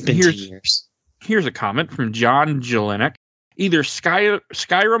it's been 10 years. Here's a comment from John Jelinek. Either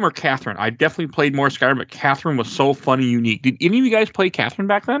Skyrim or Catherine. I definitely played more Skyrim, but Catherine was so fun and unique. Did any of you guys play Catherine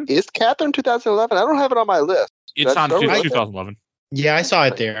back then? Is Catherine 2011? I don't have it on my list. It's on 2011. Yeah, I saw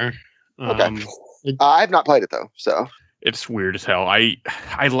it there. Okay. I've not played it though, so it's weird as hell. I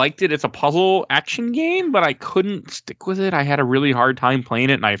liked it. It's a puzzle action game, but I couldn't stick with it. I had a really hard time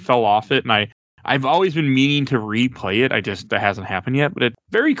playing it, and I fell off it. And I've always been meaning to replay it. That hasn't happened yet, but it's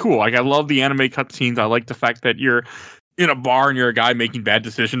very cool. Like, I love the anime cutscenes. I like the fact that you're in a bar and you're a guy making bad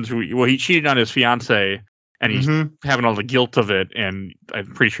decisions. Well, he cheated on his fiance, and he's having all the guilt of it. And I'm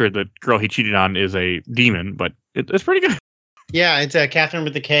pretty sure the girl he cheated on is a demon, but it's pretty good. Yeah, it's Catherine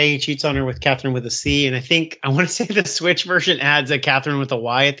with a K. He cheats on her with Catherine with a C. And I want to say the Switch version adds a Catherine with a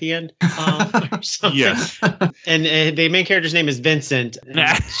Y at the end. Or something. Yes. And the main character's name is Vincent.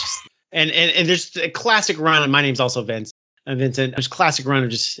 And there's a classic run, and my name's also Vincent. There's a classic run of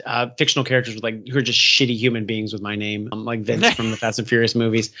just fictional characters who are just shitty human beings with my name. Like Vince from the Fast and Furious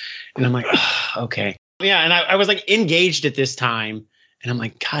movies. And I'm like, okay. Yeah, and I was like engaged at this time. And I'm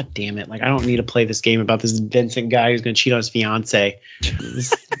like, God damn it. Like, I don't need to play this game about this Vincent guy who's going to cheat on his fiance.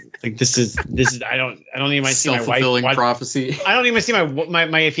 This is, I don't even see my wife. Self-fulfilling prophecy. I don't even see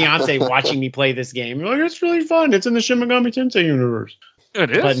my fiance watching me play this game. Like, it's really fun. It's in the Shin Megami Tensei universe. It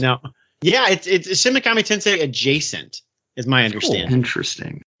is? But no. Yeah, it's Shin Megami Tensei adjacent, is my understanding. Oh,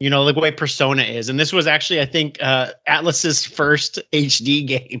 interesting. Like the way Persona is. And this was actually, I think, Atlus's first HD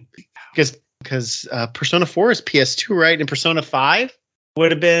game. Because Persona 4 is PS2, right? And Persona 5 would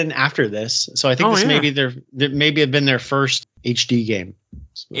have been after this. So I think maybe have been their first HD game.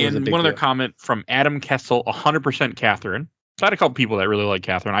 And one other comment from Adam Kessel, 100% Catherine. So I had a couple people that really like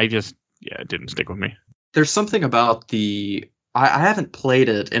Catherine. It didn't stick with me. There's something about I haven't played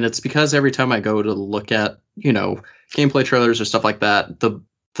it, and it's because every time I go to look at, gameplay trailers or stuff like that, the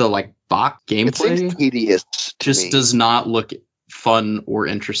like Bach gameplay tedious just does not look fun or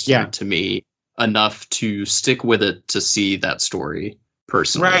interesting to me enough to stick with it to see that story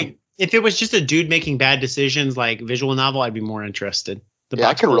personally. Right. If it was just a dude making bad decisions like visual novel, I'd be more interested.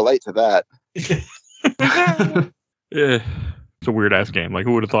 I can relate to that. Yeah, it's a weird ass game. Like,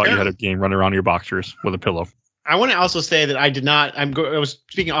 who would have thought you had a game running around your boxers with a pillow? I want to also say that I did not. I was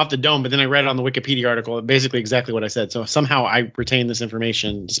speaking off the dome, but then I read on the Wikipedia article basically exactly what I said. So somehow I retained this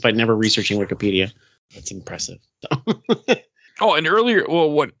information despite never researching Wikipedia. That's impressive. Oh, and earlier,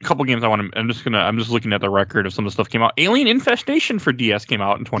 what couple games I'm just looking at the record of some of the stuff came out. Alien Infestation for DS came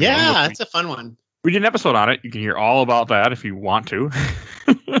out in 2020. Yeah, that's a fun one. We did an episode on it. You can hear all about that if you want to.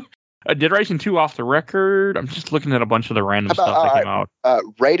 Dead Rising 2 off the record. I'm just looking at a bunch of the random stuff that came out.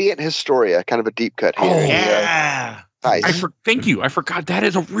 Radiant Historia, kind of a deep cut here. Oh, yeah. Nice. Thank you. I forgot that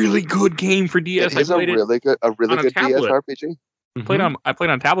is a really good game for DS. It is a really good DS RPG. I played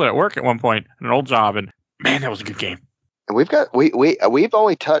on tablet at work at one point in an old job, and man, that was a good game. And we've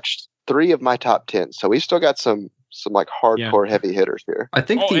only touched 3 of my top 10, so we've still got some like hardcore heavy hitters here. I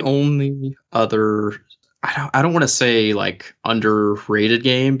think the only other, I don't want to say like underrated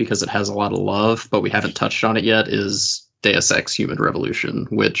game because it has a lot of love, but we haven't touched on it yet, is Deus Ex Human Revolution,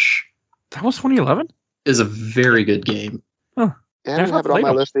 which that was 2011. Is a very good game. Huh. Yeah, I didn't have it on my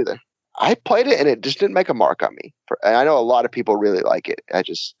list either. I played it and it just didn't make a mark on me. And I know a lot of people really like it.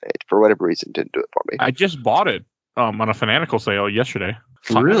 For whatever reason, didn't do it for me. I just bought it on a Fanatical sale yesterday.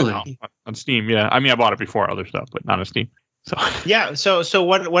 Really? On Steam, yeah. I mean, I bought it before other stuff, but not on Steam. So yeah. So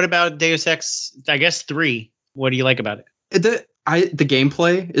what about Deus Ex? I guess 3. What do you like about it? The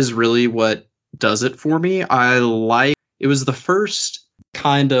gameplay is really what does it for me. It was the first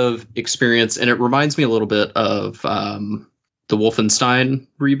kind of experience, and it reminds me a little bit of the Wolfenstein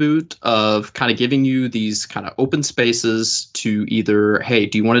reboot, of kind of giving you these kind of open spaces to either, hey,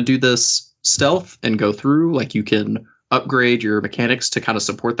 do you want to do this stealth and go through, like you can upgrade your mechanics to kind of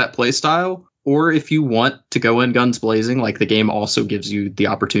support that play style, or if you want to go in guns blazing, like the game also gives you the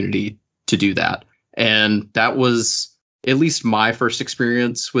opportunity to do that. And that was at least my first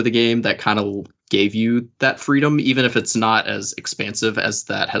experience with a game that kind of gave you that freedom, even if it's not as expansive as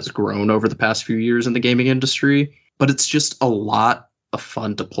that has grown over the past few years in the gaming industry. But it's just a lot of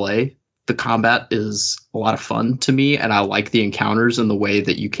fun to play. The combat is a lot of fun to me, and I like the encounters and the way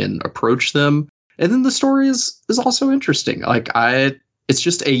that you can approach them. And then the story is also interesting. It's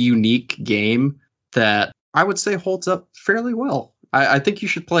just a unique game that I would say holds up fairly well. I think you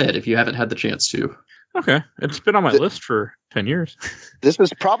should play it if you haven't had the chance to. Okay. It's been on my list for 10 years. This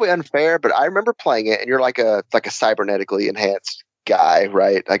is probably unfair, but I remember playing it, and you're like a cybernetically enhanced guy,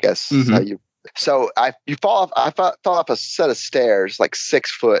 right? I guess how you. So you fall off. I fell off a set of stairs, like 6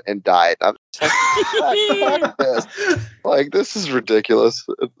 foot, and died. I'm like, fuck this. Like, this is ridiculous.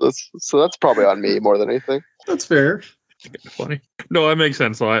 So that's probably on me more than anything. That's fair. Funny. No, that makes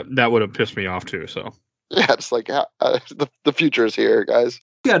sense. So that would have pissed me off too. So yeah, it's like the future is here, guys.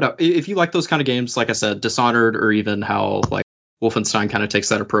 Yeah, no, if you like those kind of games, like I said, Dishonored, or even how like Wolfenstein kind of takes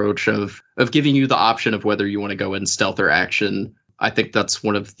that approach of giving you the option of whether you want to go in stealth or action, I think that's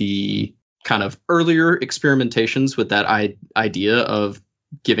one of the kind of earlier experimentations with that idea of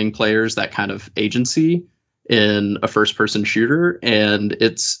giving players that kind of agency in a first-person shooter, and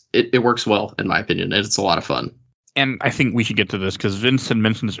it works well, in my opinion, and it's a lot of fun. And I think we should get to this because Vince had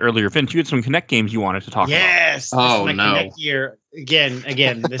mentioned this earlier. Vince, you had some Connect games you wanted to talk about. Yes. Oh, no. Connect year. Again,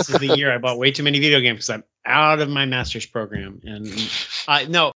 this is the year I bought way too many video games because I'm out of my master's program. And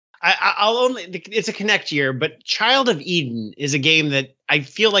I'll only, it's a Connect year, but Child of Eden is a game that I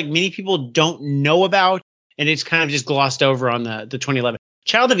feel like many people don't know about, and it's kind of just glossed over on the 2011.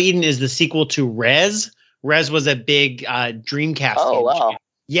 Child of Eden is the sequel to Rez. Rez was a big Dreamcast game. Oh, wow.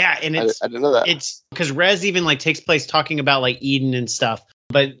 Yeah, and I didn't know that. It's because Rez even like takes place talking about like Eden and stuff.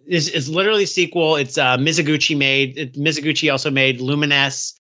 But it's literally a sequel. It's Mizuguchi made. Mizuguchi also made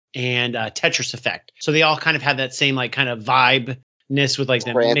Lumines and Tetris Effect. So they all kind of have that same like kind of vibe-ness with like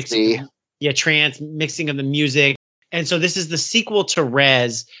the mixing. Yeah, mixing of the music. And so this is the sequel to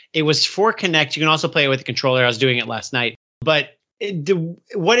Rez. It was for Connect. You can also play it with the controller. I was doing it last night. But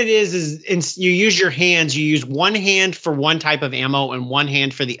what it is you use your hands. You use one hand for one type of ammo and one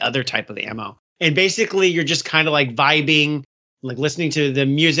hand for the other type of ammo. And basically, you're just kind of like vibing, like listening to the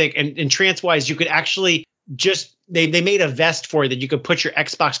music. And trance-wise, you could actually just they made a vest for it that you could put your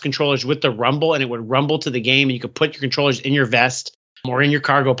Xbox controllers with the rumble, and it would rumble to the game. And you could put your controllers in your vest or in your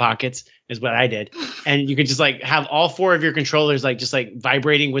cargo pockets, is what I did. And you could just like have all 4 of your controllers like just like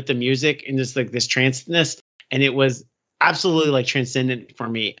vibrating with the music and just like this trance-ness. And it was absolutely like transcendent for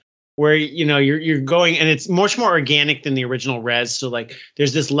me, where you're going, and it's much more organic than the original Rez. So like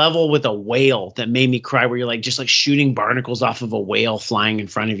there's this level with a whale that made me cry, where you're like just like shooting barnacles off of a whale flying in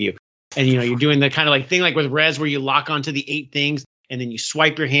front of you, and you're doing the kind of like thing like with Rez where you lock onto the 8 things and then you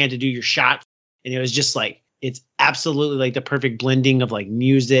swipe your hand to do your shot. And it was just like, it's absolutely like the perfect blending of like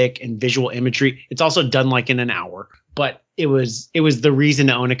music and visual imagery. It's also done like in an hour, but it was the reason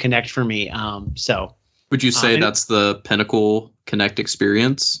to own a Connect for me. So would you say that's the pinnacle Connect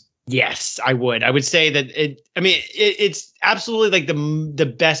experience? Yes, I would. I would say that it's absolutely like the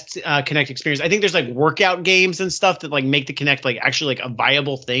best Connect experience. I think there's like workout games and stuff that like make the Connect like actually like a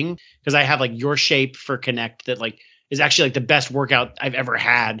viable thing, because I have like Your Shape for Connect that like is actually like the best workout I've ever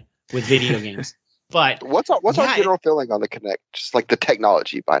had with video games. But what's our general feeling on the Kinect? Just like the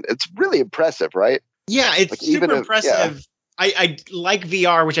technology behind it. It's really impressive, right? Yeah, it's like super impressive. I like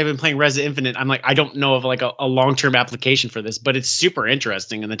VR, which I've been playing Resident Infinite. I'm like, I don't know of like a long-term application for this, but it's super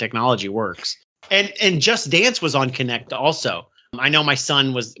interesting and the technology works. And Just Dance was on Kinect also. I know my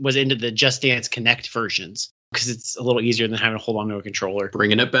son was into the Just Dance Kinect versions because it's a little easier than having to hold on to a controller.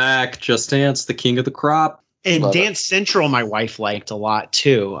 Bringing it back, Just Dance, the king of the crop. And Love Dance Central, my wife liked a lot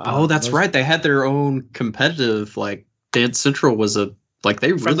too. Oh, that's right. They had their own competitive, like Dance Central was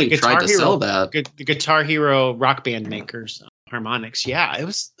they really tried to sell that. The Guitar Hero Rock Band makers, Harmonix. Yeah, it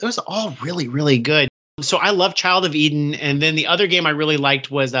was all really, really good. So I love Child of Eden. And then the other game I really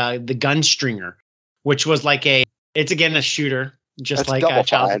liked was the Gunstringer, which was it's again a shooter, just that's like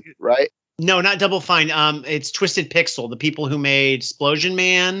Child of Eden, right? No, not Double Fine. It's Twisted Pixel, the people who made Explosion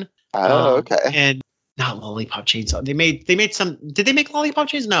Man. Oh, okay. And not Lollipop Chainsaw. They made some. Did they make Lollipop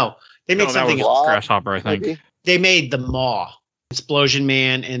Chainsaw? No, they made something else. Grasshopper, I think. Maybe? They made the Maw, Explosion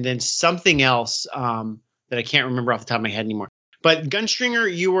Man, and then something else that I can't remember off the top of my head anymore. But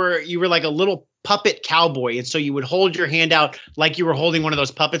Gunstringer, you were like a little puppet cowboy, and so you would hold your hand out like you were holding one of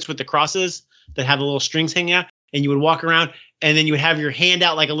those puppets with the crosses that have the little strings hanging out, and you would walk around, and then you would have your hand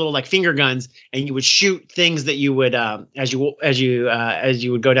out like a little finger guns, and you would shoot things that you would as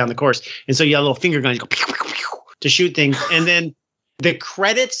you would go down the course, and so you had little finger guns, you go pew, pew, pew, to shoot things, and then. The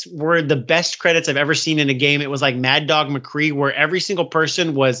credits were the best credits I've ever seen in a game. It was like Mad Dog McCree, where every single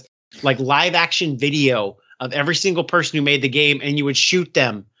person was like live action video of every single person who made the game, and you would shoot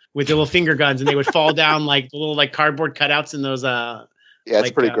them with the little finger guns, and they would fall down like the little cardboard cutouts in those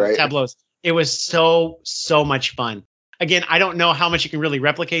it's pretty great tableaus. It was so much fun. Again, I don't know how much you can really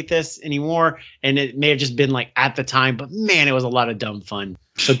replicate this anymore, and it may have just been at the time, but man, it was a lot of dumb fun.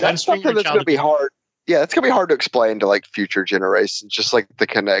 So that's something that's going to be hard. Yeah, it's gonna be hard to explain to future generations, just like the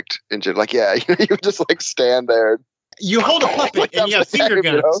Kinect engine. You just stand there. You hold a puppet and you have finger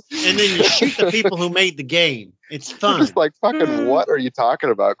guns, and then you shoot the people who made the game. It's fun. Just fucking, what are you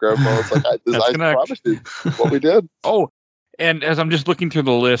talking about, Grandpa? It's I promise you what we did. Oh, and as I'm just looking through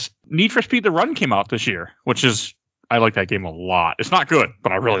the list, Need for Speed: The Run came out this year, which is I like that game a lot. It's not good,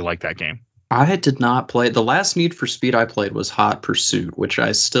 but I really like that game. I did not play. The last Need for Speed I played was Hot Pursuit, which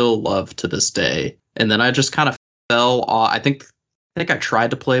I still love to this day. And then I just kind of fell off. I think I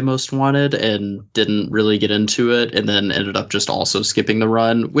tried to play Most Wanted and didn't really get into it, and then ended up just also skipping the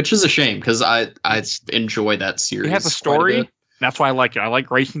run, which is a shame because I enjoy that series. It has a story. That's why I like it. I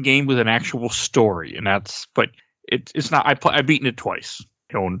like racing games with an actual story, and but it's not. I've beaten it twice.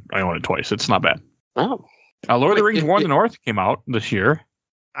 I own it twice. It's not bad. Oh, Lord of the Rings: War in the North came out this year.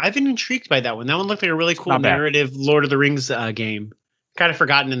 I've been intrigued by that one. That one looked like a really cool narrative Lord of the Rings game. Kind of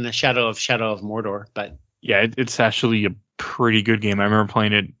forgotten in the Shadow of Mordor, but yeah, it's actually a pretty good game. I remember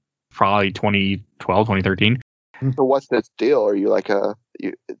playing it probably 2012, 2013. So what's this deal? Are you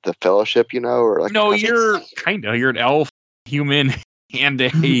the Fellowship, or No, you're an elf, human, and a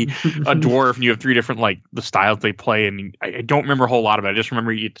dwarf, and you have three different the styles they play, and I don't remember a whole lot about it. I just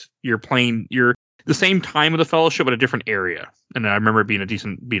remember you're the same time of the Fellowship, but a different area. And I remember it being a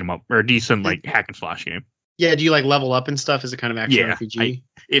decent beat 'em up or a decent hack and slash game. Yeah, do you level up and stuff as a kind of action RPG?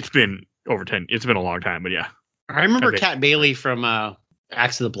 It's been over 10. It's been a long time, but yeah. I remember Kat Bailey from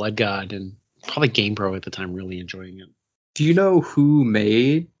Axe of the Blood God and probably GamePro at the time really enjoying it. Do you know who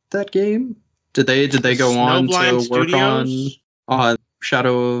made that game? Did they go on to work on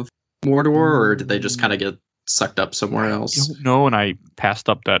Shadow of Mordor, or did they just kind of get sucked up somewhere else? I don't know, and I passed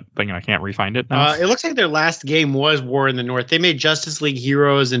up that thing and I can't re-find it now. It looks like their last game was War in the North. They made Justice League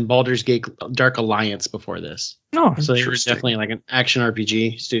Heroes and Baldur's Gate Dark Alliance before this. No, so they were definitely an action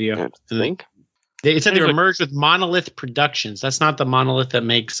RPG studio. I think. It said they were merged with Monolith Productions. That's not the Monolith that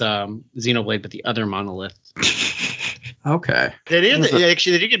makes Xenoblade, but the other Monolith. Okay. They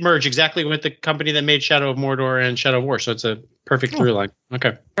did get merged exactly with the company that made Shadow of Mordor and Shadow of War, so it's a perfect through line.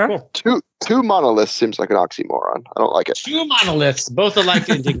 Okay, cool. Two monoliths seems like an oxymoron. I don't like it. Two monoliths, both alike.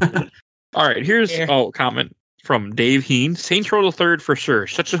 All right, here's a comment from Dave Heen. Saints Row the Third for sure.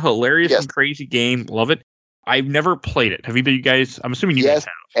 Such a hilarious and crazy game. Love it. I've never played it. Have either you guys? I'm assuming you guys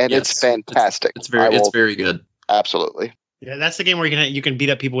have. And it's fantastic. It's very good. Absolutely. Yeah, that's the game where you can beat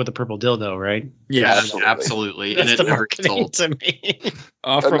up people with a purple dildo, right? Yeah, absolutely. And it never gets old to me.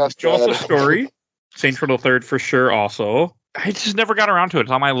 From Joseph Story, Saints Row the Third for sure. Also, I just never got around to it.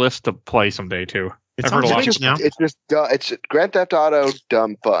 It's on my list to play someday too. I've heard a lot now. It's just it's Grand Theft Auto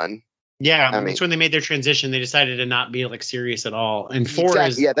dumb fun. Yeah, that's when they made their transition. They decided to not be serious at all. And 4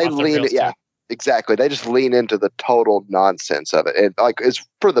 is they lean exactly. They just lean into the total nonsense of it. And it's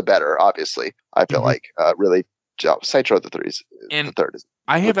for the better, obviously. I feel really. Saints Row the Third is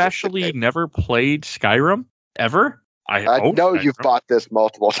I have actually never played Skyrim ever. I know you've bought this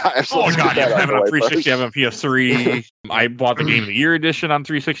multiple times. Oh god, I have it on 360. I have it on PS3. I bought the Game of the Year edition on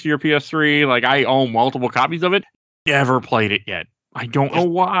 360 or PS3. Like I own multiple copies of it. Never played it yet. I don't know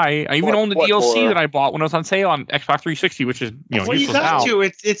why. I even own the DLC that I bought when it was on sale on Xbox 360, which is well, you got to.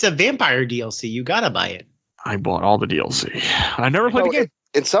 It's a vampire DLC. You gotta buy it. I bought all the DLC. I never played the game.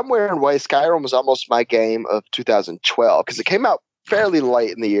 In somewhere in way, Skyrim was almost my game of 2012 because it came out fairly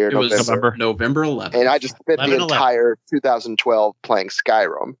late in the year. It was November 11th. And I just spent the entire 2012 playing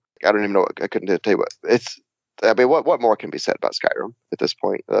Skyrim. I don't even know. I couldn't tell you what it's. I mean, what more can be said about Skyrim at this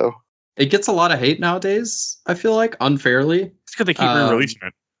point, though? It gets a lot of hate nowadays. I feel like unfairly. It's because they keep re-releasing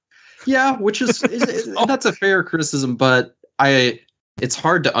it. Yeah, which is that's a fair criticism, but it's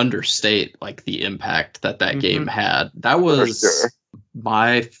hard to understate like the impact that game had. That was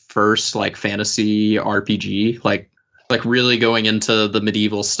my first like fantasy RPG, like really going into the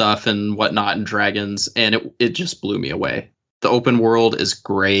medieval stuff and whatnot and dragons, and it just blew me away. The open world is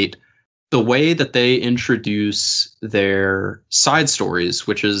great. The way that they introduce their side stories,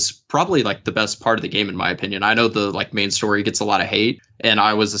 which is probably like the best part of the game in my opinion. I know the like main story gets a lot of hate, and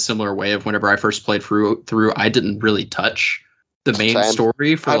I was a similar way of whenever I first played through I didn't really touch the main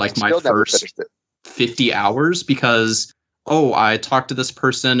story for like my first 50 hours because I talked to this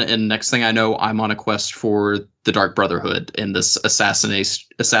person and next thing I know I'm on a quest for the Dark Brotherhood and this assassins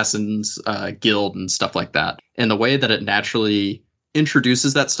guild and stuff like that. And the way that it naturally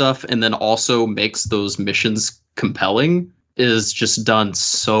introduces that stuff and then also makes those missions compelling is just done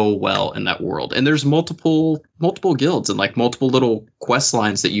so well in that world. And there's multiple guilds and like multiple little quest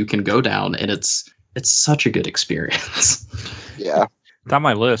lines that you can go down, and it's such a good experience. Yeah, it's on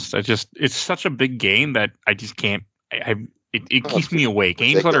my list. It's such a big game that I just can't. It keeps me away.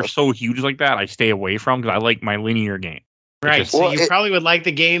 Games that are so huge like that, I stay away from because I like my linear game. Right. So you probably would like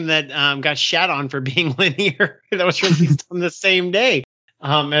the game that got shat on for being linear that was released on the same day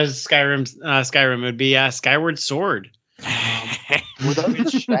as Skyrim. Skyrim would be Skyward Sword. Were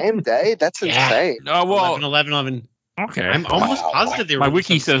those the same day? That's insane. Oh, well, 11. Okay. I'm almost positive they were. My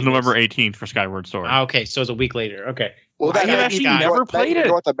wiki says November 18th for Skyward Sword. Okay, so it's a week later. Okay. Well, I actually never played it.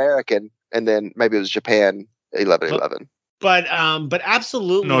 North American, and then maybe it was Japan 11/11. But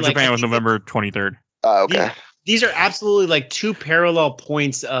absolutely. No, Japan was November 23rd. Oh, okay. These are absolutely like two parallel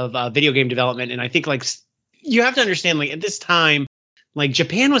points of video game development. And I think like you have to understand like at this time, like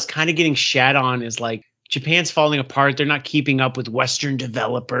Japan was kind of getting shat on as like Japan's falling apart. They're not keeping up with Western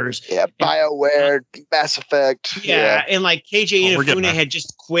developers. Yeah. BioWare, Mass Effect. Yeah. And like Keiji Inafune had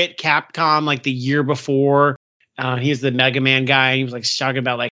just quit Capcom like the year before. He's the Mega Man guy. And he was like talking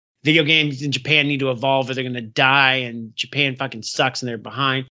about like video games in Japan need to evolve or they're going to die. And Japan fucking sucks and they're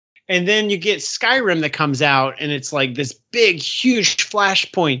behind. And then you get Skyrim that comes out, and it's like this big, huge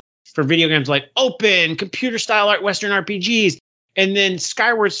flashpoint for video games like open, computer-style art, Western RPGs. And then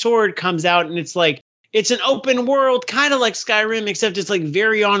Skyward Sword comes out, and it's like, it's an open world, kind of like Skyrim, except it's like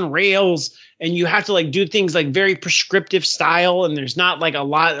very on rails, and you have to like do things like very prescriptive style, and there's not like a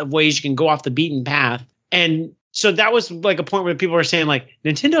lot of ways you can go off the beaten path. And so that was like a point where people were saying like,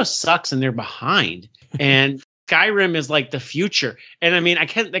 Nintendo sucks and they're behind. And Skyrim is like the future. And I mean,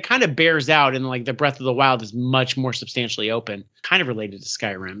 that kind of bears out in like the Breath of the Wild is much more substantially open, kind of related to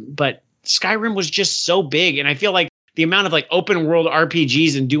Skyrim. But Skyrim was just so big. And I feel like the amount of like open world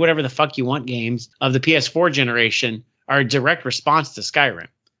RPGs and do whatever the fuck you want games of the PS4 generation are a direct response to Skyrim.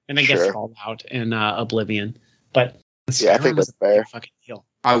 And I guess Fallout and Oblivion. But yeah, I think that's fair. Fucking deal.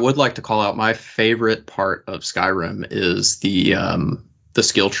 I would like to call out my favorite part of Skyrim is the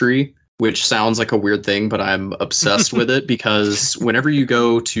skill tree, which sounds like a weird thing, but I'm obsessed with it because whenever you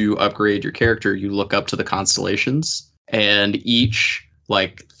go to upgrade your character, you look up to the constellations, and each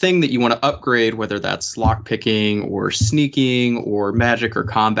like thing that you want to upgrade, whether that's lockpicking or sneaking or magic or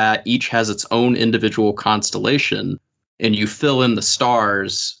combat, each has its own individual constellation, and you fill in the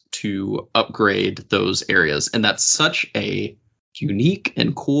stars to upgrade those areas. And that's such a unique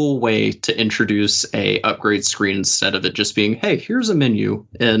and cool way to introduce a upgrade screen instead of it just being, hey, here's a menu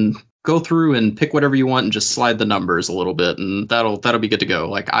and go through and pick whatever you want and just slide the numbers a little bit and that'll be good to go.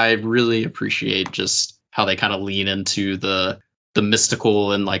 Like I really appreciate just how they kind of lean into the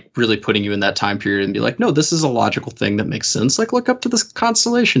mystical and like really putting you in that time period and be like, no, this is a logical thing that makes sense. Like look up to the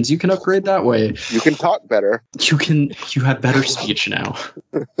constellations. You can upgrade that way. You can talk better. You have better speech now.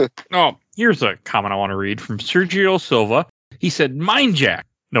 Oh, here's a comment I want to read from Sergio Silva. He said, Mind Jack.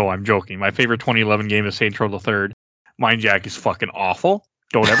 No, I'm joking. My favorite 2011 game is Saints Row the Third. Mind Jack is fucking awful.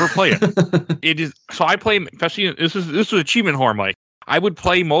 Don't ever play it. It is. So I play, especially this was Achievement Whore, Mike. I would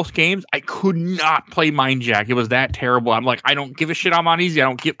play most games. I could not play Mindjack. It was that terrible. I'm like, I don't give a shit. I'm on easy.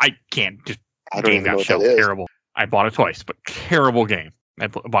 I can't. Just I don't game even know got what shelved. that is. Terrible. I bought it twice, but terrible game. I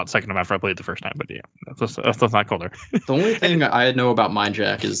bought second time after I played it the first time, but yeah, let's not go there. The only thing I know about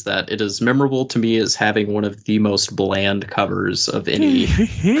Mindjack is that it is memorable to me as having one of the most bland covers of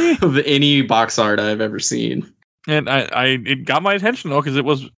any box art I've ever seen. And it got my attention though because it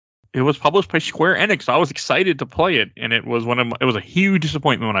was published by Square Enix. So I was excited to play it, and it was a huge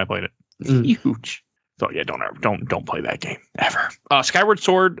disappointment when I played it. Huge. So yeah, don't play that game ever. Skyward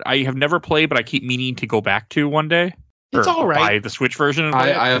Sword, I have never played, but I keep meaning to go back to one day. It's all right. Buy the Switch version. And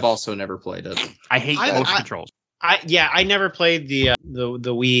I have also never played it. I hate motion controls. I never played the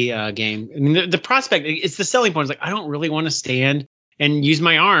Wii game. I mean, the prospect, it's the selling point. It's like I don't really want to stand and use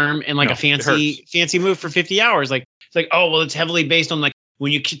my arm in like a fancy move for 50 hours. Like it's like, oh well, it's heavily based on like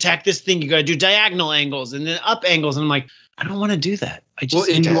when you attack this thing, you got to do diagonal angles and then up angles. And I'm like, I don't want to do that.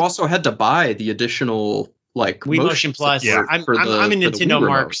 And you also had to buy the additional like Wii Motion Plus. Yeah, I'm a Nintendo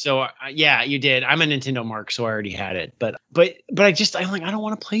Mark, so yeah, you did. I'm a Nintendo Mark, so I already had it. But I'm like, I don't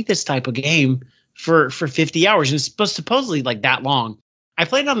want to play this type of game for 50 hours, and it's supposedly like that long. I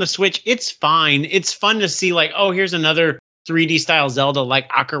played it on the Switch. It's fine. It's fun to see like, oh, here's another 3D style Zelda like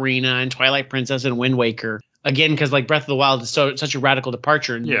Ocarina and Twilight Princess and Wind Waker. Again, because like Breath of the Wild is such a radical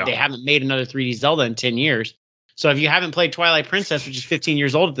departure, and they haven't made another 3D Zelda in 10 years. So if you haven't played Twilight Princess, which is 15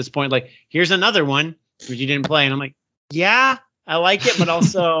 years old at this point, like here's another one which you didn't play, and I'm like, yeah, I like it, but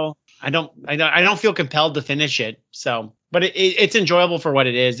also I don't feel compelled to finish it. So, but it's enjoyable for what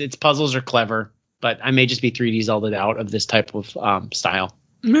it is. Its puzzles are clever, but I may just be 3D Zelda out of this type of style.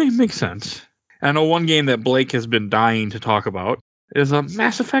 Makes sense. I know one game that Blake has been dying to talk about is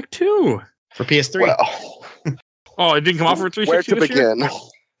Mass Effect 2 for PS3. Well, oh, it didn't come out for 360 where to this begin? Year?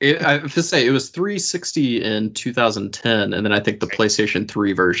 I have to say, it was 360 in 2010, and then I think the PlayStation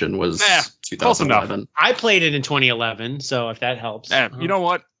 3 version was 2011. I played it in 2011, so if that helps. You know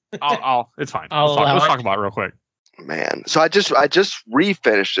what? I'll it's fine. Let's talk about it real quick. Man, so I just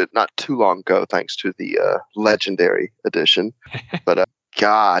refinished it not too long ago, thanks to the Legendary Edition. But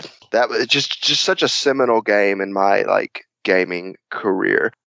God, that was just such a seminal game in my like gaming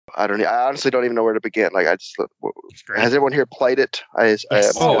career. I honestly don't even know where to begin. Like, has everyone here played it? Yes.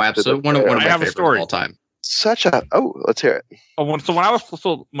 Absolutely. One of my favorites of all time. Let's hear it. So when I was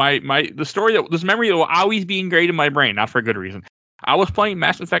this memory that will always be ingrained in my brain, not for a good reason. I was playing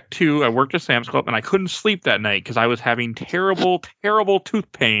Mass Effect 2. I worked at Sam's Club, and I couldn't sleep that night because I was having terrible, terrible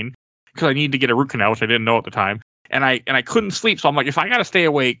tooth pain because I needed to get a root canal, which I didn't know at the time. And I couldn't sleep, so I'm like, if I gotta stay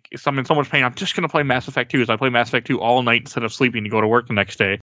awake, if I'm in so much pain, I'm just gonna play Mass Effect 2. So I played Mass Effect 2 all night instead of sleeping to go to work the next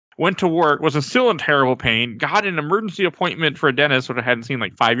day. Went to work, was still in terrible pain, got an emergency appointment for a dentist, which I hadn't seen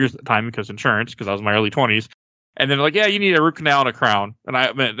like 5 years at the time because insurance, because I was in my early 20s. And then like, yeah, you need a root canal and a crown. And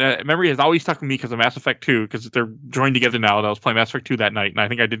that memory has always stuck with me because of Mass Effect 2, because they're joined together now. And I was playing Mass Effect 2 that night, and I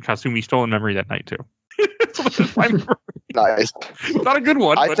think I did Kasumi Stolen Memory that night too. So that's my memory. Nice. Not a good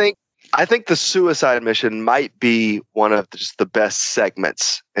one. I think the suicide mission might be one of just the best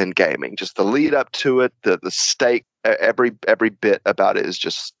segments in gaming. Just the lead up to it, the stake, every bit about it is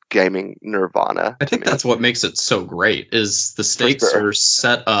just gaming nirvana. I think that's what makes it so great is the stakes are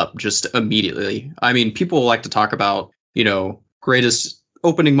set up just immediately. I mean, people like to talk about, greatest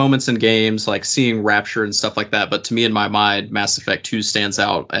opening moments in games, like seeing Rapture and stuff like that. But to me, in my mind, Mass Effect 2 stands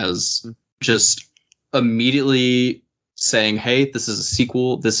out as just immediately saying, hey, this is a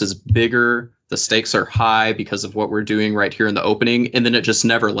sequel. This is bigger. The stakes are high because of what we're doing right here in the opening. And then it just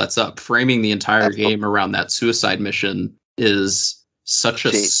never lets up. Framing the entire game around that suicide mission is such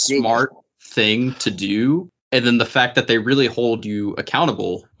a smart thing to do. And then the fact that they really hold you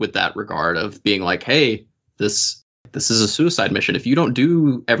accountable with that regard of being like, hey, this is a suicide mission. If you don't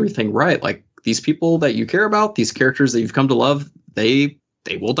do everything right, like these people that you care about, these characters that you've come to love, they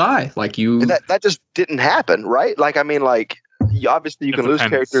will die. Like you. And that just didn't happen, right? Like, I mean, like, obviously you can lose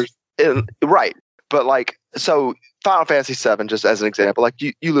characters. Right. But like, so Final Fantasy VII, just as an example, like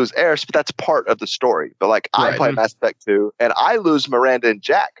you lose Aerith, but that's part of the story. But like I play Mass Effect 2 and I lose Miranda and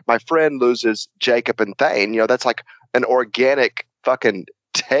Jack. My friend loses Jacob and Thane. That's like an organic fucking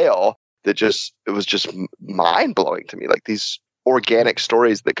tale that it was just mind blowing to me. Like these organic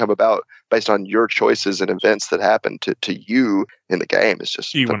stories that come about based on your choices and events that happen to you in the game is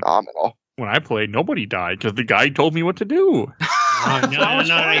just phenomenal. When I played, nobody died because the guy told me what to do. Oh,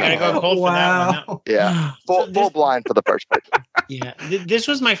 no, you gotta go cold for that one. No. Yeah, full blind for the first person. Yeah, this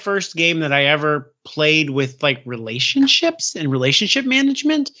was my first game that I ever played with like relationships and relationship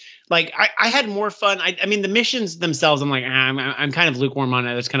management. Like I had more fun. I mean, the missions themselves, I'm like, I'm kind of lukewarm on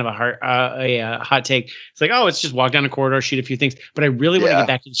it. It's kind of a hot take. It's like, oh, it's just walk down a corridor, shoot a few things. But I really want to get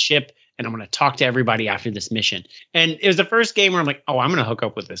back to the ship, and I'm going to talk to everybody after this mission. And it was the first game where I'm like, oh, I'm going to hook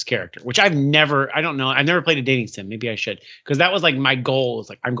up with this character, which I've never played a dating sim. Maybe I should, because that was like my goal. Is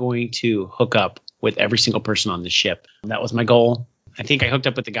like, I'm going to hook up with every single person on the ship. That was my goal. I think I hooked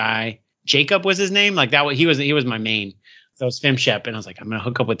up with the guy. Jacob was his name. Like that. He was my main. So it was FemShep, and I was like, I'm going to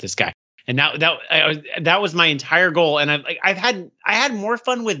hook up with this guy. And that was my entire goal. And I had more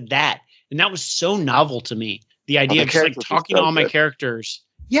fun with that. And that was so novel to me. The idea of just like talking to all my characters.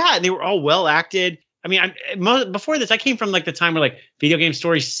 Yeah, and they were all well acted. I mean, before this, I came from like the time where like video game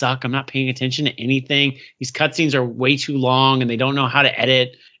stories suck. I'm not paying attention to anything. These cutscenes are way too long, and they don't know how to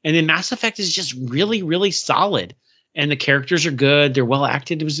edit. And then Mass Effect is just really, really solid, and the characters are good. They're well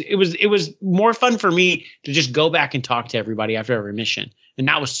acted. It was more fun for me to just go back and talk to everybody after every mission, and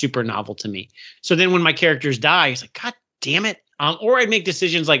that was super novel to me. So then when my characters die, it's like, God damn it! Or I'd make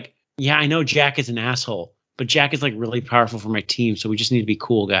decisions like, yeah, I know Jack is an asshole, but Jack is like really powerful for my team, so we just need to be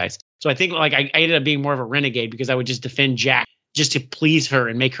cool, guys. So I think like I ended up being more of a renegade because I would just defend Jack just to please her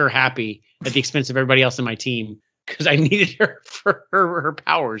and make her happy at the expense of everybody else in my team because I needed her for her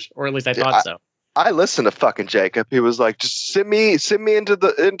powers, or at least I thought so. I listened to fucking Jacob. He was like, just send me into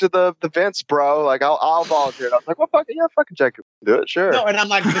the vents, bro. Like I'll volunteer. And I was like, well, fucking Jacob, do it, sure. No, and I'm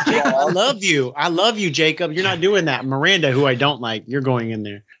like, but Jacob, I love you, Jacob. You're not doing that. Miranda, who I don't like, you're going in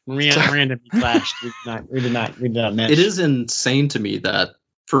there. Miranda, we clashed. We did not match. It is insane to me that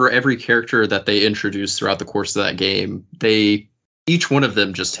for every character that they introduce throughout the course of that game, each one of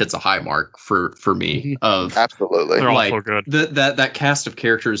them just hits a high mark for me. Of absolutely, they're like, all so good. That cast of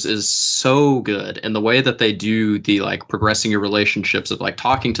characters is so good, and the way that they do the like progressing your relationships of like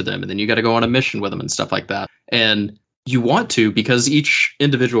talking to them, and then you got to go on a mission with them and stuff like that. And you want to, because each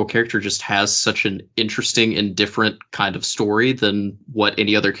individual character just has such an interesting and different kind of story than what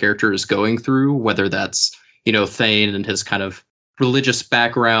any other character is going through, whether that's, Thane and his kind of religious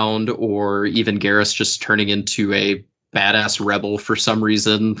background, or even Garrus just turning into a badass rebel for some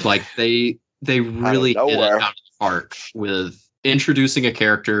reason. Like they really hit it out of the park with introducing a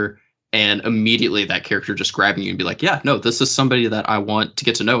character and immediately that character just grabbing you and be like, yeah, no, this is somebody that I want to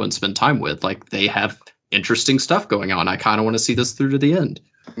get to know and spend time with. Like they have interesting stuff going on. I kind of want to see this through to the end.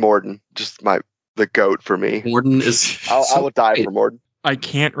 Mordin, just the goat for me. Mordin is I would die for Mordin. I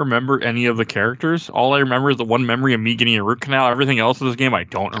can't remember any of the characters. All I remember is the one memory of me getting a root canal. Everything else in this game, I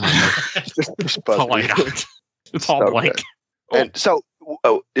don't remember. That's all I got. It's all blank. And so,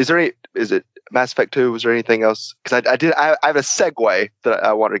 is it Mass Effect 2? Was there anything else? Because I have a segue that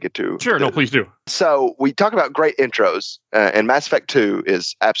I wanted to get to. Sure, no, please do. So we talk about great intros, and Mass Effect 2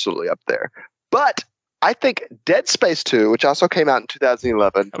 is absolutely up there. But I think Dead Space 2, which also came out in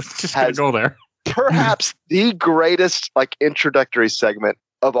 2011, I was just going to go there. Perhaps the greatest like introductory segment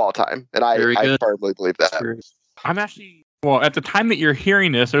of all time, and I firmly believe that. I'm actually at the time that you're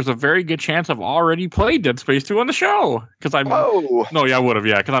hearing this, there's a very good chance I've already played Dead Space 2 on the show because I would have,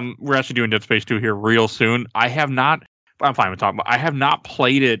 because we're actually doing Dead Space 2 here real soon. I have not. I'm fine with talking, but I have not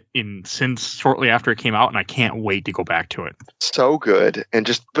played it since shortly after it came out, and I can't wait to go back to it. So good, and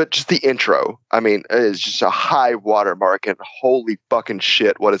just the intro. I mean, it is just a high watermark, and holy fucking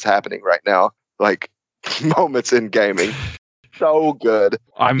shit, what is happening right now? Like moments in gaming, so good.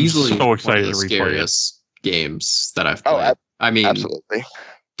 I'm easily so excited one of the to replay scariest games that I've played. I mean, absolutely.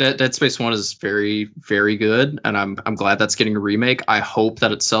 Dead Space 1 is very, very good, and I'm glad that's getting a remake. I hope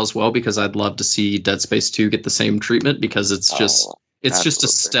that it sells well because I'd love to see Dead Space 2 get the same treatment because it's just a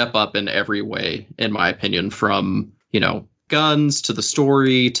step up in every way, in my opinion, from guns to the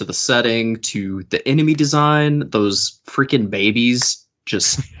story to the setting to the enemy design. Those freaking babies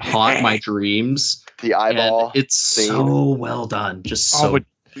just haunt my dreams. The eyeball. And it's so well done. Just so. But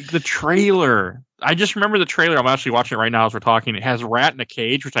the trailer. I just remember the trailer. I'm actually watching it right now as we're talking. It has Rat in a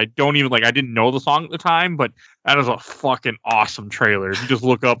Cage, which I don't even like. I didn't know the song at the time, but that is a fucking awesome trailer. If you just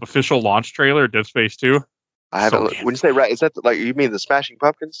look up official launch trailer, Dead Space 2. I haven't. When you say Rat, is that like you mean the Smashing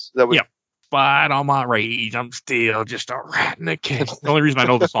Pumpkins? Is that what? Yeah. But on my rage, I'm still just a rat in a cage. The only reason I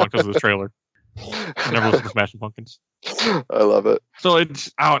know the song because of the trailer. I never listened to Smashing Pumpkins. I love it. So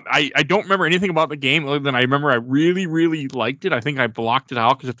it's out. I don't remember anything about the game other than I remember I really, really liked it. I think I blocked it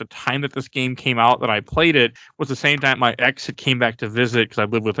out because at the time that this game came out that I played it was the same time my ex had came back to visit because I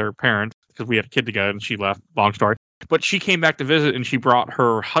lived with her parents because we had a kid together and she left. Long story. But she came back to visit and she brought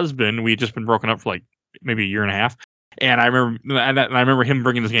her husband. We had just been broken up for like maybe a year and a half. And I remember him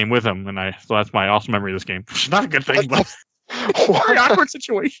bringing this game with him, so that's my awesome memory of this game. Which is not a good thing, but very awkward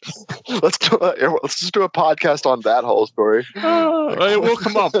situation. Let's just do a podcast on that whole story. It will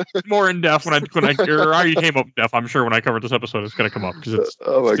come up more in depth when I or already came up in depth. I'm sure when I cover this episode, it's going to come up because it's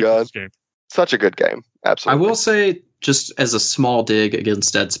oh my god, game. Such a good game. Absolutely. I will say, just as a small dig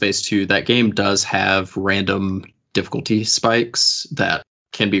against Dead Space 2, that game does have random difficulty spikes that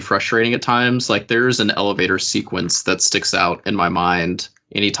can be frustrating at times. Like there's an elevator sequence that sticks out in my mind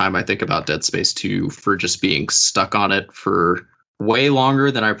anytime I think about Dead Space 2 for just being stuck on it for way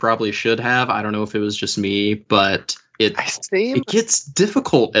longer than I probably should have. I don't know if it was just me, but it gets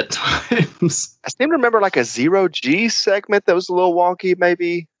difficult at times. I seem to remember like a 0G segment that was a little wonky.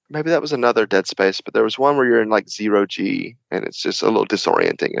 Maybe that was another Dead Space, but there was one where you're in like 0G and it's just a little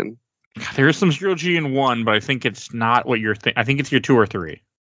disorienting. And there is some 0G in 1, but I think it's not what you're thinking. I think it's your 2 or 3.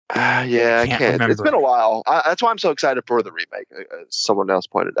 Yeah, I can't. Remember. It's been a while. That's why I'm so excited for the remake. As someone else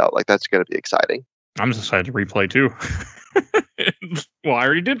pointed out, like that's going to be exciting. I'm just excited to replay 2. Well, I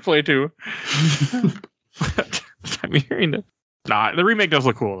already did play 2. I'm hearing it. Nah, the remake does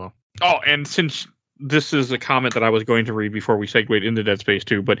look cool though. Oh, and since this is a comment that I was going to read before we segued into Dead Space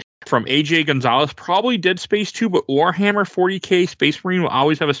 2, but from AJ Gonzalez, probably Dead Space 2, but Warhammer 40K Space Marine will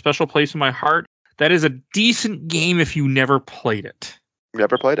always have a special place in my heart. That is a decent game if you never played it.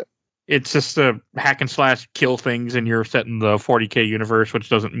 Never played it. It's just a hack and slash kill things, and you're set in the 40K universe, which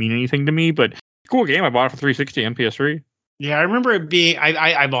doesn't mean anything to me, but cool game. I bought it for 360 and PS3. Yeah, I remember it being.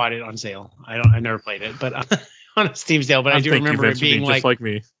 I bought it on sale. I never played it, but on a Steam sale. But I do remember it being just like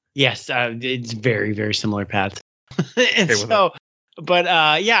me. Yes, it's very, very similar path. And so, but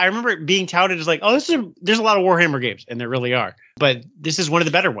yeah, I remember it being touted as like, oh, there's a lot of Warhammer games, and there really are. But this is one of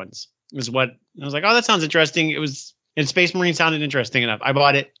the better ones. Is what I was like. Oh, that sounds interesting. And Space Marine sounded interesting enough. I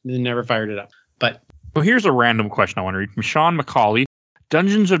bought it and then never fired it up. But well, here's a random question I want to read from Sean McCauley.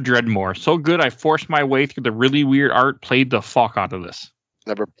 Dungeons of Dreadmore, so good I forced my way through the really weird art. Played the fuck out of this.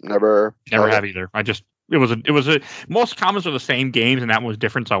 Never have either. It was most comments are the same games, and that one was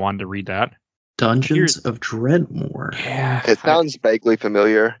different, so I wanted to read that. Dungeons of Dreadmore. Yeah, it sounds vaguely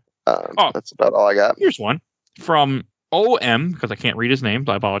familiar. That's about all I got. Here's one from OM because I can't read his name,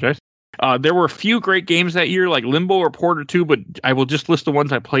 so I apologize. There were a few great games that year, like Limbo or Portal 2, but I will just list the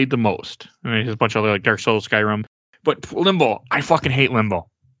ones I played the most. I mean, there's a bunch of other like Dark Souls, Skyrim, but Limbo, I fucking hate Limbo.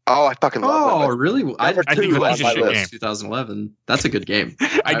 Oh, I fucking love Limbo. Oh, really? I think it's a game. 2011. That's a good game.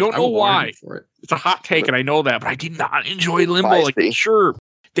 I don't know why. It's a hot take, and I know that, but I did not enjoy Limbo. Like, sure,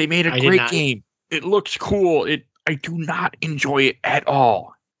 they made a great game. It looks cool. I do not enjoy it at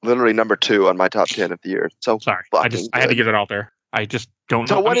all. Literally number 2 on my top 10 of the year. So sorry, I had to get it out there. I just don't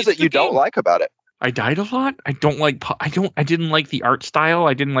know. So what is it you don't like about it? I died a lot. I didn't like the art style.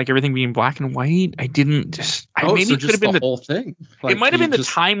 I didn't like everything being black and white. I didn't just. Maybe it could have been the whole thing. Like, it might have been the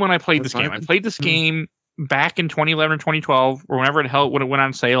time when I played this game. I played this game back in 2011 or 2012, or whenever when it went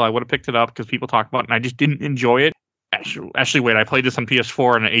on sale. I would have picked it up because people talked about it, and I just didn't enjoy it. Actually, wait. I played this on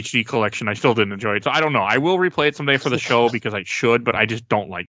PS4 in an HD collection. I still didn't enjoy it. So I don't know. I will replay it someday for the show because I should, but I just don't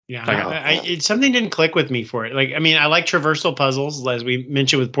like it. Yeah, something didn't click with me for it. Like, I mean, I like traversal puzzles, as we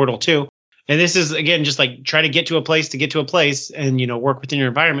mentioned with Portal 2. And this is, again, just like try to get to a place and, work within your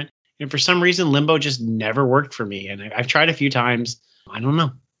environment. And for some reason, Limbo just never worked for me. And I've tried a few times. I don't know.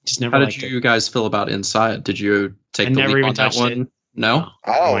 Just never liked it. How did you guys feel about Inside? Did you take the leap on that one? No?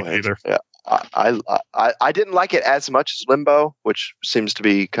 Oh, either. Yeah. I didn't like it as much as Limbo, which seems to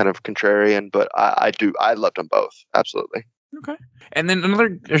be kind of contrarian, but I loved them both. Absolutely. Okay. And then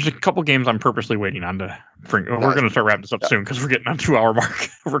there's a couple games I'm purposely waiting on to bring. We're going to start wrapping this up soon because we're getting on 2-hour mark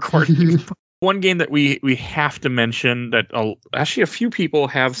of recording. One game that we have to mention that actually a few people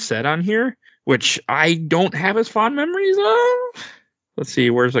have said on here, which I don't have as fond memories of. Let's see,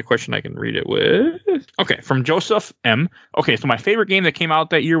 where's the question I can read it with? Okay, from Joseph M. Okay, so my favorite game that came out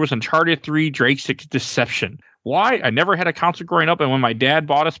that year was Uncharted 3 Drake's Deception. Why? I never had a console growing up, and when my dad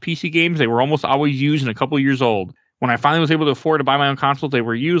bought us PC games, they were almost always used and a couple years old. When I finally was able to afford to buy my own consoles, they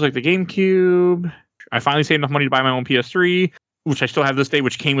were used, like the GameCube. I finally saved enough money to buy my own PS3, which I still have this day,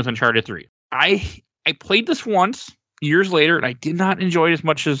 which came with Uncharted 3. I played this once, years later, and I did not enjoy it as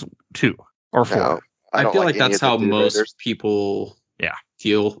much as 2 or 4. No, I feel like that's how most people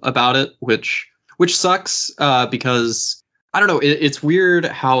feel about it, which sucks because, I don't know, it's weird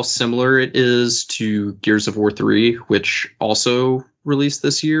how similar it is to Gears of War 3, which also released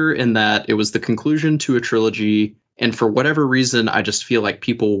this year, in that it was the conclusion to a trilogy. And for whatever reason, I just feel like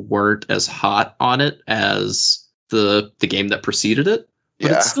people weren't as hot on it as the game that preceded it. But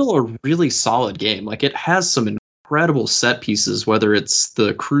it's still a really solid game. Like, it has some incredible set pieces, whether it's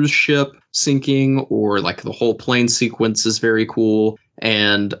the cruise ship sinking or like the whole plane sequence is very cool.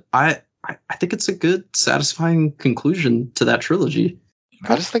 And I think it's a good, satisfying conclusion to that trilogy.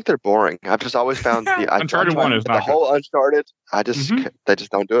 I just think they're boring. I've just always found the Uncharted 1 is not the whole Uncharted. They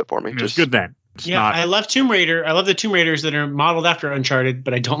just don't do it for me. It's good then. I love Tomb Raider. I love the Tomb Raiders that are modeled after Uncharted,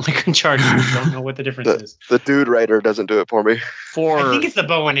 but I don't like Uncharted. I don't know what the difference is. The Dude Raider doesn't do it for me. I think it's the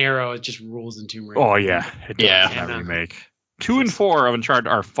bow and arrow. It just rules in Tomb Raider. Oh yeah, it does. Yeah. That remake. 2 and 4 of Uncharted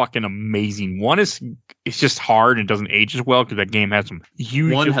are fucking amazing. 1 is it's just hard and doesn't age as well because that game has some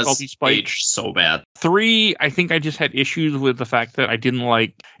huge difficulty spikes. Aged so bad. 3, I think I just had issues with the fact that I didn't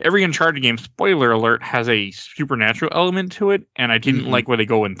like every Uncharted game. Spoiler alert, has a supernatural element to it, and I didn't like where they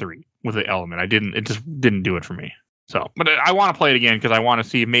go in 3 with the element. It just didn't do it for me. So, but I want to play it again because I want to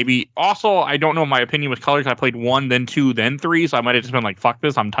see maybe. Also, I don't know my opinion with colors. I played 1, then 2, then 3, so I might have just been like, "Fuck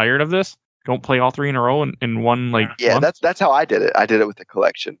this! I'm tired of this." Don't play all 3 in a row in one month. That's how I did it. I did it with the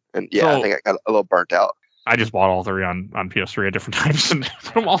collection, and I think I got a little burnt out. I just bought all 3 on PS3 at different times and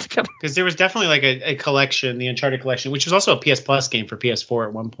put them all together. Because there was definitely like a collection, the Uncharted collection, which was also a PS Plus game for PS4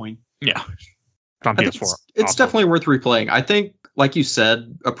 at one point. Yeah, on PS4. It's definitely worth replaying. I think, like you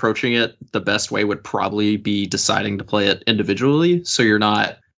said, approaching it the best way would probably be deciding to play it individually, so you're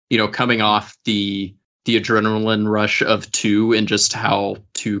not, coming off the adrenaline rush of 2 and just how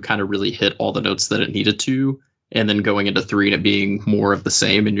 2 kind of really hit all the notes that it needed to, and then going into 3 and it being more of the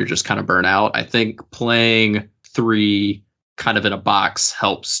same and you're just kind of burnt out. I think playing 3 kind of in a box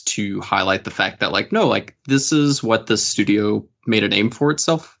helps to highlight the fact that this is what the studio made a name for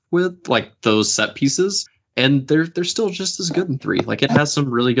itself with, like those set pieces, and they're still just as good in 3. Like, it has some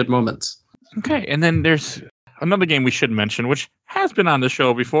really good moments. Okay, and then there's another game we should mention, which has been on the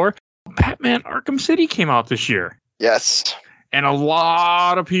show before. Batman Arkham City came out this year. Yes. And a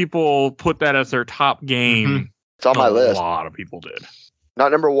lot of people put that as their top game. It's on my list. A lot of people did.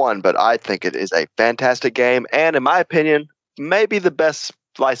 Not number 1, but I think it is a fantastic game. And in my opinion, maybe the best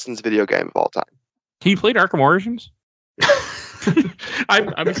licensed video game of all time. He played Arkham Origins?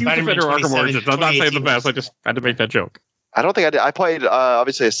 I'm a huge defender of Arkham Origins. I'm not saying the best. I just had to make that joke. I don't think I did. I played,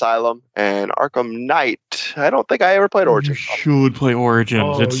 obviously, Asylum and Arkham Knight. I don't think I ever played Origins. You should play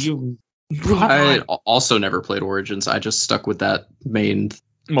Origins. I also never played Origins. I just stuck with that main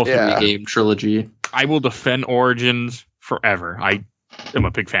game trilogy. I will defend Origins forever. I am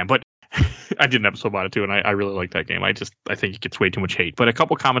a big fan, but I did an episode about it too, and I really like that game. I think it gets way too much hate. But a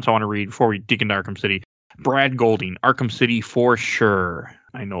couple comments I want to read before we dig into Arkham City. Brad Golding, Arkham City for sure.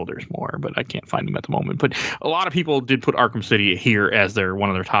 I know there's more, but I can't find them at the moment. But a lot of people did put Arkham City here as one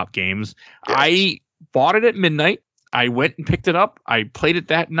of their top games. Yes. I bought it at midnight. I went and picked it up. I played it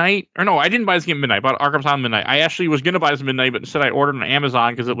that night. Or no, I didn't buy this game at midnight. I bought Arkham Asylum midnight. I actually was going to buy this at midnight, but instead I ordered on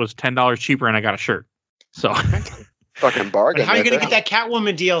Amazon because it was $10 cheaper and I got a shirt. So fucking bargain. But how are you going to get that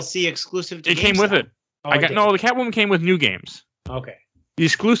Catwoman DLC exclusive to It came with it. The Catwoman came with new games. Okay. The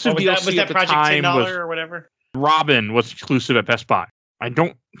exclusive DLC was that at Project the time $10 was or whatever? Robin was exclusive at Best Buy. I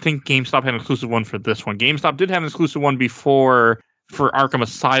don't think GameStop had an exclusive one for this one. GameStop did have an exclusive one before for Arkham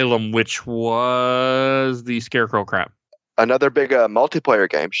Asylum, which was the Scarecrow crap. Another big multiplayer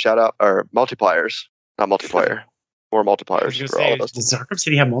game. Shout out, or multipliers, not multiplayer. More multipliers for all of us. Does Arkham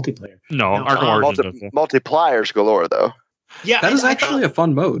City have multiplayer? No, Arkham Origins multipliers galore, though. Yeah, that is actually a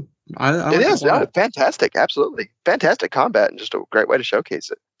fun mode. It is. Yeah, fantastic. Absolutely. Fantastic combat and just a great way to showcase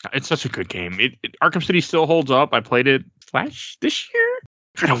it. It's such a good game. Arkham City still holds up. I played it this year.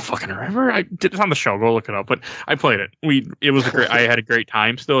 I don't fucking remember. It's on the show. Go look it up. But I played it. It was great. I had a great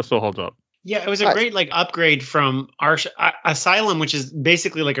time. Still holds up. Yeah, it was a great upgrade from Asylum, which is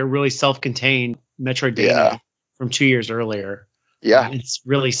basically like a really self-contained Metroidvania from 2 years earlier. Yeah, it's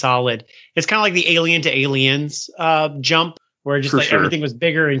really solid. It's kind of like the Alien to Aliens jump, where just everything was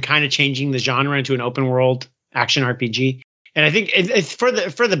bigger and kind of changing the genre into an open world action RPG. And I think it's for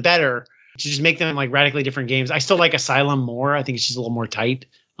the better to just make them like radically different games. I still like Asylum more. I think it's just a little more tight.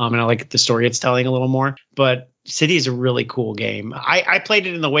 And I like the story it's telling a little more. But City is a really cool game. I played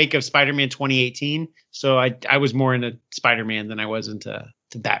it in the wake of Spider-Man 2018. So I was more into Spider-Man than I was into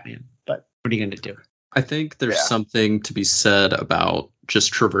Batman. But what are you going to do? I think there's something to be said about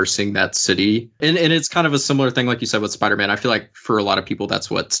just traversing that city. And it's kind of a similar thing, like you said, with Spider-Man. I feel like for a lot of people,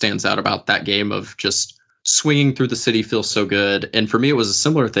 that's what stands out about that game of just swinging through the city feels so good. And for me, it was a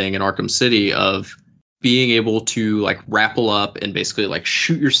similar thing in Arkham City of being able to like rappel up and basically like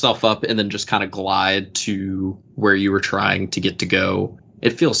shoot yourself up and then just kind of glide to where you were trying to get to go.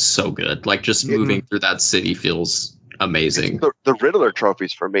 It feels so good. Like just moving through that city feels amazing. The Riddler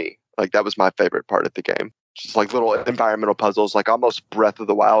trophies for me, like that was my favorite part of the game. Just like little environmental puzzles, like almost Breath of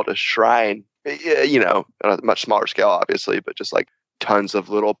the Wild, a shrine you know, on a much smaller scale, obviously, but just like tons of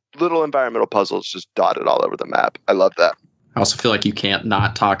little environmental puzzles just dotted all over the map. I love that. I also feel like you can't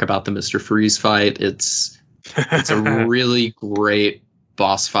not talk about the Mr. Freeze fight. It's a really great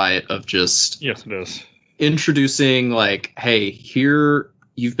boss fight of just yes, it is introducing like, hey, here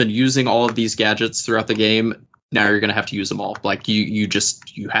you've been using all of these gadgets throughout the game. Now you're gonna have to use them all. Like you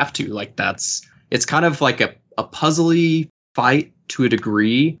have to. Like it's kind of like a puzzly fight to a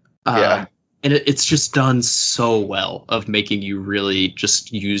degree. Yeah. And it's just done so well of making you really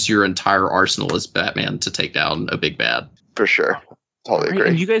just use your entire arsenal as Batman to take down a big bad. For sure. Totally agree.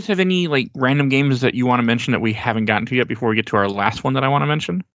 And do you guys have any like random games that you want to mention that we haven't gotten to yet before we get to our last one that I want to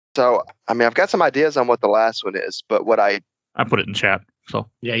mention? So, I mean, I've got some ideas on what the last one is, but what I put it in chat. So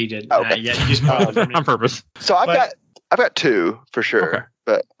yeah, you did. Okay. Yeah, you just on purpose. So I've got two for sure, Okay.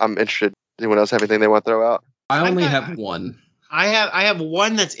 but I'm interested. Anyone else have anything they want to throw out? I only have one. I have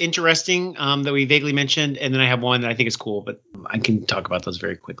one that's interesting that we vaguely mentioned, and then I have one that I think is cool, but I can talk about those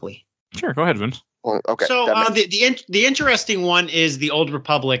very quickly. Sure, go ahead, Vince. Well, okay. So the interesting one is the Old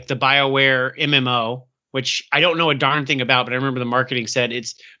Republic, the BioWare MMO, which I don't know a darn thing about, but I remember the marketing said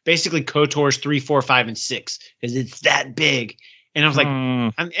it's basically KOTOR's 3, 4, 5, and 6, because it's that big. And I was like,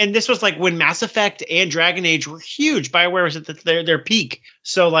 and this was like when Mass Effect and Dragon Age were huge. BioWare was at their peak.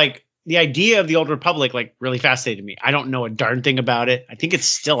 So like the idea of the Old Republic like really fascinated me. I don't know a darn thing about it. I think it's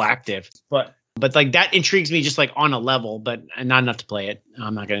still active, but like that intrigues me just like on a level, but not enough to play it.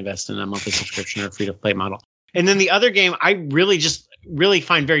 I'm not going to invest in a monthly subscription or free to play model. And then the other game I really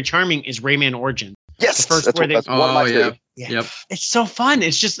find very charming is Rayman Origins. Yes, that's one of my two. Yeah. Yep. It's so fun.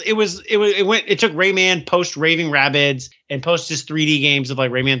 It's just it took Rayman post Raving Rabbids and post his 3D games of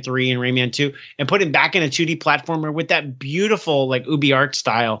like Rayman 3 and Rayman 2 and put him back in a 2D platformer with that beautiful like Ubi art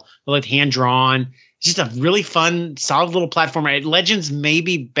style, like hand drawn. It's just a really fun, solid little platformer. Legends may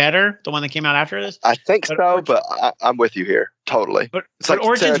be better, the one that came out after this. I think so, but I'm with you here totally. But like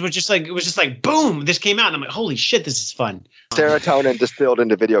Origins was just like boom, this came out, and I'm like, holy shit, this is fun. Serotonin distilled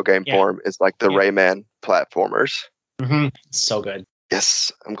into video game form is like the Rayman platformers. Mm-hmm. So good.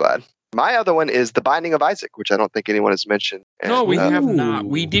 Yes, I'm glad. My other one is The Binding of Isaac, which I don't think anyone has mentioned. No, we have not.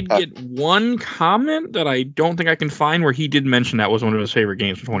 We did get one comment that I don't think I can find where he did mention that was one of his favorite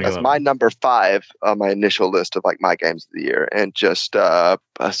games from 2011. That's my number 5 on my initial list of like my games of the year, and just a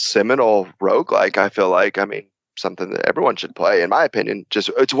seminal roguelike. I feel like, I mean, something that everyone should play, in my opinion.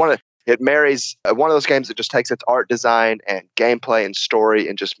 It marries one of those games that just takes its art design and gameplay and story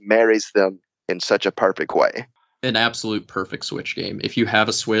and just marries them in such a perfect way. An absolute perfect Switch game. If you have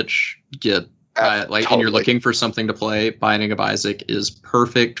a Switch, and Totally. you're looking for something to play, Binding of Isaac is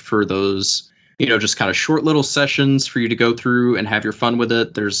perfect for those, just kind of short little sessions for you to go through and have your fun with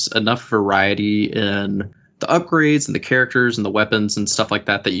it. There's enough variety in the upgrades and the characters and the weapons and stuff like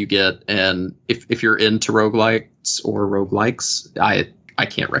that you get. And if you're into roguelikes or roguelikes, I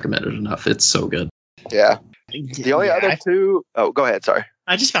can't recommend it enough. It's so good. Yeah. The only other two... Oh, go ahead. Sorry.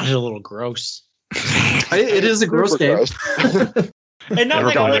 I just found it a little gross. It is a gross game. And not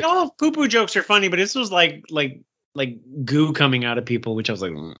like, I'm like, oh, poo-poo jokes are funny, but this was like goo coming out of people, which I was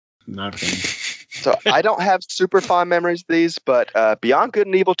like, not a fan. So I don't have super fond memories of these, but Beyond Good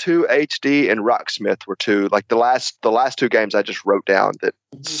and Evil 2 HD and Rocksmith were two, like the last two games I just wrote down that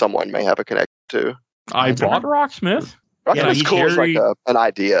someone may have a connection to. I bought Rocksmith. Rocksmith's cool as like an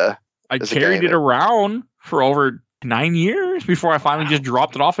idea. I carried it around for over 9 years before I finally just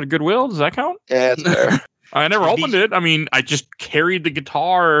dropped it off at Goodwill. Does that count? Yeah, it's fair. I never opened it. I mean, I just carried the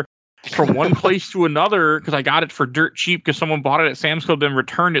guitar from one place to another because I got it for dirt cheap because someone bought it at Sam's Club and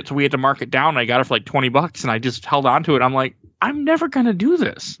returned it, so we had to mark it down. I got it for like $20, and I just held on to it. I'm like, I'm never gonna do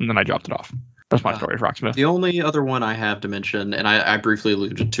this, and then I dropped it off. That's my story, Rocksmith. The only other one I have to mention, and I briefly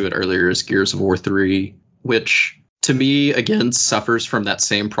alluded to it earlier, is Gears of War 3, which to me, again, suffers from that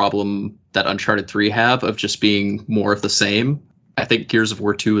same problem that Uncharted 3 have of just being more of the same. I think Gears of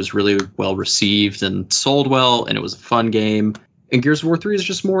War 2 is really well received and sold well, and it was a fun game. And Gears of War 3 is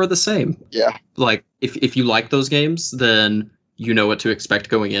just more of the same. Yeah. Like, if you like those games, then you know what to expect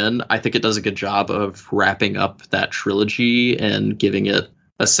going in. I think it does a good job of wrapping up that trilogy and giving it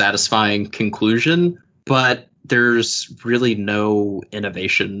a satisfying conclusion. But there's really no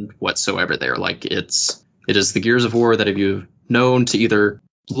innovation whatsoever there. Like, it is the Gears of War that have you known to either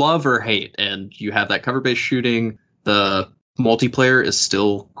love or hate. And you have that cover-based shooting. The multiplayer is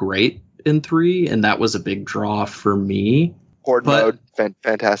still great in 3, and that was a big draw for me. Horde mode,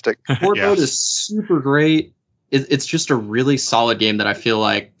 fantastic. Horde mode is super great. It's just a really solid game that I feel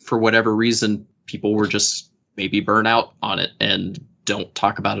like, for whatever reason, people were just maybe burnt out on it and don't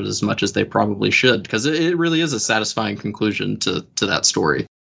talk about it as much as they probably should, because it really is a satisfying conclusion to that story.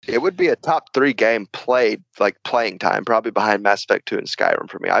 It would be a top 3 game played, like playing time, probably behind Mass Effect 2 and Skyrim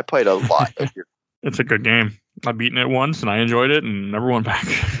for me. I played a lot. It's a good game. I've beaten it once and I enjoyed it and never went back.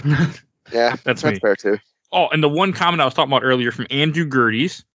 Yeah, that's me. Fair too. Oh, and the one comment I was talking about earlier from Andrew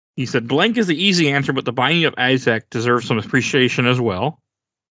Gerdes, he said, Blank is the easy answer, but the Binding of Isaac deserves some appreciation as well.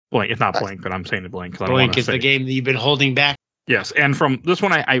 Blank, it's not Blank, but I'm saying it Blank. Blank is the game that you've been holding back. Yes, and from this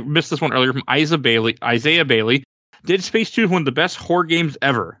one, I missed this one earlier from Isaiah Bailey. Dead Space 2 is one of the best horror games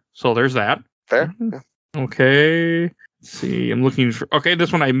ever. So there's that. Fair. Yeah. Okay. Let's see. I'm looking for... Okay,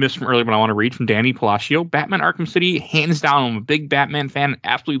 this one I missed from earlier, but I want to read from Danny Palacio. Batman Arkham City, hands down. I'm a big Batman fan.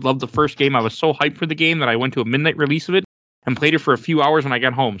 Absolutely loved the first game. I was so hyped for the game that I went to a midnight release of it and played it for a few hours when I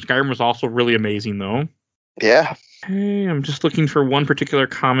got home. Skyrim was also really amazing, though. Yeah. Okay, I'm just looking for one particular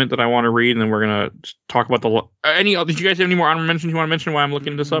comment that I want to read, and then we're going to talk about the... Did you guys have any more honorable mentions you want to mention while I'm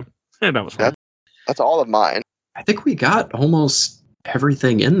looking this up? Yeah, that was fun. That's all of mine. I think we got almost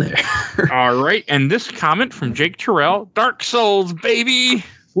everything in there. All right. And this comment from Jake Terrell, Dark Souls, baby.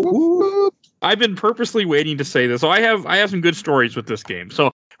 Woo-hoo. I've been purposely waiting to say this. So I have some good stories with this game. So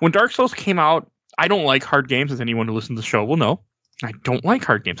when Dark Souls came out, I don't like hard games, as anyone who listens to the show will know. I don't like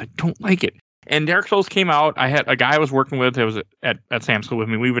hard games. I don't like it. And Dark Souls came out. I had a guy I was working with that was at Sam School with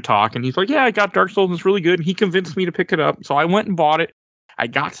me. We would talk, and he's like, yeah, I got Dark Souls, and it's really good. And he convinced me to pick it up. So I went and bought it. I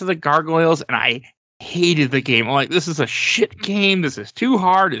got to the gargoyles, and I hated the game. I'm like, this is a shit game. This is too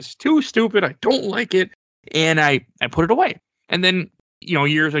hard. It's too stupid. I don't like it. And I put it away. And then, a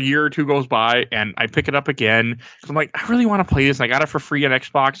year or two goes by and I pick it up again. I'm like, I really want to play this. And I got it for free on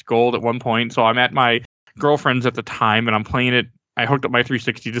Xbox Gold at one point. So I'm at my girlfriend's at the time and I'm playing it. I hooked up my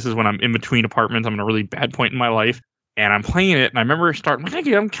 360. This is when I'm in between apartments. I'm in a really bad point in my life. And I'm playing it. And I remember starting,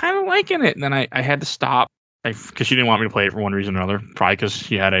 I'm kind of liking it. And then I had to stop. Because she didn't want me to play it for one reason or another. Probably because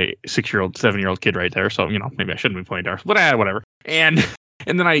she had a 6-year-old, 7-year-old kid right there. So, maybe I shouldn't be playing Dark Souls. But whatever. And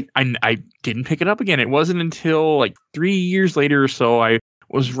then I didn't pick it up again. It wasn't until like 3 years later or so I'm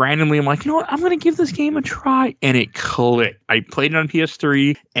like, you know what? I'm going to give this game a try. And it clicked. I played it on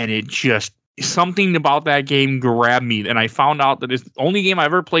PS3 and it just, something about that game grabbed me. And I found out that it's the only game I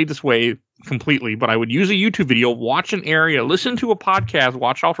ever played this way completely. But I would use a YouTube video, watch an area, listen to a podcast,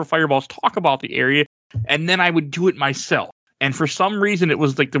 watch Out for Fireballs, talk about the area. And then I would do it myself. And for some reason, it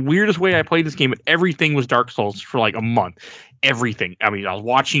was like the weirdest way I played this game. But everything was Dark Souls for like a month. Everything. I mean, I was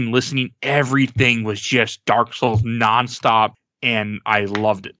watching, listening. Everything was just Dark Souls nonstop. And I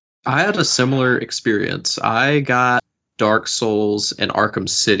loved it. I had a similar experience. I got Dark Souls and Arkham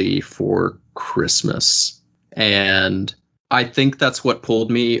City for Christmas. And I think that's what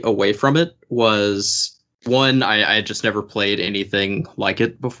pulled me away from it was, one, I just never played anything like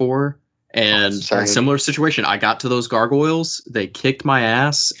it before. And a similar situation, I got to those gargoyles, they kicked my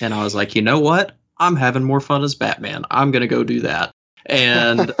ass, and I was like, you know what? I'm having more fun as Batman. I'm going to go do that.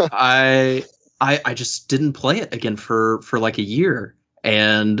 And I just didn't play it again for like a year.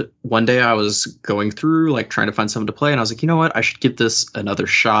 And one day I was going through, like, trying to find something to play, and I was like, you know what? I should give this another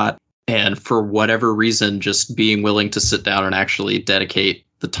shot. And for whatever reason, just being willing to sit down and actually dedicate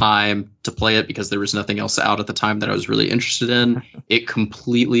the time to play it, because there was nothing else out at the time that I was really interested in, it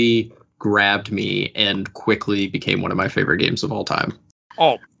completely grabbed me and quickly became one of my favorite games of all time.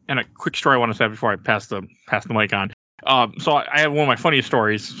 Oh, and a quick story I want to say before I pass the mic on. So I have one of my funniest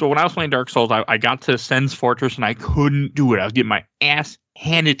stories. So when I was playing Dark Souls, I got to Sen's Fortress and I couldn't do it. I was getting my ass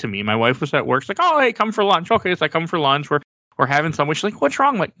handed to me. My wife was at work. She's like, oh, hey, come for lunch. Okay, so I come for lunch. We're having some. She's like, what's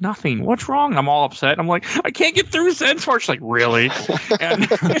wrong? I'm like, nothing. What's wrong? I'm all upset. I'm like, I can't get through Sen's Fortress. She's like, really? And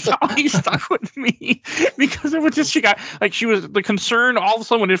it's always stuck with me because it was just, she was the concern. All of a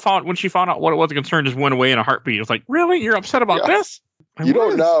sudden when she found out what it was, the concern just went away in a heartbeat. It was like, really? You're upset about this? You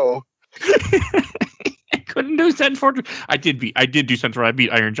don't know. I couldn't do Sen's Fortress. I did do Sen's Fortress. I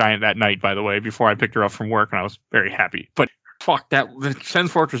beat Iron Giant that night, by the way, before I picked her up from work, and I was very happy. But fuck that, the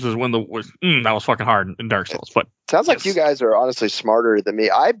Sen's Fortress is that was fucking hard in Dark Souls. But sounds like you guys are honestly smarter than me.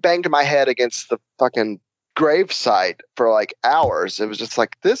 I banged my head against the fucking grave site for like hours. It was just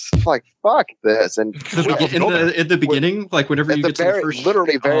like this, like fuck this. And in the beginning, like whenever you get to the first,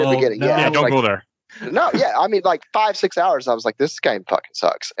 literally very beginning, no. yeah, don't go there. No, yeah, I mean like 5-6 hours. I was like, this game fucking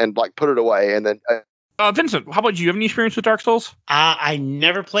sucks, and like put it away, and then. Vincent, how about you? Have any experience with Dark Souls? I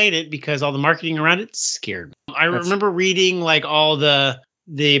never played it because all the marketing around it scared me. I remember reading like all the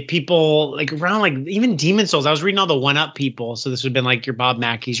people like around like even Demon Souls. I was reading all the 1-up people. So this would have been like your Bob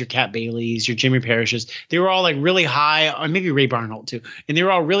Mackies, your Kat Baileys, your Jimmy Parishes. They were all like really high, or maybe Ray Barnholt too. And they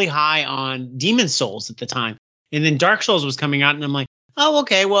were all really high on Demon Souls at the time. And then Dark Souls was coming out and I'm like, oh,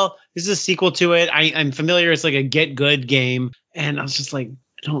 okay, well, this is a sequel to it. I'm familiar. It's like a get good game. And I was just like,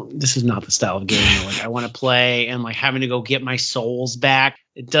 this is not the style of game like I want to play, and like having to go get my souls back.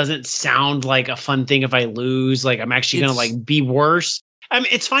 It doesn't sound like a fun thing if I lose. Like I'm actually going to like be worse. I mean,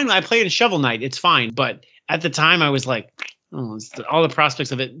 it's fine. I played in Shovel Knight. It's fine. But at the time I was like, all the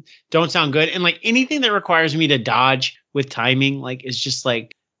prospects of it don't sound good. And like anything that requires me to dodge with timing, like is just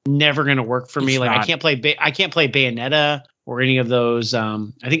like never going to work for me. Like I can't play Bayonetta or any of those. I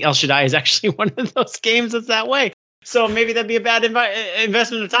think El Shaddai is actually one of those games that's that way. So maybe that'd be a bad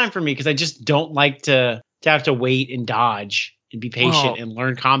investment of time for me because I just don't like to have to wait and dodge and be patient and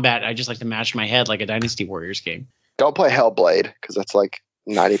learn combat. I just like to mash my head like a Dynasty Warriors game. Don't play Hellblade because that's like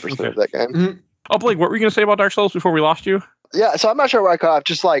 90% of that game. Mm-hmm. Oh, Blake, what were you going to say about Dark Souls before we lost you? Yeah, so I'm not sure where I cut off.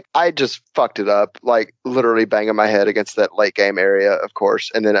 Just like I just fucked it up, like literally banging my head against that late game area, of course.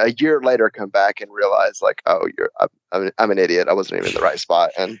 And then a year later, come back and realize like, oh, I'm an idiot. I wasn't even in the right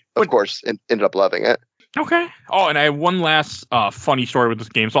spot, and of course, ended up loving it. Okay. Oh, and I have one last funny story with this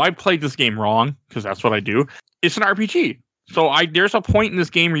game. So I played this game wrong because that's what I do. It's an RPG. So there's a point in this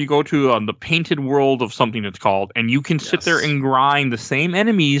game where you go to the painted world of something it's called, and you can sit there and grind the same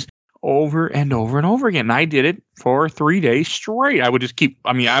enemies over and over and over again. And I did it for 3 days straight. I would just keep,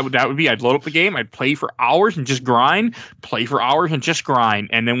 I'd load up the game, I'd play for hours and just grind, play for hours and just grind.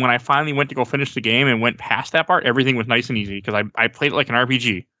 And then when I finally went to go finish the game and went past that part, everything was nice and easy because I played it like an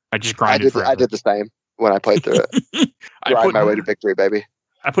RPG. I just grinded forever. I did the same when I played through it. Grind my way to victory, baby.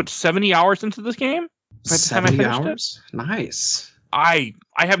 I put 70 hours into this game. 70 hours? Nice. I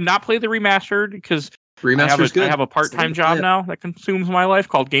have not played the remastered because Remaster's good. I have a part-time job now that consumes my life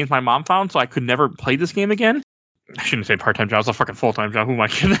called Games My Mom Found, so I could never play this game again. I shouldn't say part-time job. It's a fucking full-time job. Who am I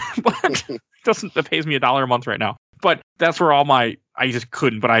kidding? But it pays me $1 a month right now. But that's where I just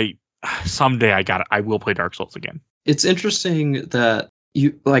couldn't. But someday I will play Dark Souls again. It's interesting that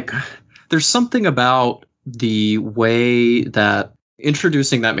there's something about the way that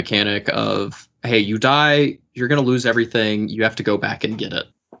introducing that mechanic of, hey, you die, you're going to lose everything. You have to go back and get it.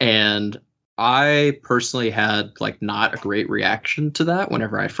 And I personally had not a great reaction to that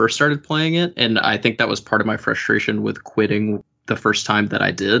whenever I first started playing it. And I think that was part of my frustration with quitting the first time that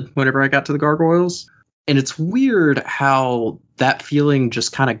I did whenever I got to the gargoyles. And it's weird how that feeling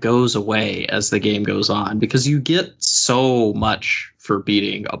just kind of goes away as the game goes on because you get so much for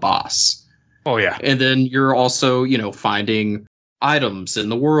beating a boss. Oh, yeah. And then you're also, finding items in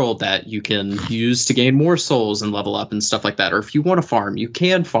the world that you can use to gain more souls and level up and stuff like that. Or if you want to farm, you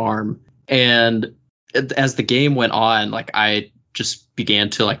can farm. And as the game went on, I just began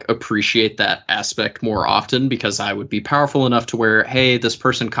to appreciate that aspect more often because I would be powerful enough to where, hey, this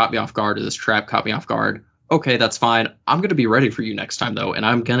person caught me off guard or this trap caught me off guard. Okay, that's fine. I'm going to be ready for you next time, though, and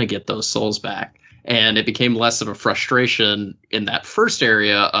I'm going to get those souls back. And it became less of a frustration in that first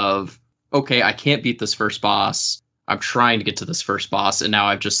area of, okay, I can't beat this first boss. I'm trying to get to this first boss, and now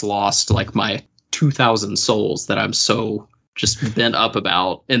I've just lost my 2,000 souls that I'm so just bent up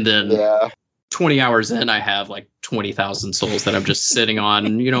about. And then 20 hours in, I have 20,000 souls that I'm just sitting on.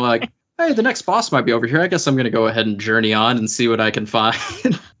 And, hey, the next boss might be over here. I guess I'm going to go ahead and journey on and see what I can find.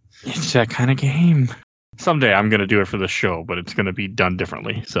 It's that kind of game. Someday I'm going to do it for the show, but it's going to be done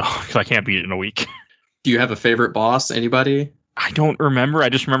differently. So, because I can't beat it in a week. Do you have a favorite boss? Anybody? I don't remember. I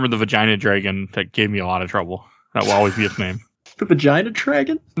just remember the Vagina Dragon that gave me a lot of trouble. That will always be its name. The Vagina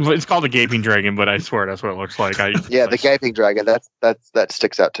Dragon? It's called the Gaping Dragon, but I swear that's what it looks like. The Gaping Dragon. That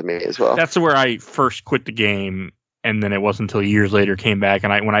sticks out to me as well. That's where I first quit the game, and then it wasn't until years later came back.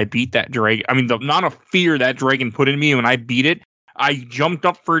 And when I beat that dragon, the amount of fear that dragon put in me when I beat it, I jumped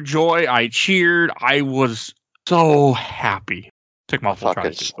up for joy. I cheered. I was so happy. Took multiple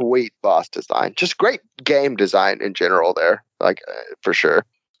tries. Sweet boss design. Just great game design in general there, for sure.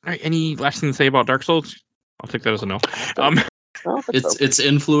 All right, any last thing to say about Dark Souls? I'll take that as a no. Its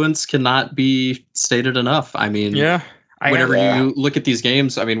influence cannot be stated enough. Whenever you look at these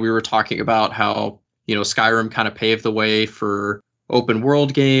games, we were talking about how, Skyrim kind of paved the way for open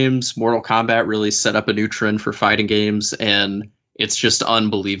world games. Mortal Kombat really set up a new trend for fighting games. And it's just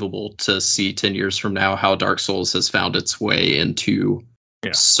unbelievable to see 10 years from now how Dark Souls has found its way into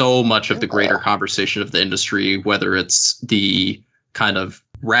so much of the greater conversation of the industry, whether it's the kind of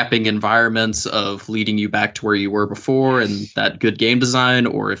wrapping environments of leading you back to where you were before and that good game design,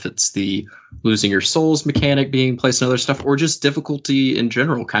 or if it's the losing your souls mechanic being placed in other stuff, or just difficulty in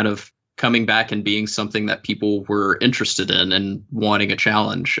general kind of coming back and being something that people were interested in and wanting a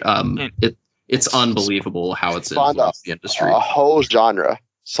challenge. It's unbelievable how it's influenced the industry. A whole genre,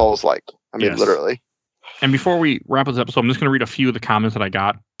 Souls-like. Literally. And before we wrap up this episode, I'm just going to read a few of the comments that I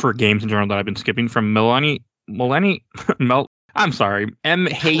got for games in general that I've been skipping from I'm sorry, M.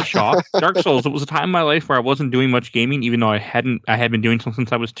 Hayshaw. Dark Souls. It was a time in my life where I wasn't doing much gaming, even though I had been doing something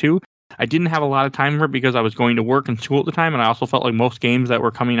since I was 2. I didn't have a lot of time for it because I was going to work and school at the time, and I also felt like most games that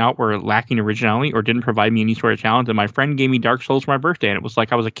were coming out were lacking originality or didn't provide me any sort of challenge. And my friend gave me Dark Souls for my birthday, and it was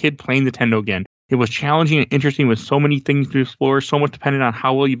like I was a kid playing Nintendo again. It was challenging and interesting with so many things to explore, so much dependent on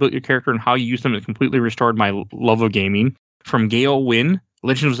how well you built your character and how you use them. It completely restored my love of gaming. From Gale Wynn,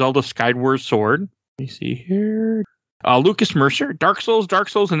 Legend of Zelda Skyward Sword. Let me see here. Lucas Mercer, Dark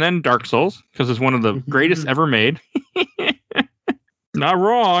Souls, and then Dark Souls, because it's one of the greatest ever made. Not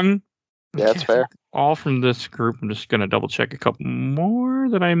wrong. Yeah, that's fair. All from this group. I'm just going to double check a couple more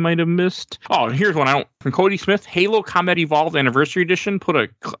that I might have missed. Oh, here's one from Cody Smith. Halo Combat Evolved Anniversary Edition. Put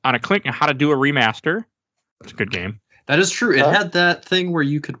on a click on how to do a remaster. It's a good game. That is true. It had that thing where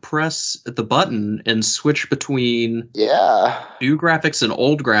you could press the button and switch between new graphics and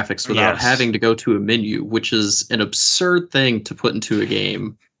old graphics without having to go to a menu, which is an absurd thing to put into a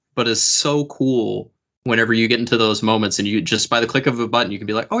game, but is so cool whenever you get into those moments and you just by the click of a button, you can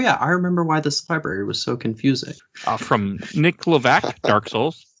be like, oh yeah, I remember why this library was so confusing. From Nick Levac, Dark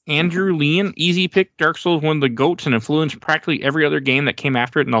Souls. Andrew Lean, Easy Pick, Dark Souls, one of the GOATs and influenced practically every other game that came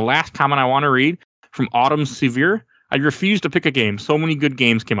after it. And the last comment I want to read from Autumn Severe. I refuse to pick a game. So many good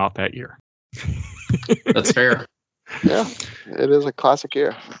games came out that year. That's fair. Yeah, it is a classic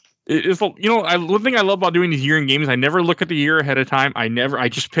year. It is, one thing I love about doing these year in games, I never look at the year ahead of time. I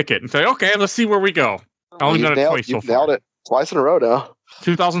just pick it and say, okay, let's see where we go. I only done it twice so far. Nailed it twice in a row now.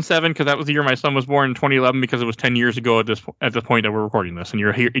 2007, because that was the year my son was born. In 2011, because it was 10 years ago at the point that we're recording this, and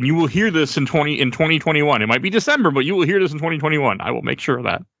you're here, and you will hear this in 2021. It might be December, but you will hear this in 2021. I will make sure of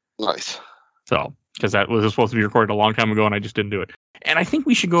that. Nice. So, because that was supposed to be recorded a long time ago, and I just didn't do it. And I think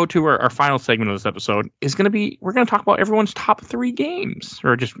we should go to our final segment of this episode. Is going to be we're going to talk about everyone's top 3 games,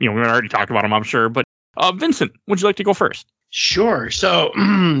 or just we already talked about them, I'm sure. But Vincent, would you like to go first? Sure. So,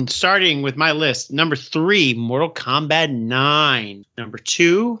 starting with my list, number 3, Mortal Kombat 9. Number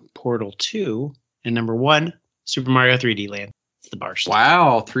 2, Portal 2, and number 1, Super Mario 3D Land. It's the bar.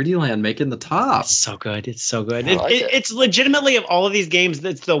 Wow, 3D Land making the top. It's so good. It's so good. It's legitimately of all of these games,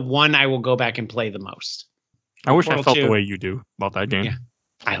 that's the one I will go back and play the most. I wish I felt the way you do about that game. Yeah,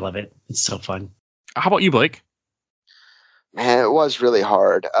 I love it. It's so fun. How about you, Blake? Man, it was really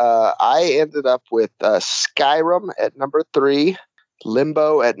hard. I ended up with Skyrim at number 3,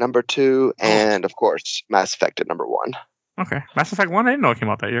 Limbo at number 2, and of course, Mass Effect at number 1. Okay. Mass Effect 1, I didn't know it came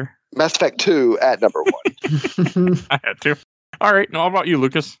out that year. Mass Effect 2 at number 1. I had to. All right. Now, how about you,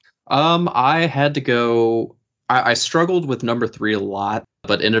 Lucas? I had to go. I struggled with number 3 a lot,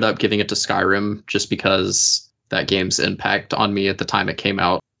 but ended up giving it to Skyrim just because that game's impact on me at the time it came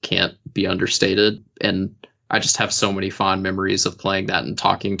out can't be understated. And I just have so many fond memories of playing that and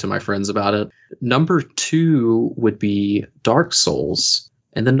talking to my friends about it. Number 2 would be Dark Souls.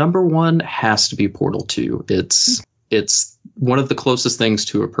 And the number 1 has to be Portal 2. It's one of the closest things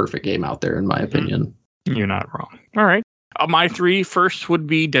to a perfect game out there, in my opinion. You're not wrong. All right. My 3 first would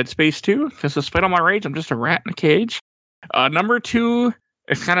be Dead Space 2, because despite all my rage, I'm just a rat in a cage. Number 2,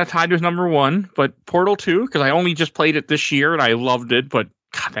 it's kind of tied with number 1, but Portal 2, because I only just played it this year and I loved it, but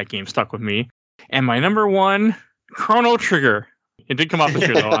God, that game stuck with me. And my number 1, Chrono Trigger. It did come out this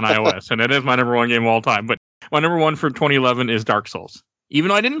year, though, on iOS, and it is my number 1 game of all time. But my number 1 for 2011 is Dark Souls. Even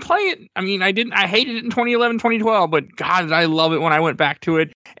though I didn't play it. I mean, I hated it in 2011, 2012, but God, I love it when I went back to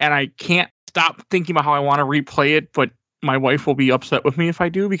it. And I can't stop thinking about how I want to replay it, but my wife will be upset with me if I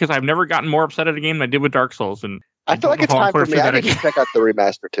do, because I've never gotten more upset at a game than I did with Dark Souls. And I feel like it's time for me. I need to check out the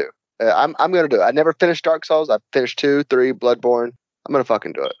remaster too. I'm going to do it. I never finished Dark Souls. I've finished 2, 3, Bloodborne. I'm going to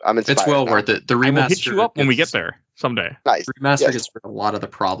fucking do it. I'm inspired. It's well worth it. The remaster. I will hit you up when we get there someday. Nice. Remaster gets rid of a lot of the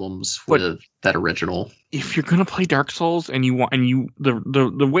problems with that original. If you're going to play Dark Souls and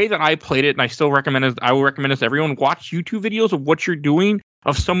the way that I played it, and I will recommend it to everyone, watch YouTube videos of what you're doing,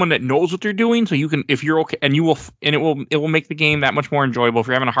 of someone that knows what they're doing, so you can, if you're okay, and it will make the game that much more enjoyable. If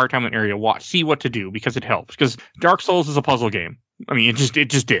you're having a hard time in an area, see what to do, because it helps. Because Dark Souls is a puzzle game. I mean, it just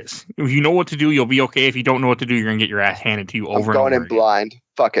is. If you know what to do, you'll be okay. If you don't know what to do, you're gonna get your ass handed to you over and over. I'm going in blind.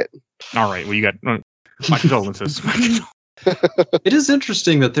 Fuck it. All right. Well, you got my condolences. It is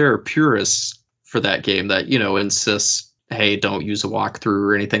interesting that there are purists for that game that insist, hey, don't use a walkthrough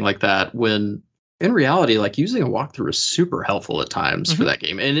or anything like that. When in reality, like, using a walkthrough is super helpful at times for that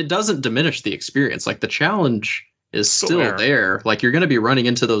game, and it doesn't diminish the experience. Like, the challenge is still there. Like, you're going to be running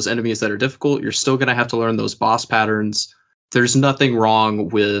into those enemies that are difficult. You're still going to have to learn those boss patterns. There's nothing wrong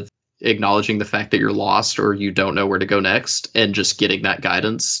with acknowledging the fact that you're lost or you don't know where to go next, and just getting that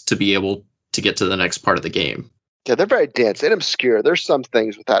guidance to be able to get to the next part of the game. Yeah, they're very dense and obscure. There's some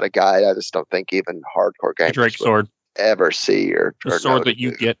things without a guide I just don't think even hardcore gamers Drake sword ever see or the sword that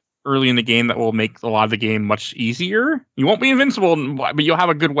you get early in the game that will make a lot of the game much easier. You won't be invincible, but you'll have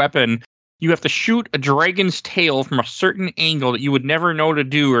a good weapon. You have to shoot a dragon's tail from a certain angle that you would never know to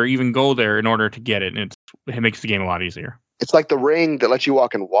do or even go there in order to get it. And it makes the game a lot easier. It's like the ring that lets you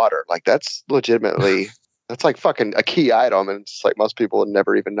walk in water. Like that's legitimately, that's like fucking a key item. And it's like most people would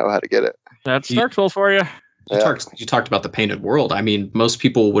never even know how to get it. That's Dark Souls for you. You talked about the painted world. I mean, most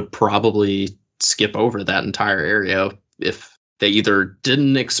people would probably skip over that entire area if they either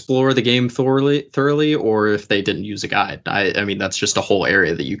didn't explore the game thoroughly or if they didn't use a guide. I mean, that's just a whole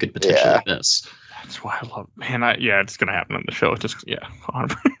area that you could potentially miss. That's why I love it. Man, it's going to happen on the show. Just, I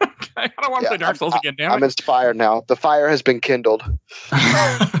don't want to play Dark Souls again, damn it. I'm inspired now. The fire has been kindled.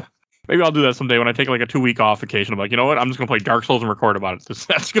 Maybe I'll do that someday when I take like a 2-week off vacation. I'm like, you know what? I'm just going to play Dark Souls and record about it.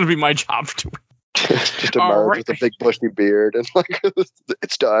 That's going to be my job for 2 weeks. Just emerge with a big bushy beard and like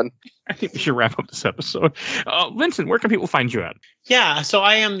it's done. I think we should wrap up this episode. Vincent, where can people find you at? Yeah, so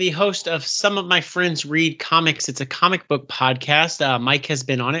I am the host of Some of My Friends Read Comics. It's a comic book podcast. Mike has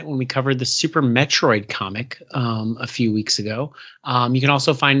been on it when we covered the Super Metroid comic a few weeks ago. You can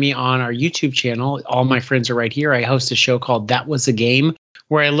also find me on our YouTube channel. All my friends are right here. I host a show called That Was a Game,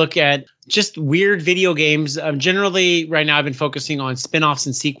 where I look at just weird video games. Generally, right now, I've been focusing on spin-offs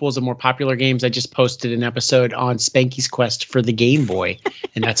and sequels of more popular games. I just posted an episode on Spanky's Quest for the Game Boy,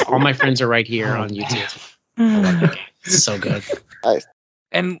 and that's All My Friends Are Right here on YouTube. I love that game. It's so good. Nice.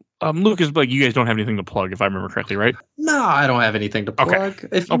 And Lucas, like, you guys don't have anything to plug, if I remember correctly, right? No, I don't have anything to plug. Okay.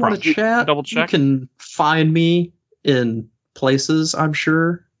 If you want to chat, double check. You can find me in places, I'm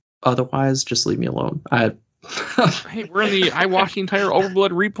sure. Otherwise, just leave me alone. Hey, we're in I watched the entire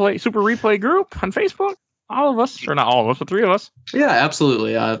Overblood Super Replay group on Facebook. All of us, or not all of us, but 3 of us. Yeah,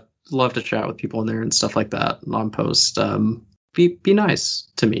 absolutely. I love to chat with people in there and stuff like that on post. Be nice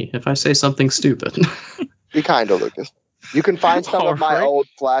to me if I say something stupid. Be kind to Lucas. You can find some of my old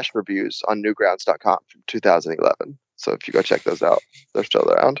Flash reviews on Newgrounds.com from 2011. So if you go check those out, they're still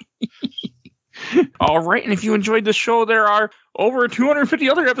around. All right, and if you enjoyed this show, there are over 250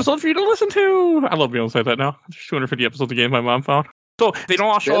 other episodes for you to listen to. I love being able to say that now. There's 250 episodes of games my mom found. So if they don't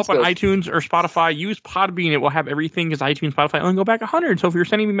all show up on iTunes or Spotify, use Podbean. It will have everything because iTunes, Spotify only go back 100. So if you're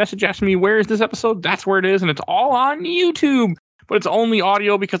sending me a message asking me, where is this episode? That's where it is, and it's all on YouTube. But it's only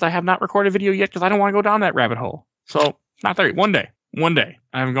audio because I have not recorded video yet because I don't want to go down that rabbit hole. So not there. One day.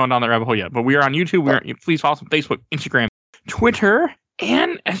 I haven't gone down that rabbit hole yet. But we are on YouTube. Please follow us on Facebook, Instagram, Twitter.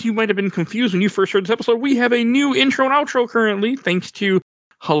 And as you might have been confused when you first heard this episode, we have a new intro and outro currently, thanks to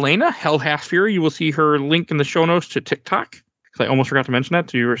Helena, Hell Half Fury. You will see her link in the show notes to TikTok, because I almost forgot to mention that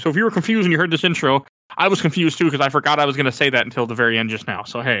to you. So if you were confused when you heard this intro, I was confused too, because I forgot I was going to say that until the very end just now.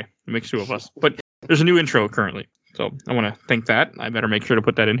 So hey, it makes 2 of us. But there's a new intro currently. So I want to thank that. I better make sure to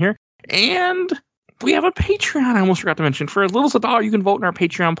put that in here. And we have a Patreon. I almost forgot to mention. For as little as $1, you can vote in our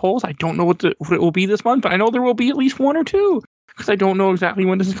Patreon polls. I don't know what it will be this month, but I know there will be at least 1 or 2. Because I don't know exactly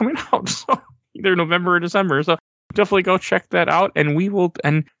when this is coming out. So either November or December. So definitely go check that out. And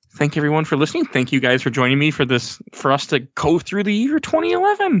and thank everyone for listening. Thank you guys for joining me for us to go through the year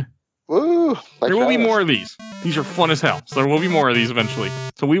 2011. Woo! There will be more of these. These are fun as hell. So there will be more of these eventually.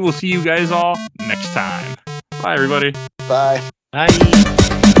 So we will see you guys all next time. Bye, everybody. Bye. Bye.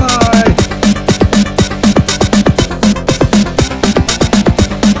 Bye.